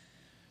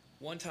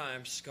 One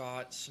time,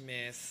 Scott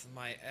Smith,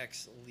 my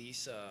ex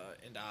Lisa,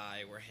 and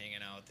I were hanging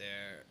out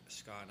there.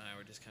 Scott and I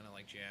were just kind of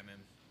like jamming.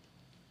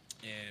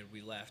 And we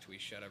left. We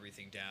shut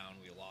everything down.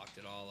 We locked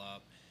it all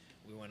up.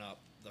 We went up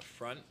the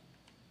front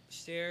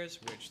stairs,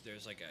 which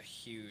there's like a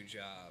huge,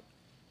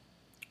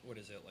 what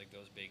is it? Like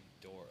those big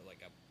door, like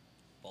a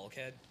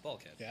bulkhead?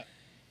 Bulkhead. Yeah.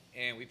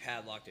 And we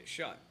padlocked it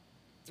shut.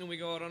 And we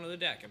go out onto the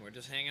deck, and we're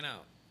just hanging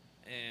out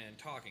and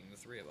talking, the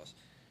three of us.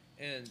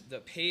 And the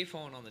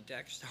payphone on the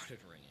deck started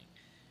ringing.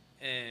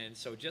 And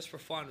so just for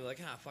fun, we're like,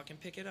 fucking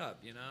pick it up,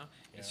 you know?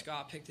 Yeah. And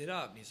Scott picked it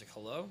up, and he's like,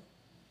 hello?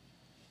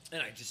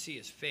 And I just see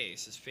his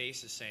face. His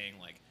face is saying,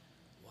 like,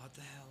 what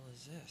the hell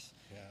is this?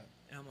 Yeah.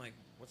 And I'm like,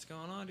 what's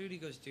going on, dude? He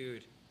goes,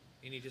 dude.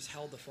 And he just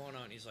held the phone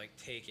out, and he's like,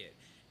 take it.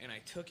 And I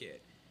took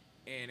it,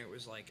 and it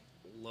was, like,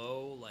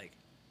 low, like,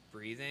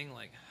 breathing,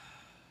 like,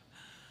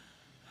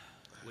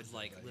 with,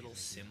 like, little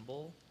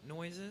cymbal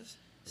noises.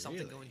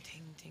 Something Really? going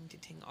ting, ting, ting,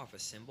 ting off a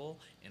cymbal,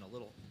 and a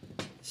little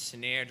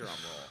snare drum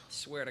roll.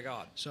 Swear to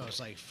God. So it's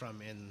like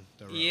from in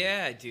the room.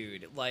 Yeah,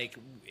 dude. Like,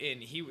 and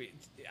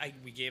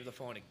we gave the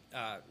phone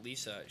to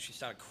Lisa. She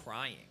started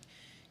crying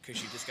because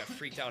she just got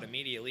freaked out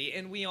immediately.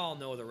 And we all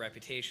know the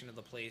reputation of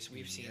the place.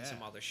 We've seen Yeah.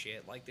 some other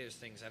shit. Like, there's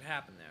things that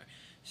happen there.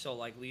 So,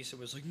 like, Lisa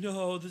was like,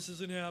 no, this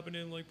isn't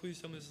happening. Like,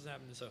 please tell me this is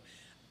happening. So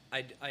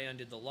I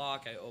undid the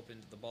lock. I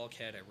opened the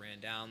bulkhead. I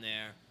ran down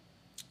there.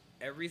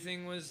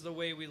 Everything was the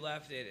way we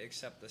left it,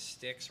 except the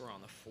sticks were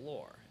on the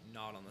floor,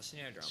 not on the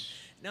snare drum.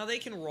 Now, they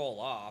can roll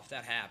off.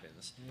 That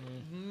happens.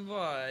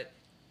 But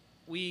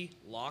we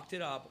locked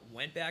it up,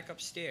 went back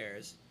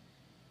upstairs,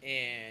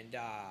 and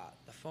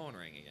the phone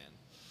rang again.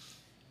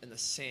 And the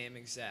same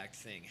exact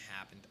thing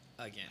happened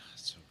again.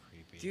 That's so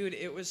creepy. Dude,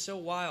 it was so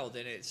wild,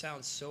 and it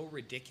sounds so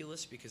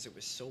ridiculous because it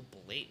was so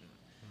blatant.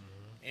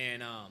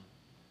 And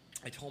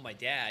I told my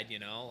dad, you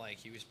know, like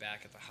he was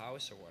back at the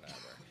house or whatever.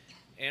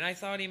 And I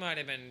thought he might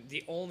have been,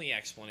 the only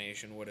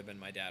explanation would have been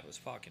my dad was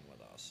fucking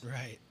with us.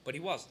 Right. But he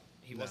wasn't.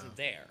 He No. wasn't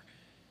there.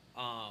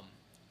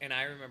 And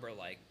I remember,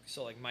 like,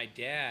 so, like, my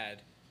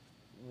dad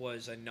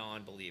was a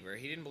non-believer.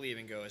 He didn't believe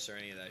in ghosts or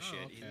any of that Oh,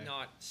 shit. okay. He's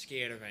not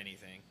scared of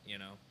anything, you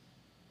know.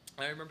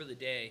 I remember the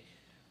day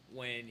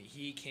when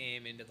he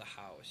came into the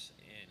house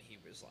and he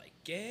was like,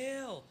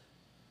 Gail,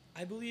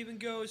 I believe in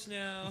ghosts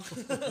now.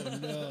 Oh,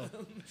 no.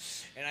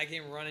 And I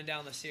came running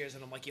down the stairs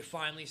and I'm like, you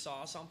finally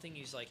saw something?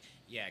 He's like,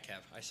 yeah, Kev,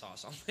 I saw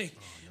something.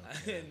 Oh, no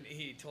kidding. And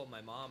he told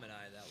my mom and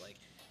I that, like,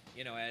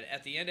 you know,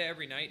 at the end of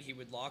every night, he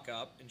would lock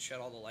up and shut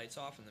all the lights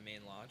off in the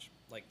main lodge,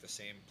 like the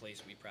same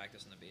place we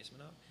practice in the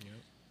basement of. Yep.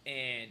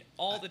 And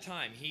all the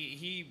time,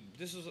 he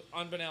this was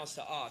unbeknownst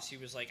to us. He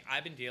was like,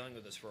 I've been dealing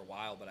with this for a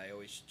while, but I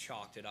always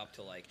chalked it up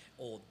to like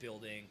old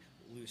building,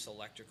 loose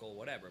electrical,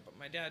 whatever. But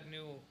my dad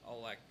knew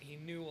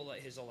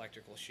his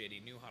electrical shit.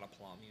 He knew how to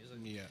plumb. He was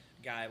a Yeah.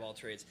 guy of all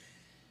trades.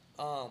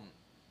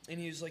 And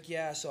he was like,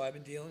 yeah, so I've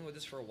been dealing with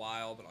this for a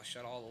while, but I'll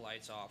shut all the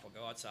lights off. I'll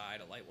go outside.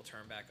 A light will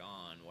turn back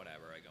on,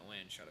 whatever. I go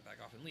in, shut it back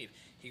off, and leave.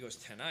 He goes,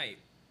 tonight,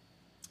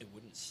 it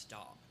wouldn't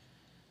stop.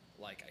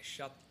 Like, I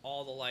shut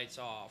all the lights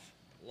off,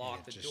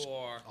 locked it the just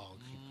door, all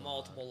keep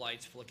multiple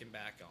lights flicking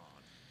back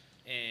on.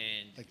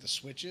 And, Like the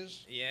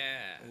switches?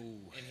 yeah. Ooh.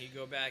 And he'd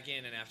go back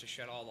in and have to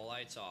shut all the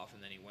lights off,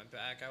 and then he went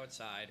back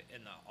outside,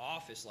 and the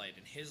office light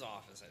in his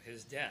office at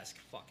his desk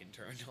fucking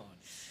turned on.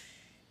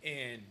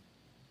 And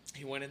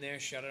he went in there,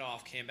 shut it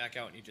off, came back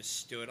out, and he just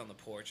stood on the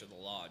porch of the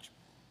lodge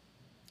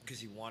because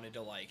he wanted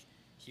to, like,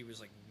 he was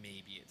like,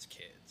 maybe it's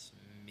kids.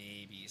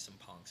 Maybe some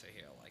punks are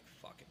here, like,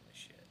 fucking this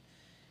shit.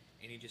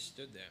 And he just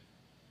stood there.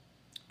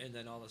 And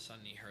then all of a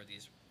sudden he heard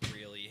these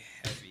really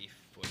heavy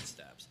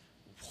footsteps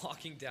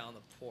walking down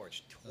the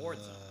porch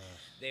towards him.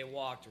 They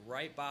walked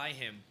right by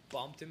him,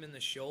 bumped him in the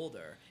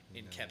shoulder,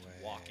 and kept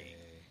walking.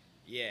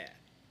 Yeah.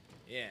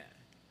 Yeah.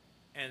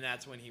 And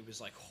that's when he was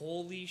like,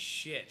 holy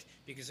shit,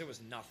 because there was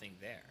nothing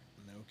there.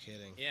 No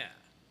kidding. Yeah.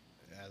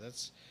 Yeah,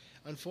 that's...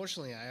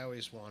 Unfortunately, I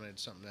always wanted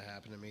something to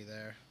happen to me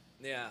there.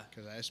 Yeah.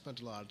 Because I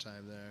spent a lot of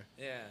time there.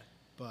 Yeah.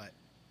 But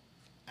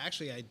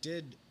actually, I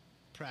did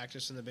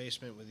practice in the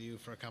basement with you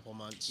for a couple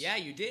months. Yeah,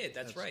 you did.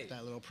 That's right.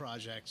 That little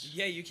project.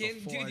 Yeah, you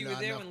can't... Dude, you were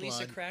Not there Enough when Lisa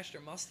Blood. crashed her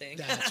Mustang.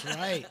 That's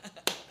right.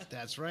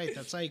 That's right.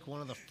 That's like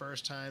one of the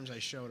first times I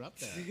showed up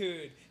there.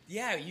 Dude.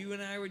 Yeah, you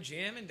and I were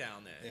jamming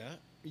down there. Yeah.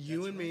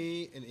 You and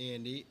me and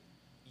Andy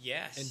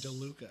Yes. and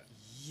DeLuca.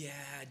 Yeah,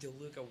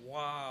 DeLuca.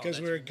 Wow. Because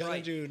we were going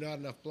right. to do Not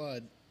Enough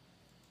Blood.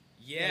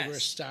 Yes. And we were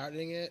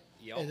starting it.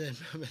 Yup. And then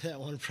remember that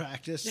one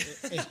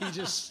practice? And he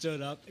just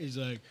stood up. He's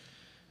like,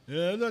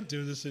 yeah, I'm not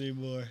doing this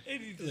anymore.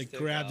 And he just Like took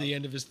grabbed off. the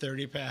end of his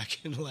 30-pack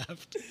and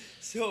left.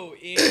 So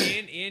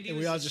Andy And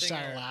was we all the just singer.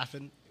 started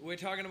laughing. We're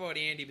talking about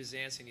Andy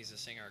Bazanson. He's a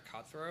singer of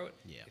Cutthroat.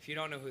 Yeah. If you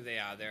don't know who they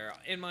are, they're,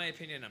 in my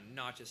opinion, I'm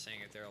not just saying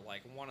it, they're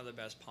like one of the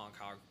best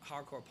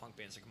hardcore punk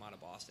bands that come out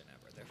of Boston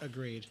ever. They're,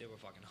 Agreed. They were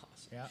fucking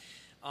awesome. Yeah.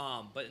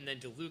 But and then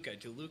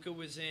DeLuca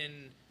was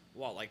in,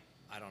 well, like,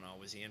 I don't know,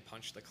 was he in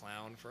Punch the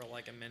Clown for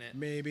like a minute?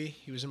 Maybe.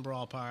 He was in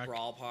Brawl Park.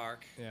 Brawl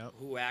Park. Yeah.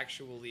 Who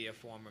actually, a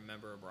former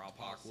member of Brawl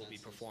Park, will be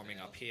Senses performing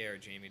Fail. up here,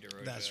 Jamie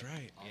DeRosa. That's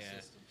right.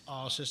 Yeah.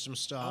 All System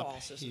Stop. All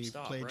System he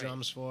Stop, played right.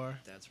 drums for.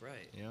 That's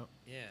right. Yep.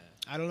 Yeah.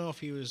 I don't know if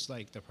he was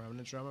like the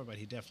permanent drummer, but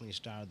he definitely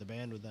started the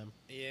band with them.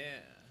 Yeah.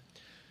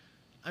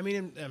 I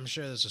mean, I'm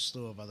sure there's a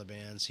slew of other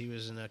bands. He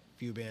was in a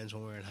few bands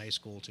when we were in high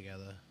school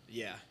together.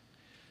 Yeah.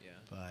 Yeah.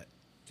 But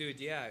Dude,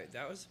 yeah,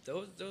 that was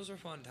those were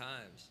fun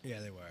times. yeah,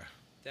 they were.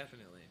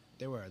 Definitely.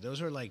 They were.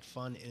 Those were like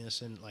fun,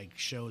 innocent, like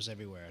shows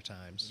everywhere at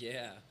times.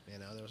 Yeah. You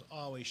know, there was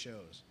always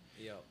shows.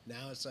 Yep.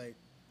 Now it's like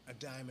a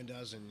dime a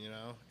dozen, you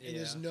know? And Yeah.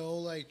 there's no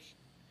like,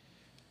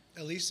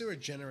 at least there were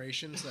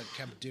generations that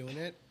kept doing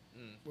it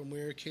when we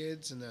were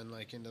kids, and then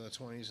like into the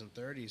 20s and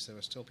 30s, there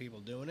were still people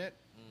doing it.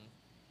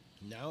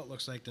 Now it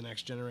looks like the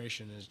next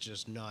generation is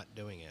just not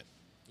doing it.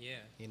 Yeah.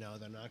 You know,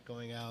 they're not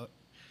going out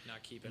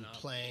Not keeping and up.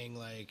 playing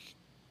like,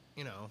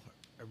 you know,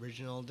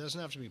 original. It doesn't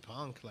have to be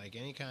punk, like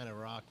any kind of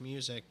rock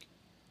music,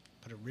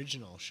 but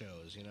original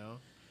shows, you know?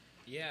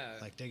 Yeah.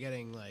 Like they're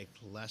getting like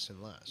less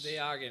and less. They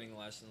are getting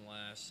less and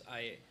less.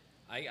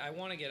 I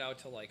want to get out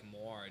to like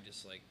more,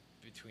 just like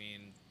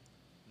between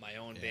my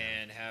own Yeah.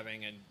 band,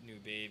 having a new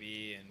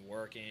baby, and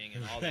working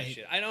and all that Right.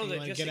 shit. I know You that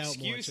wanna just get out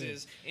more, too.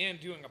 excuses and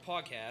doing a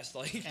podcast,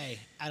 like. Hey,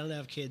 I don't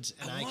have kids,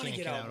 and I I wanna can't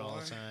get get out out all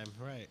more. the time.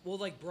 Right. Well,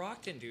 like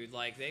Brockton, dude,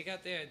 like they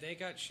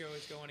got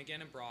shows going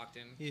again in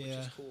Brockton, which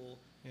Yeah. is cool.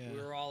 Yeah. We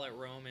were all at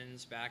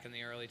Romans back in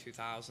the early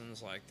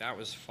 2000s. Like that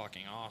was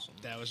fucking awesome.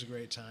 That was a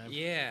great time.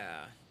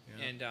 Yeah.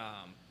 Yeah.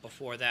 And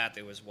before that,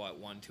 there was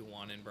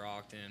 121 in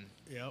Brockton.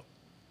 Yep.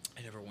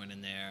 I never went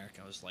in there.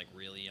 I was like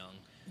really young.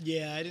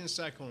 Yeah, I didn't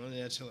start going in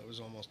there till it was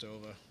almost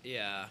over.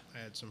 Yeah. I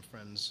had some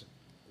friends.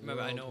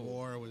 Remember, I World know-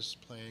 War was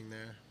playing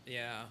there,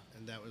 Yeah.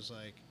 and that was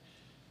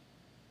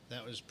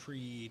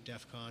pre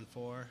DEFCON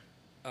 4.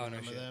 Oh, no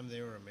Remember shit. them?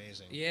 They were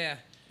amazing. Yeah.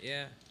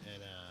 Yeah.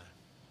 And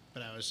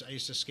but I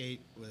used to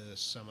skate with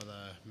some of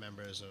the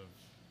members of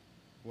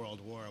World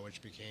War, which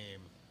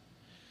became,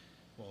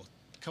 well,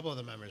 a couple of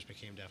the members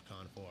became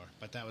DEFCON 4,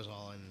 but that was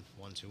all in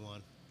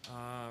 121.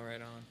 Ah,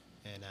 right on.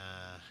 And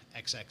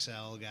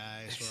XXL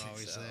guys were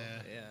always So,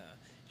 there. Yeah.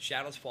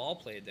 Shadows Fall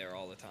played there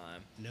all the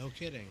time. No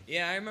kidding.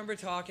 Yeah, I remember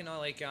talking to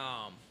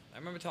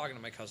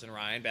my cousin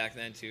Ryan back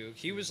then too.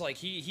 He was like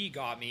he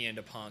got me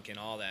into punk and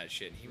all that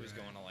shit. And he was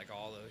Right. going to like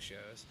all those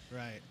shows.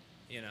 Right.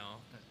 You know.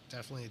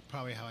 Definitely,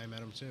 probably how I met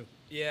him too.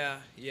 Yeah.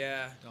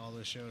 Yeah. All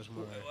those shows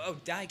were. Oh,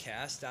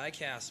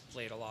 Diecast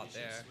played a lot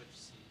there.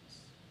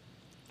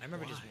 I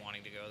remember just Why?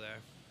 wanting to go there.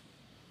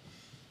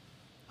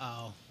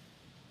 Oh,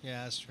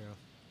 yeah, that's true.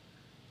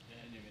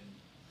 And even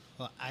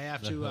Well, I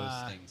have the to.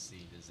 hosting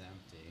seat is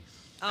empty.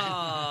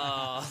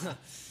 Oh.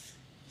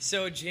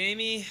 So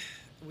Jamie,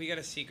 we got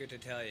a secret to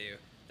tell you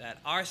that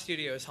our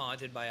studio is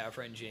haunted by our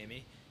friend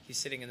Jamie. He's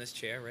sitting in this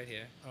chair right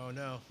here. Oh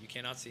no. You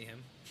cannot see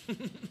him.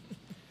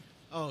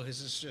 Oh,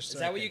 is this just? Is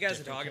like that what a you guys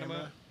are different talking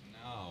camera?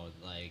 about?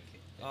 No, like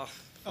Oh.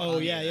 Oh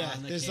On- yeah, yeah.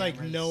 on the There's like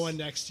no cameras. one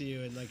next to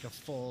you in like a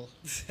full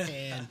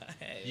pan.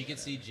 Hey, you can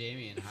see whatever.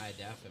 Jamie in high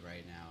def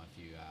right now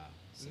if you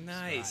subscribe.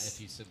 Nice.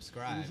 If you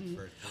subscribe Mhm.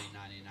 for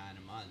 $3.99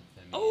 a month.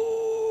 I mean,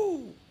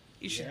 Oh,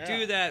 you should Yeah.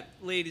 do that,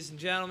 ladies and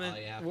gentlemen. all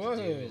you have Whoa.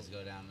 to do is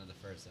go down to the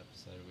first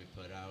episode we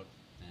put out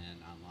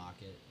and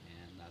unlock it,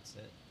 and that's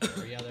it.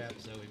 Every other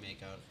episode we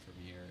make out from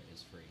here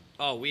is free.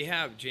 Oh, we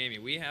have Jamie.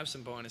 We have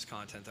some bonus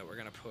content that we're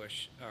gonna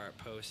push or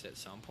post at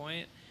some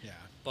point. Yeah.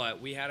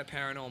 But we had a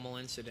paranormal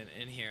incident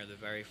in here the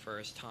very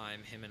first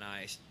time him and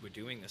I were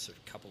doing this a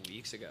couple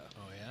weeks ago.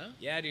 Oh yeah.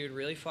 Yeah, dude,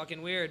 really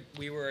fucking weird.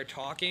 We were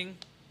talking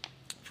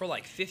for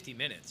like 50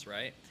 minutes,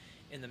 right?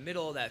 In the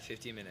middle of that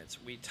 50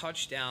 minutes, we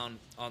touched down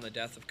on the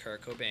death of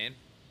Kurt Cobain,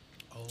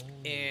 Oh.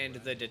 and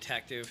right. the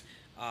detective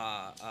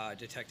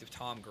Detective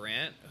Tom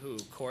Grant, who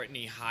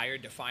Courtney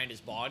hired to find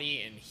his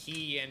body, and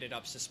he ended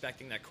up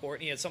suspecting that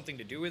Courtney had something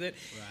to do with it.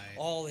 Right.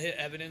 All the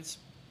evidence.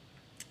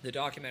 The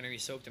documentary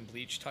Soaked in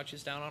Bleach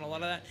touches down on a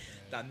lot of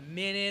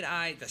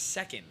that. The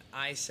second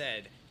I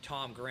said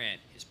Tom Grant,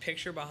 his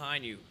picture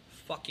behind you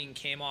fucking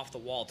came off the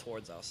wall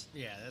towards us.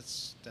 Yeah,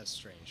 that's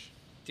strange.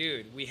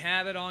 Dude, we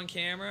have it on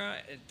camera.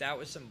 That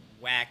was some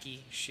wacky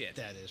shit.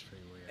 That is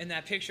pretty weird. And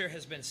that picture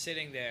has been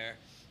sitting there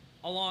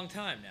a long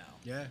time now.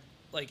 Yeah.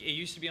 Like, it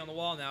used to be on the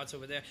wall, now it's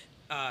over there.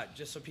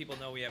 Just so people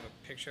know, we have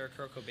a picture of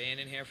Kurt Cobain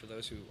in here for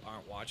those who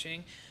aren't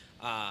watching.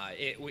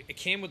 It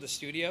came with the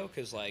studio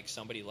because, like,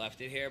 somebody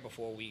left it here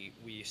before we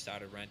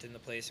started renting the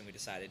place, and we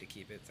decided to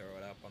keep it, throw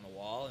it up on the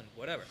wall, and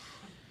whatever.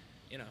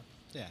 You know.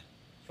 Yeah.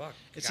 Fuck.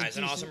 The It's guy's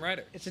an awesome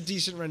writer. It's a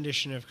decent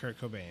rendition of Kurt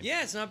Cobain.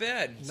 Yeah, it's not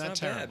bad. It's not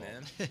bad, terrible.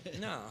 man.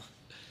 No.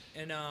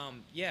 And,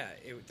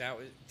 that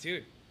was...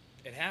 Dude,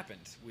 it happened.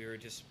 We were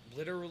just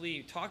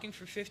literally talking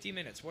for 50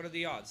 minutes. What are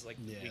the odds? Like,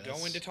 Yeah, we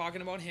go into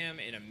talking about him,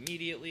 and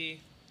immediately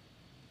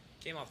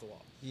came off the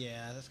wall.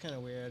 Yeah, that's kind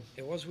of weird.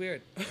 It was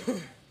weird.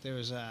 There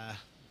was oh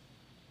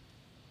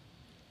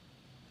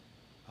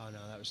no,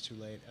 that was too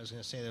late. I was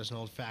going to say there was an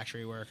old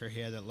factory worker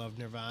here that loved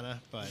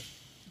Nirvana, but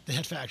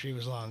that factory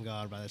was long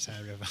gone by the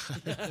time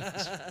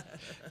Nirvana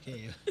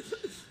came.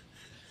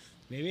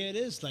 Maybe it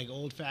is like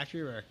old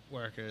factory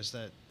workers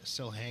that are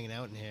still hanging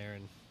out in here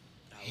and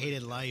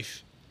hated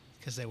life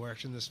because they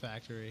worked in this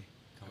factory.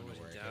 Coming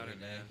to work doubt every it,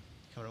 day. man.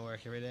 Coming to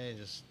work every day and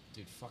just...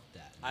 Dude, fuck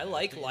that. I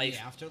like In life.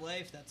 The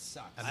afterlife? That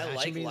sucks. I Imagine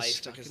like being life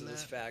stuck because in of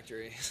this that.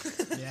 factory.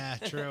 Yeah,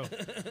 true.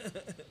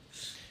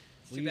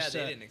 It's We too used bad they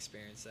to- didn't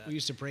experience that. We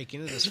used to break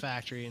into this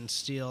factory and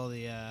steal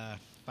the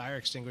fire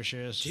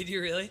extinguishers. Did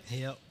you really?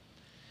 Yep.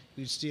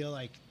 We'd steal,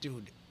 like,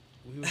 dude,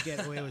 we would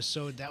get away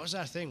with that was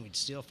our thing. We'd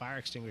steal fire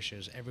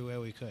extinguishers everywhere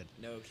we could.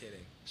 No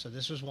kidding. So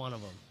this was one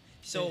of them.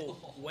 So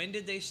when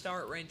did they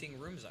start renting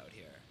rooms out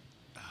here?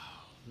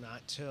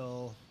 Not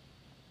till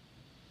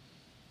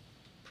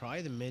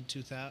probably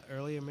the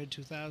earlier mid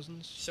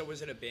 2000s. So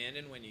was it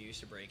abandoned when you used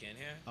to break in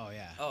here? Oh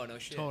yeah. Oh, no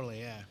shit. Totally,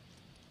 yeah.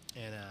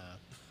 And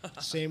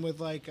same with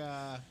like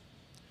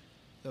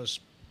those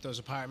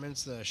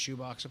apartments, the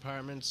shoebox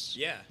apartments.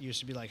 Yeah. Used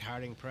to be like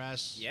Harding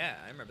Press. Yeah,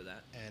 I remember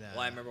that. And,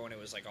 well, I remember when it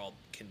was like all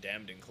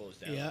condemned and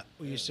closed down. Yeah,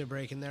 we used to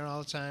break in there all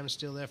the time,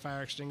 steal their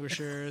fire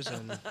extinguishers,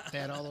 and they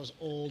had all those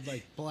old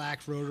like black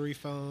rotary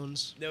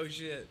phones. No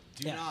shit.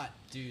 Do Yeah. not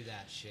do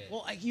that shit.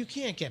 Well, you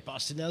can't get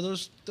busted now.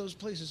 Those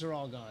places are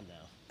all gone now.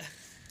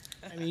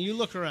 I mean, you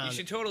look around. You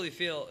should totally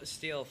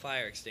steal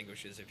fire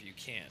extinguishers if you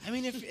can. I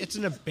mean, if it's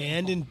an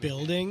abandoned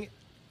building,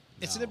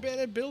 it's an No.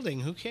 abandoned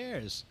building. Who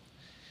cares?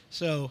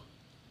 So,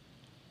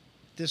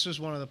 this was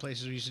one of the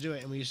places we used to do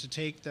it, and we used to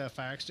take the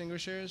fire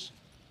extinguishers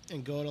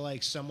and go to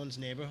like someone's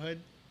neighborhood,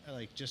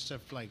 like just to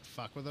like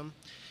fuck with them,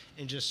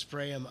 and just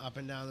spray them up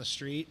and down the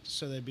street.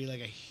 So there'd be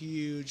like a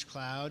huge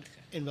cloud,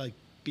 and like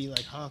be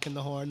like honking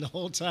the horn the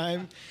whole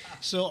time.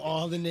 So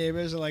all the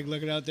neighbors are like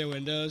looking out their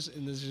windows,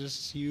 and there's just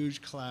this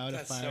huge cloud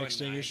That's of fire so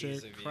extinguisher 90s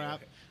of you.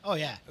 crap. Oh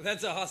yeah.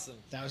 That's awesome.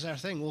 That was our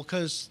thing. Well,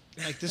 because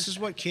like this is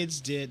what kids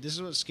did. This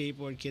is what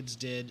skateboard kids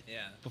did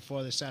Yeah.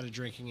 before they started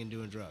drinking and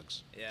doing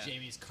drugs. Yeah.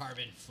 Jamie's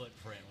carbon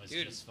footprint was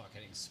Dude. just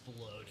fucking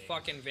exploding.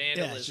 Fucking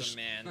vandalism, just-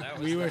 man. That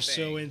was We the were thing.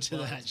 so into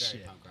Well, that it's very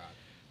shit. punk rock.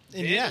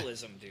 And yeah,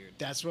 Vandalism, dude.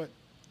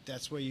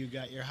 that's where you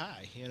got your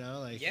high. You know,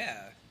 like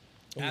Yeah.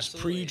 it was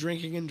Absolutely.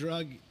 pre-drinking and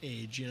drug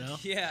age. You know.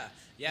 Yeah.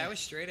 Yeah, I was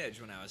straight edge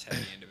when I was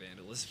heavy into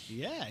vandalism.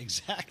 Yeah,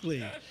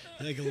 exactly.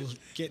 Like a little,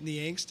 getting the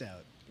angst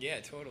out.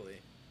 Yeah, totally.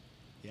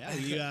 Yeah,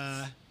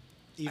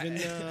 we even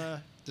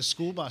the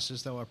school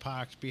buses that were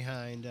parked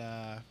behind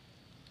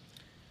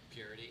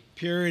Purity.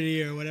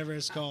 Purity or whatever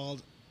it's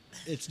called.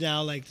 It's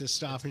now like the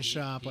Stop It's and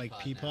Shop, Peapod like now.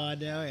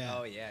 Peapod now. Yeah.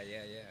 Oh, yeah,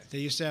 yeah, yeah. They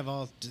used to have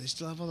all. Do they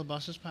still have all the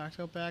buses parked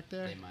out back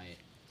there? They might.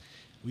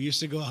 We used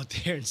to go out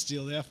there and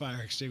steal their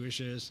fire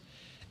extinguishers.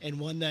 And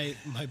one night,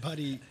 my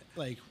buddy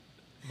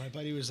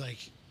was like,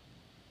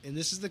 and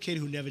this is the kid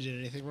who never did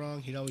anything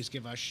wrong. He'd always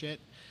give us shit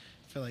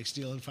for like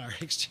stealing fire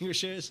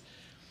extinguishers.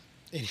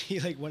 And he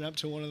like went up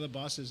to one of the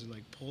buses and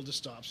like pulled the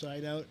stop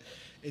sign out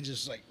and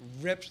just like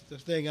ripped the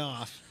thing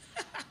off.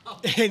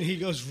 And he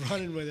goes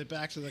running with it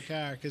back to the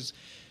car because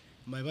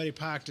my buddy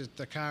parked at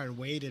the car and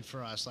waited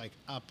for us like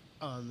up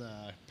on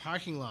the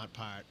parking lot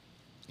part,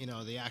 you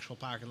know, the actual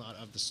parking lot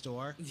of the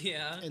store.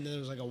 Yeah. And then there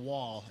was like a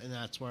wall, and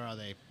that's where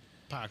they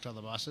parked all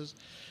the buses.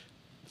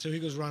 So he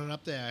goes running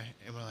up there,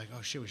 and we're like,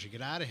 "Oh shit, we should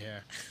get out of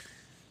here."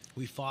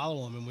 We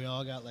follow him, and we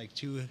all got like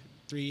 2,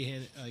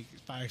 3 like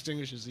fire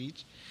extinguishers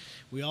each.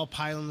 We all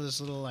pile into this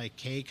little like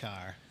K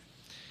car,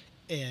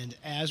 and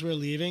as we're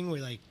leaving,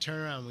 we like turn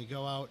around. We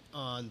go out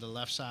on the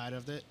left side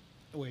of it,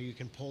 where you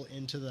can pull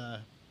into the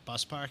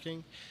bus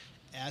parking.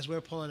 As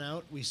we're pulling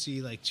out, we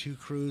see like 2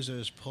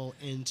 cruisers pull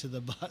into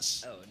the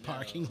bus Oh, no.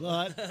 parking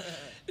lot.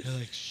 They're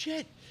like,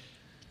 "Shit!"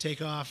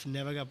 Take off.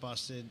 Never got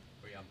busted.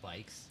 Were you on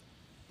bikes?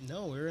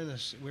 No, we're in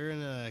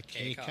a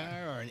K K-car.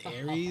 car or an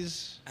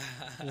Aries,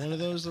 one of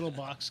those little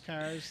box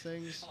cars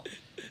things.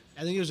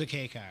 I think it was a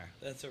K car.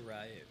 That's a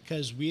riot.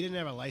 Because we didn't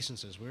have our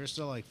licenses. We were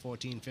still like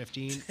 14,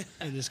 15.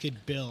 And this kid,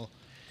 Bill,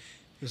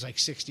 he was like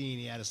 16.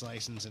 He had his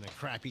license in a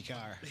crappy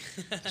car.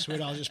 So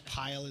we'd all just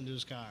pile into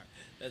his car.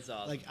 That's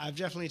awesome. Like, I've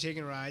definitely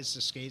taken rides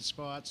to skate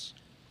spots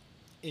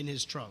in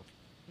his trunk.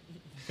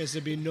 Because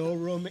there'd be no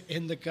room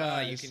in the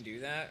car. You can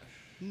do that?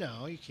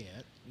 No, you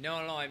can't. No,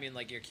 I mean,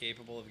 like, you're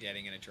capable of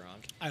getting in a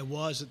trunk. I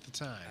was at the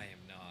time. I am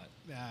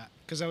not.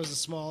 Because I was the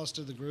smallest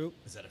of the group.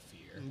 Is that a fear?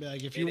 And be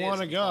like, if It you is want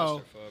to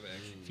go,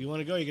 claustrophobic. if you want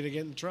to go, you got to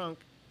get in the trunk.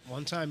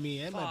 One time, me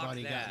and my Fuck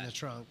buddy got in that. the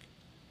trunk.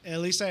 And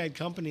at least I had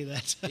company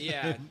that time.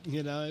 Yeah.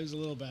 You know, it was a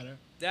little better.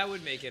 That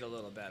would make it a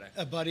little better.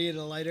 A buddy and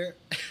a lighter.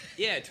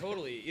 Yeah,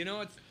 totally. You know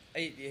what?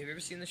 Have you ever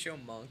seen the show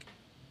Monk?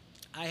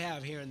 I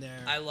have here and there.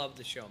 I love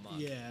the show Monk.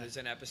 Yeah. There's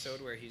an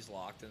episode where he's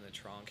locked in the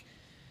trunk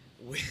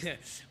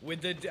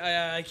with the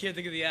I can't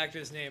think of the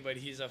actor's name, but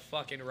he's a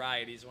fucking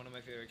riot. He's one of my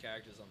favorite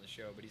characters on the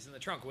show, but he's in the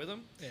trunk with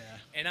him. Yeah.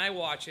 And I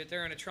watch it.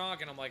 They're in a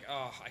trunk, and I'm like,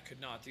 oh, I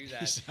could not do that.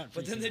 He's not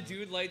But then freaking the out.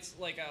 dude lights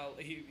like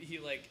he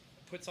like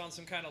puts on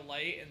some kind of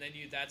light, and then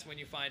that's when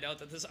you find out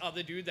that this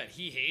other dude that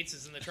he hates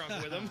is in the trunk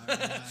with him.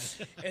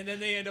 Right. And then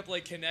they end up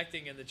like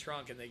connecting in the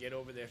trunk, and they get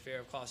over their fear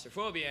of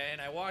claustrophobia. And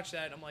I watch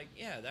that, and I'm like,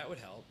 yeah, that would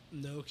help.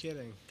 No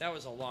kidding. That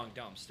was a long,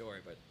 dumb story,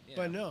 but you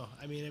But know. no,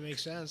 I mean, it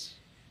makes sense.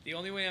 The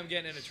only way I'm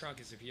getting in a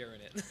trunk is if you're in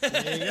it.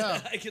 There you go.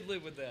 I could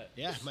live with that.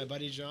 Yeah, my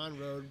buddy John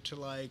rode to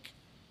like,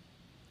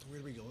 where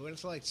did we go? We went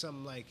to like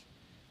some like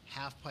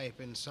half pipe,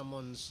 and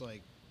someone's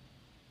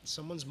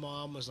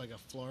mom was like a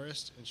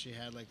florist, and she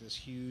had like this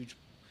huge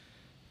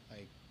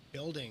like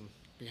building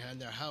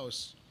behind their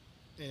house,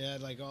 and it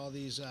had like all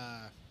these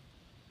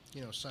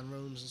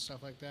sunrooms and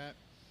stuff like that.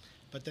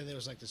 But then there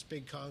was like this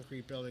big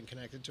concrete building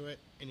connected to it,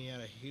 and he had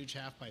a huge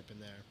half pipe in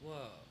there.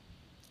 Whoa.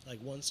 Like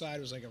one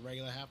side was like a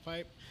regular half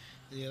pipe,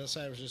 and the other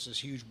side was just this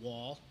huge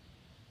wall.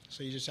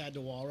 So you just had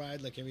to wall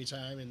ride like every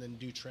time, and then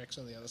do tricks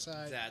on the other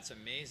side. That's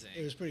amazing.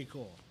 It was pretty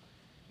cool.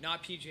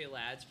 Not PJ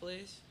Ladd's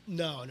place?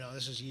 No,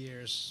 this is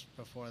years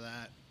before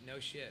that. No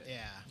shit.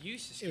 Yeah, You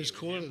used to skate it was with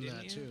cooler him, than didn't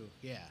that you? too.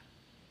 Yeah.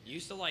 You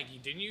used to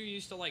didn't you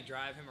used to like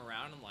drive him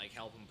around and like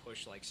help him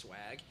push like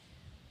swag?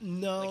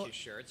 No. Like his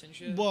shirts and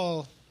shit?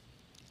 Well,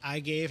 I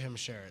gave him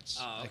shirts.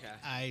 Oh, Like, okay.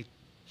 I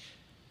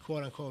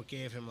quote unquote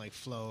gave him like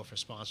flow for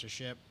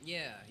sponsorship.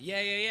 Yeah.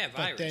 Virus,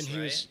 But then he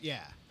right? was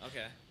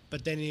Okay.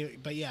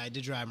 But yeah, I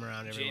did drive him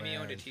around everywhere. Jamie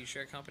owned a and-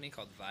 t-shirt company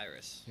called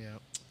Virus. Yeah.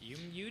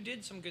 You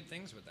did some good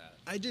things with that.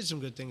 I did some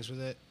good things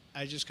with it.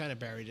 I just kind of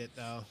buried it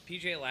though.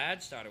 PJ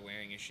Ladd started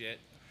wearing his shit.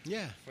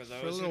 Yeah. For a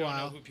those little who don't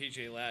while. know who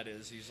PJ Ladd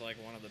is, he's like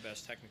one of the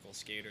best technical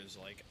skaters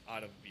like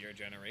out of your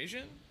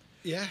generation.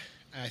 Yeah,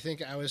 I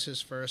think I was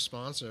his first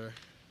sponsor.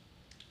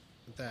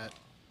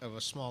 Of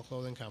a small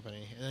clothing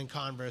company, and then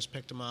Converse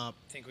picked him up.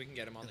 Think we can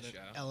get him on and the then show.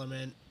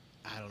 Element,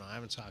 I don't know. I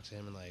haven't talked to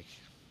him in like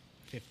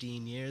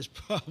 15 years,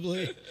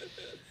 probably.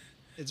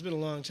 It's been a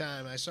long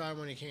time. I saw him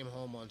when he came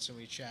home once, and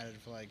we chatted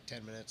for like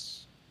 10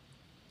 minutes,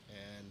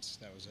 and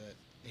that was it.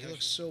 He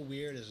looks so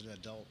weird as an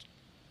adult.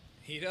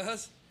 He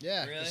does?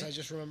 Yeah, Really? because I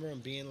just remember him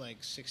being like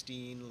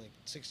 16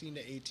 to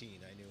 18.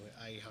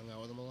 I hung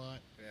out with him a lot,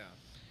 Yeah.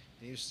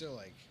 and he was still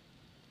like,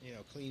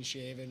 clean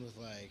shaven with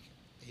like,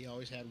 he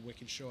always had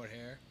wicked short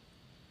hair.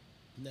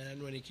 And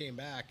then when he came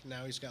back,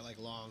 now he's got like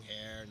long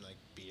hair and like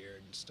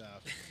beard and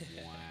stuff.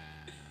 Wow.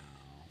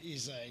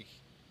 He's like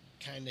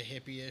kind of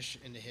hippie-ish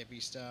into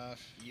hippie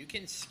stuff. You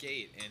can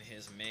skate in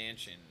his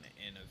mansion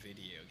in a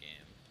video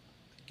game.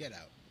 Get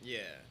out. Yeah.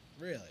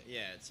 Really?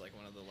 Yeah, it's like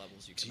one of the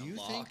levels you Do can you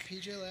unlock.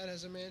 think PJ Ladd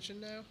has a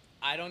mansion now?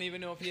 I don't even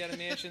know if he had a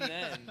mansion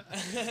then.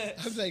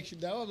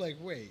 I'm like,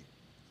 wait.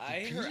 I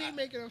Did heard. PJ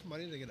make enough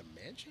money to get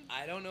a mansion?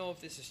 I don't know if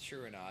this is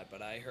true or not,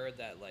 but I heard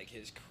that like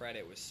his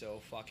credit was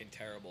so fucking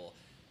terrible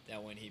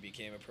that when he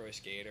became a pro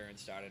skater and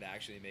started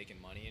actually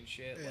making money and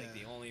shit, like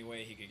Yeah. the only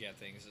way he could get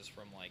things is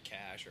from like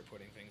cash or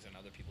putting things in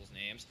other people's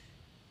names.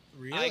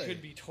 Really? I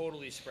could be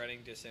totally spreading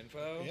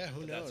disinfo. Yeah,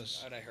 who but that's knows?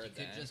 what I heard You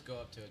could that. just go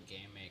up to a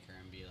game maker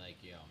and be like,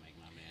 yo, make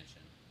my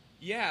mansion.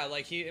 Yeah,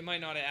 like it might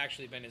not have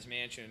actually been his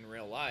mansion in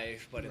real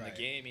life, but in Right. the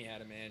game he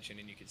had a mansion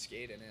and you could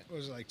skate in it.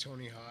 Was it like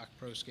Tony Hawk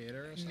Pro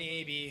Skater or something?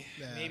 Maybe,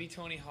 Yeah. maybe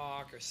Tony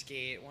Hawk or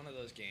Skate, one of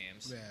those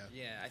games.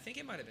 Yeah. I think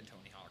it might have been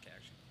Tony Hawk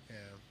actually. Yeah.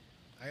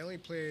 I only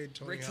played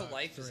Tony Rick to Hawk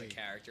Life 3. is a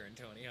character in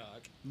Tony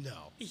Hawk.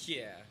 No.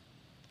 Yeah,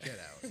 Get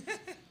out.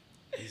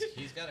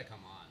 He's got to come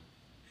on.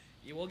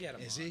 you will get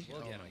him. Is on. he?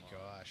 We'll Oh get my him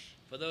on. gosh.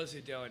 For those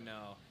who don't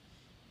know,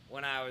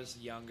 when I was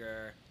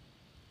younger,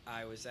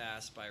 I was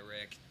asked by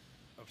Rick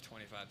of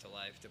 25 to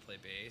Life to play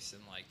bass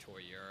and like tour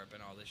Europe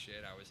and all this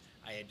shit.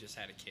 I had just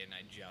had a kid and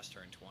I just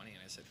turned 20 and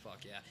I said fuck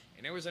yeah,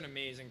 and it was an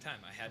amazing time.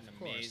 I had an Of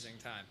course. amazing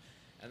time,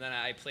 and then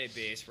I played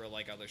bass for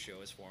like other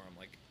shows for him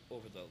like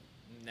over the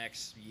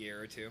next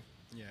year or two.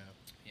 Yeah.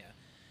 Yeah,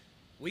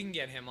 we can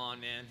get him on,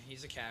 man.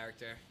 He's a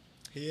character.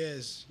 He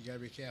is. You gotta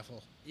be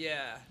careful.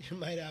 Yeah. You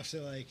might have to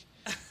like.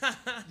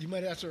 You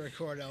might have to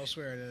record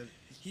elsewhere to.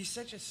 He's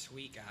such a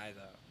sweet guy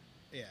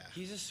though. Yeah.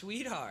 He's a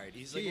sweetheart.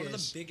 He's like He one of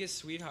is. the biggest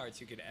sweethearts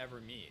you could ever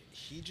meet.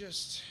 He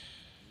just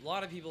A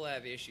lot of people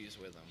have issues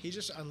with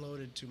him.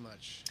 unloaded too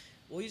much.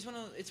 Well, it's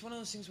one of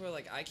those things where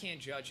like I can't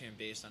judge him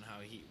based on how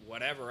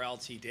whatever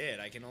else he did.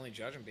 I can only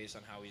judge him based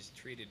on how he's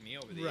treated me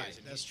over the Right, years,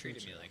 and that's he's true,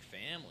 treated me too. like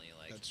family.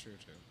 Like That's true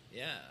too.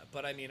 yeah,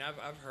 but I mean,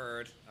 I've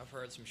heard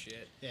some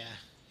shit. Yeah,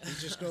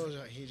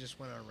 he just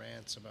went on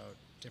rants about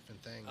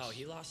different things. Oh,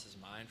 he lost his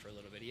mind for a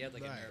little bit. He had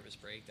like Right. a nervous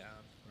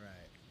breakdown.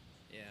 Right.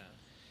 Yeah.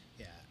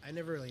 Yeah, I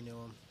never really knew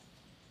him,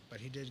 but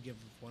he did give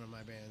one of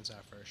my bands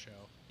our first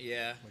show,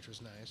 Yeah. which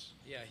was nice.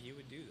 Yeah, he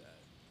would do that.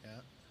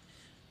 Yeah.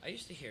 I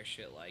used to hear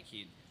shit like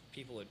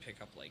people would pick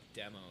up like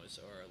demos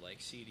or like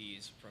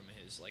CDs from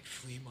his like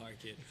flea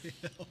market,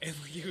 and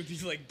like it would be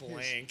like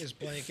blank. His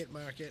blanket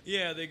market.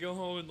 Yeah, they go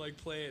home and like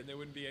play it, and there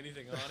wouldn't be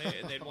anything on it,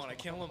 and they'd want to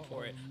kill him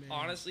for it. man.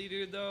 Honestly,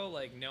 dude, though,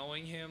 like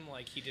knowing him,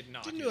 like he did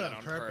not Didn't do do it that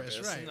on purpose,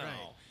 right? No, Right.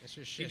 It's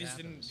just he shit just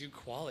happens. didn't do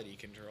quality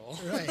control.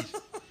 Right.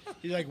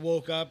 He like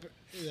woke up,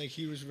 like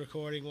he was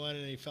recording one,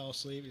 and he fell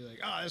asleep. He's like,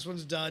 "Oh, this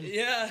one's done."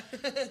 Yeah.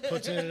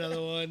 Puts in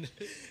another one.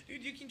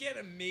 Dude, you can get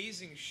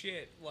amazing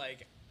shit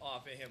like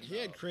off of him. He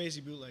had though. crazy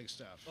bootleg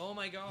stuff. Oh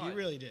my god. He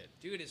really did.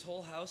 Dude, his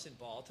whole house in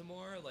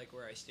Baltimore, like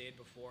where I stayed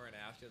before and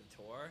after the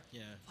tour,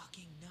 Yeah.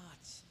 fucking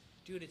nuts.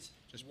 Dude, it's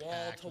Just wall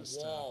packed to with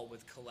wall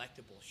with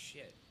collectible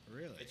shit.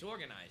 Really. It's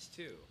organized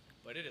too,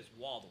 but it is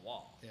wall to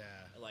wall. Yeah.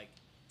 Like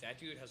that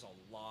dude has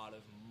a lot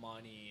of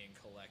money and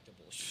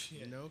collectible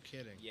shit. No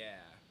kidding. Yeah,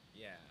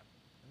 yeah.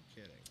 No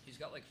kidding. He's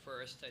got like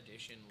first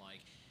edition like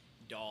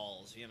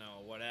dolls,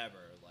 whatever,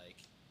 like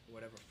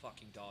whatever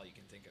fucking doll you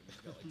can think of.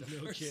 He's got like the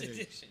No first kidding.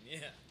 edition. Yeah.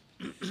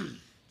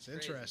 It's crazy.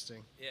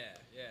 interesting. Yeah,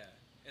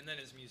 yeah. And then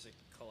his music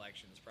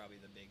collection is probably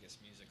the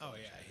biggest music Oh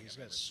collection yeah, I think he's I've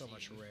got ever so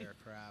much seen. rare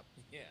crap.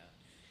 Yeah.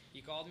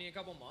 He called me a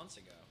couple months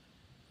ago.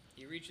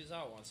 He reaches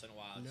out once in a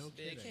while. No Just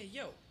be like, kidding. hey,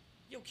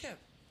 yo, Kev,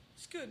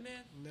 it's good,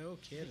 man. No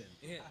kidding.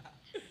 Yeah.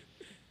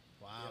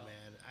 Wow, Yeah.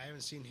 man, I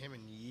haven't seen him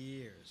in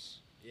years.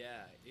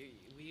 Yeah.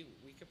 We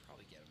could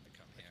probably get him to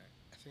come here.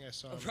 I think I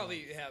saw We'll him.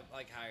 probably have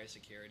like higher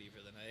security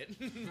for the night.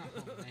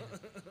 Oh,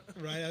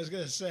 man. Right, I was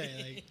gonna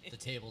say The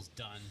table's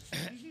done.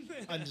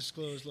 like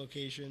undisclosed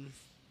location.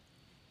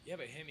 Yeah,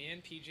 but him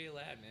and PJ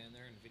Ladd, man,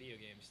 they're in video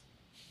games.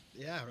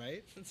 Yeah,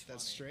 right. That's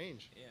That's funny.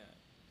 strange. Yeah.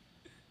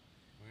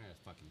 We're gonna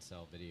fucking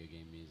sell video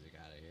game music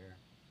out of here.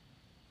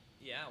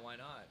 Yeah, why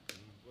not?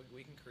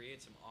 We can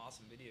create some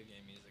awesome video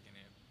game music in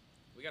here.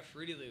 We got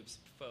Fruity Loops,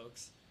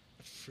 folks.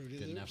 Fruity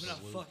Good enough Loops. We're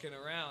not Woo. fucking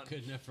around.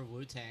 Good enough for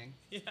Wu Tang.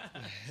 Yeah.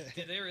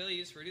 Did they really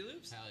use Fruity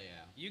Loops? Hell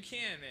yeah. You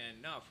can,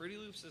 man. No, Fruity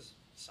Loops is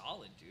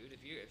solid, dude.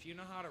 If you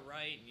know how to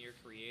write and you're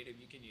creative,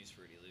 you can use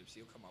Fruity Loops.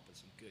 You'll come up with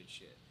some good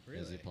shit.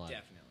 Really? Easy plug.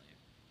 Definitely.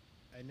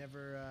 I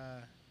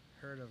never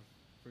heard of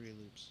Fruity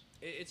Loops.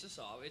 It's a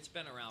solid. It's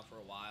been around for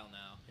a while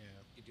now. Yeah.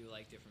 You do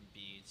like different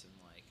beats and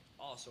like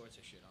all sorts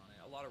of shit on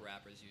it. A lot of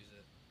rappers use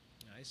it.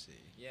 I see.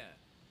 Yeah.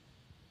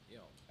 Yo.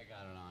 I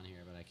got it on here,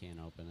 but I can't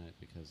open it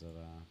because of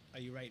Are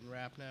you writing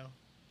rap now?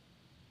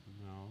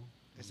 no.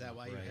 Is I'm that not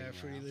why you writing have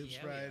Fruity rap. Loops,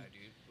 Yeah, Brian? we are,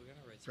 dude. We're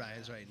gonna write some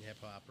Brian's rap. writing hip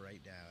hop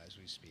right now as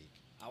we speak.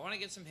 I want to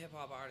get some hip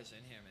hop artists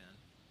in here, man.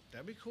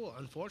 That'd be cool.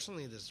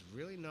 Unfortunately, there's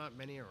really not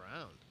many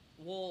around.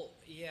 Well,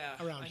 yeah.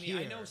 Around I mean,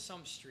 I here. know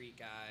some street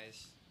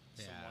guys,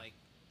 some Yeah. like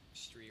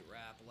street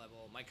rap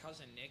level. My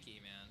cousin Nicky,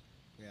 man,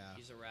 Yeah.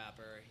 he's a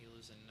rapper. He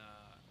lives in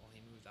he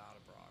moved out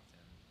of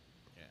Brockton.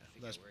 Yeah. I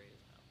forget That's, where he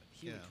is now, but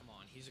he Yeah. would come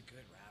on. He's a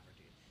good rapper,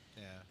 dude.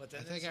 yeah. But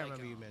then I think there's, I like,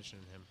 remember you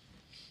mentioning him.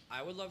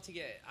 I would love to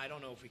get. I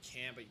don't know if we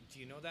can, but do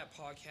you know that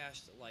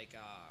podcast like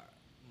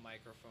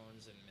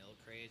microphones and milk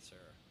crates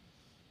or?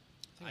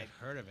 I think I've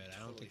heard of it. I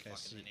don't Totally think I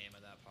fucking see. the name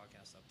of that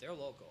podcast up. They're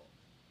local.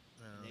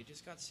 And Oh. they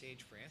just got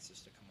Sage Francis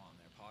to come on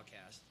their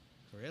podcast.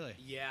 Really?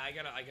 Yeah, I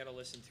gotta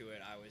listen to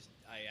it.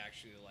 I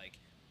actually like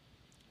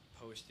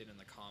posted in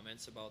the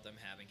comments about them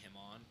having him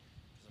on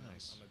because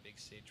Nice. I'm a big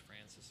Sage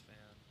Francis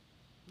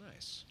fan.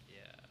 Nice.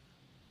 Yeah,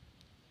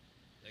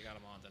 they got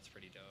him on. That's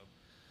pretty dope.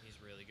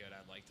 He's really good.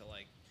 I'd like to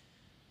like.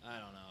 I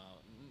don't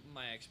know.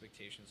 My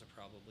expectations are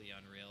probably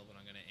unreal, but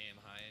I'm gonna aim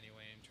high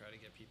anyway and try to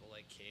get people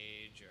like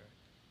Cage or.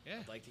 Yeah.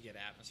 I'd like to get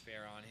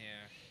Atmosphere on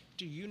here.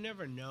 Do you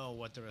never know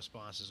what the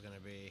response is going to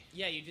be?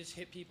 Yeah, you just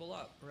hit people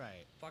up.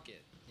 Right. Fuck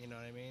it. You know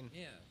what I mean?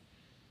 Yeah,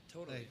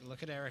 totally. Like,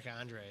 look at Eric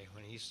Andre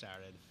when he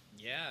started.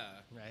 Yeah.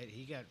 Right?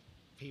 He got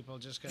people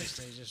just because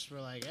they just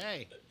were like,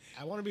 hey,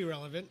 I want to be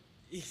relevant.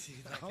 Easy.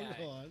 That I'll guy.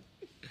 go on.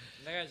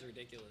 That guy's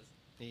ridiculous.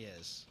 He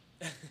is.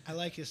 I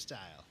like his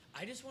style.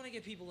 I just want to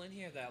get people in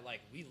here that like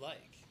we like.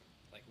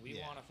 Like we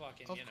Yeah. want to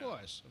fucking Of you know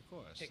course.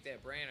 pick their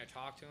brain or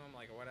talk to them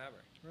like or whatever.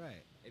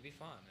 Right. It'd be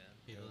fun, man.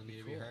 People would be need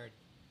to be cool. heard.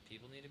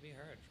 People need to be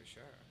heard for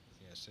sure.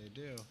 Yes, they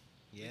do.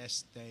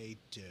 Yes, they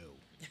do.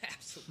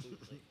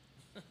 Absolutely.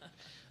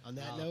 On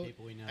that All the note,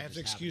 people we know I have just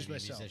to happen excuse be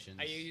myself. musicians.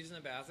 Are you using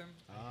the bathroom?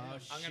 Oh,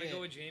 I'm gonna shit.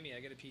 go with Jamie.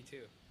 I gotta pee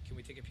too. Can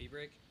we take a pee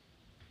break?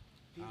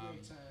 Pee Um,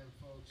 break time,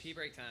 folks. Pee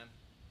break time.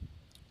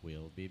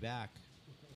 We'll be back.